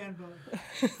 I stand by.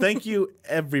 Thank you,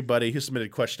 everybody who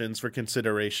submitted questions for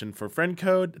consideration for Friend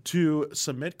Code. To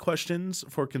submit questions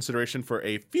for consideration for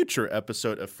a future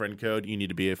episode of Friend Code, you need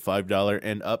to be a $5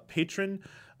 and up patron.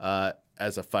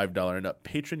 As a $5 and up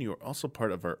patron, you are also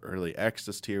part of our early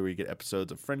access tier where you get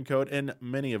episodes of Friend Code and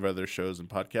many of our other shows and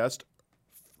podcasts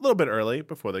a little bit early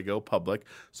before they go public.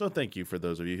 So thank you for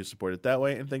those of you who support it that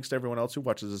way. And thanks to everyone else who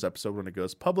watches this episode when it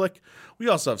goes public. We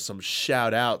also have some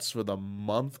shout outs for the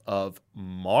month of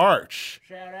March.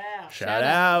 Shout out. Shout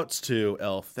outs to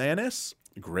Elthanis,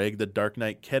 Greg the Dark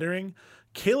Knight Kettering,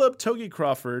 Caleb Togi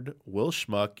Crawford, Will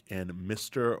Schmuck, and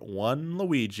Mr. One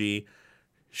Luigi.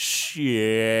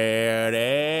 Shout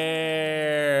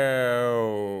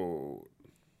out.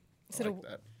 Is it I like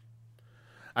that.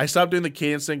 I stopped doing the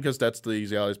cadence thing because that's the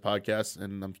Easy Allies podcast,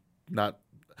 and I'm not.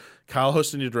 Kyle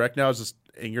hosting you direct now has just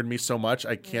angered me so much.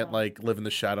 I can't like live in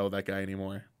the shadow of that guy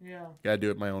anymore. Yeah. Gotta do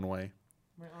it my own way.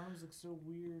 My arms look so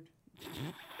weird.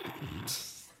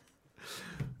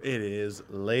 It is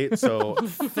late, so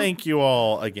thank you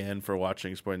all again for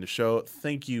watching, supporting the show.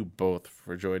 Thank you both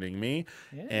for joining me.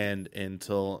 Yeah. And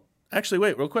until actually,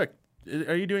 wait, real quick,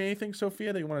 are you doing anything,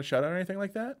 Sophia, that you want to shout out or anything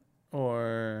like that?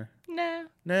 or Nah.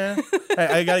 nah?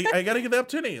 I gotta get the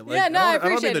opportunity. Like, Yeah, no, I don't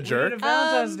appreciate be the it. We jerk. did a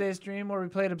Valentine's Day stream where we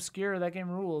played Obscure. That game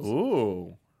rules.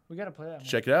 Ooh, We gotta play that. One.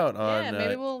 check it out on Yeah,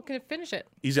 maybe we'll can finish it.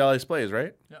 Easy Allies Plays,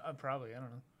 right? Yeah, probably. I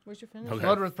don't know. Where's your finish? Okay.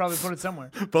 Bloodworth probably put it somewhere.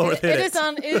 Both It is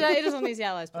on. It is on Easy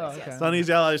Allies Place. Oh, okay. Yes. It's on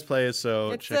Easy Allies Plays,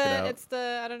 so It's check it out. It's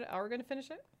the. I don't know. Are we gonna finish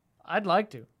it? I'd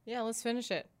like to. Yeah, let's finish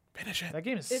it. Finish it. That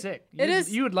game is sick. it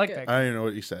is You would like good. that I game. don't even know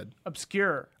what you said.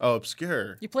 Obscure. Oh,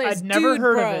 Obscure. You play as I'd never Dude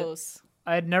heard of it. Bros.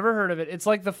 I had never heard of it. It's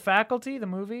like The Faculty, the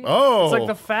movie. Oh. It's like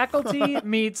The Faculty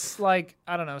meets like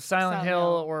I don't know, Silent Silent Hill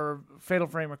Hill. or Fatal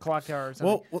Frame or Clock Tower or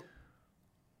something. Well,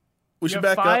 we you should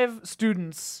have back up. 5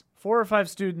 students, 4 or 5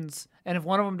 students, and if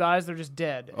one of them dies, they're just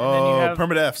dead. And then you Oh, have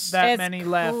permanent Fs. that It's many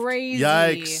left. Crazy.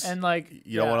 Yikes. And like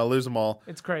You don't want to lose them all.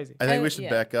 It's crazy. I think we I- should yeah.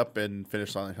 back up and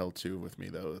finish Silent Hill 2 with me,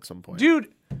 though, at some point. Dude,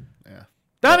 Yeah.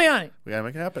 Damiani. We gotta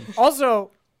make it happen.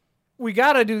 Also, we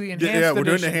gotta do the enhanced yeah, we're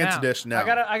doing edition the enhanced now. edition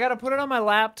now. I gotta put it on my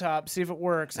laptop, see if it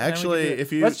works. and then we can Actually, do it.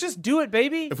 if you- let's just do it,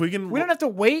 baby. If we can- we don't have to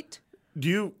wait. Do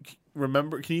you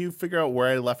remember? Can you figure out where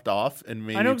I left off and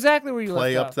maybe I know exactly where you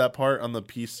play left up to that part on the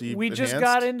PC? We just enhanced?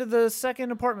 got into the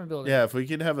second apartment building. Yeah, if we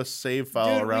can have a save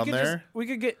file Dude, around we could there.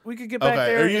 we could get back Okay,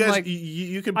 there or you in guys, like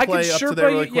you can I play could up to Sherpa there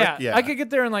you- really quick. yeah, I could get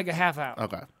there in like a half hour.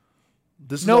 Okay.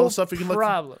 This is No all the stuff we can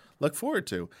problem. look forward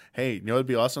to. Hey, you know what'd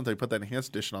be awesome if they put that enhanced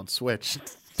edition on Switch.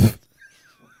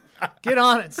 Get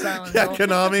on it, Silent Yeah, Hill.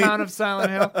 Konami. Town of Silent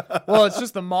Hill. Well, it's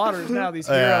just the modders now. These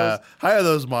heroes. Hire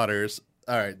those modders.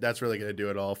 All right, that's really going to do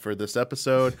it all for this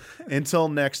episode. Until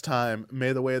next time,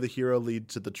 may the way of the hero lead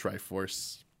to the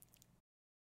Triforce.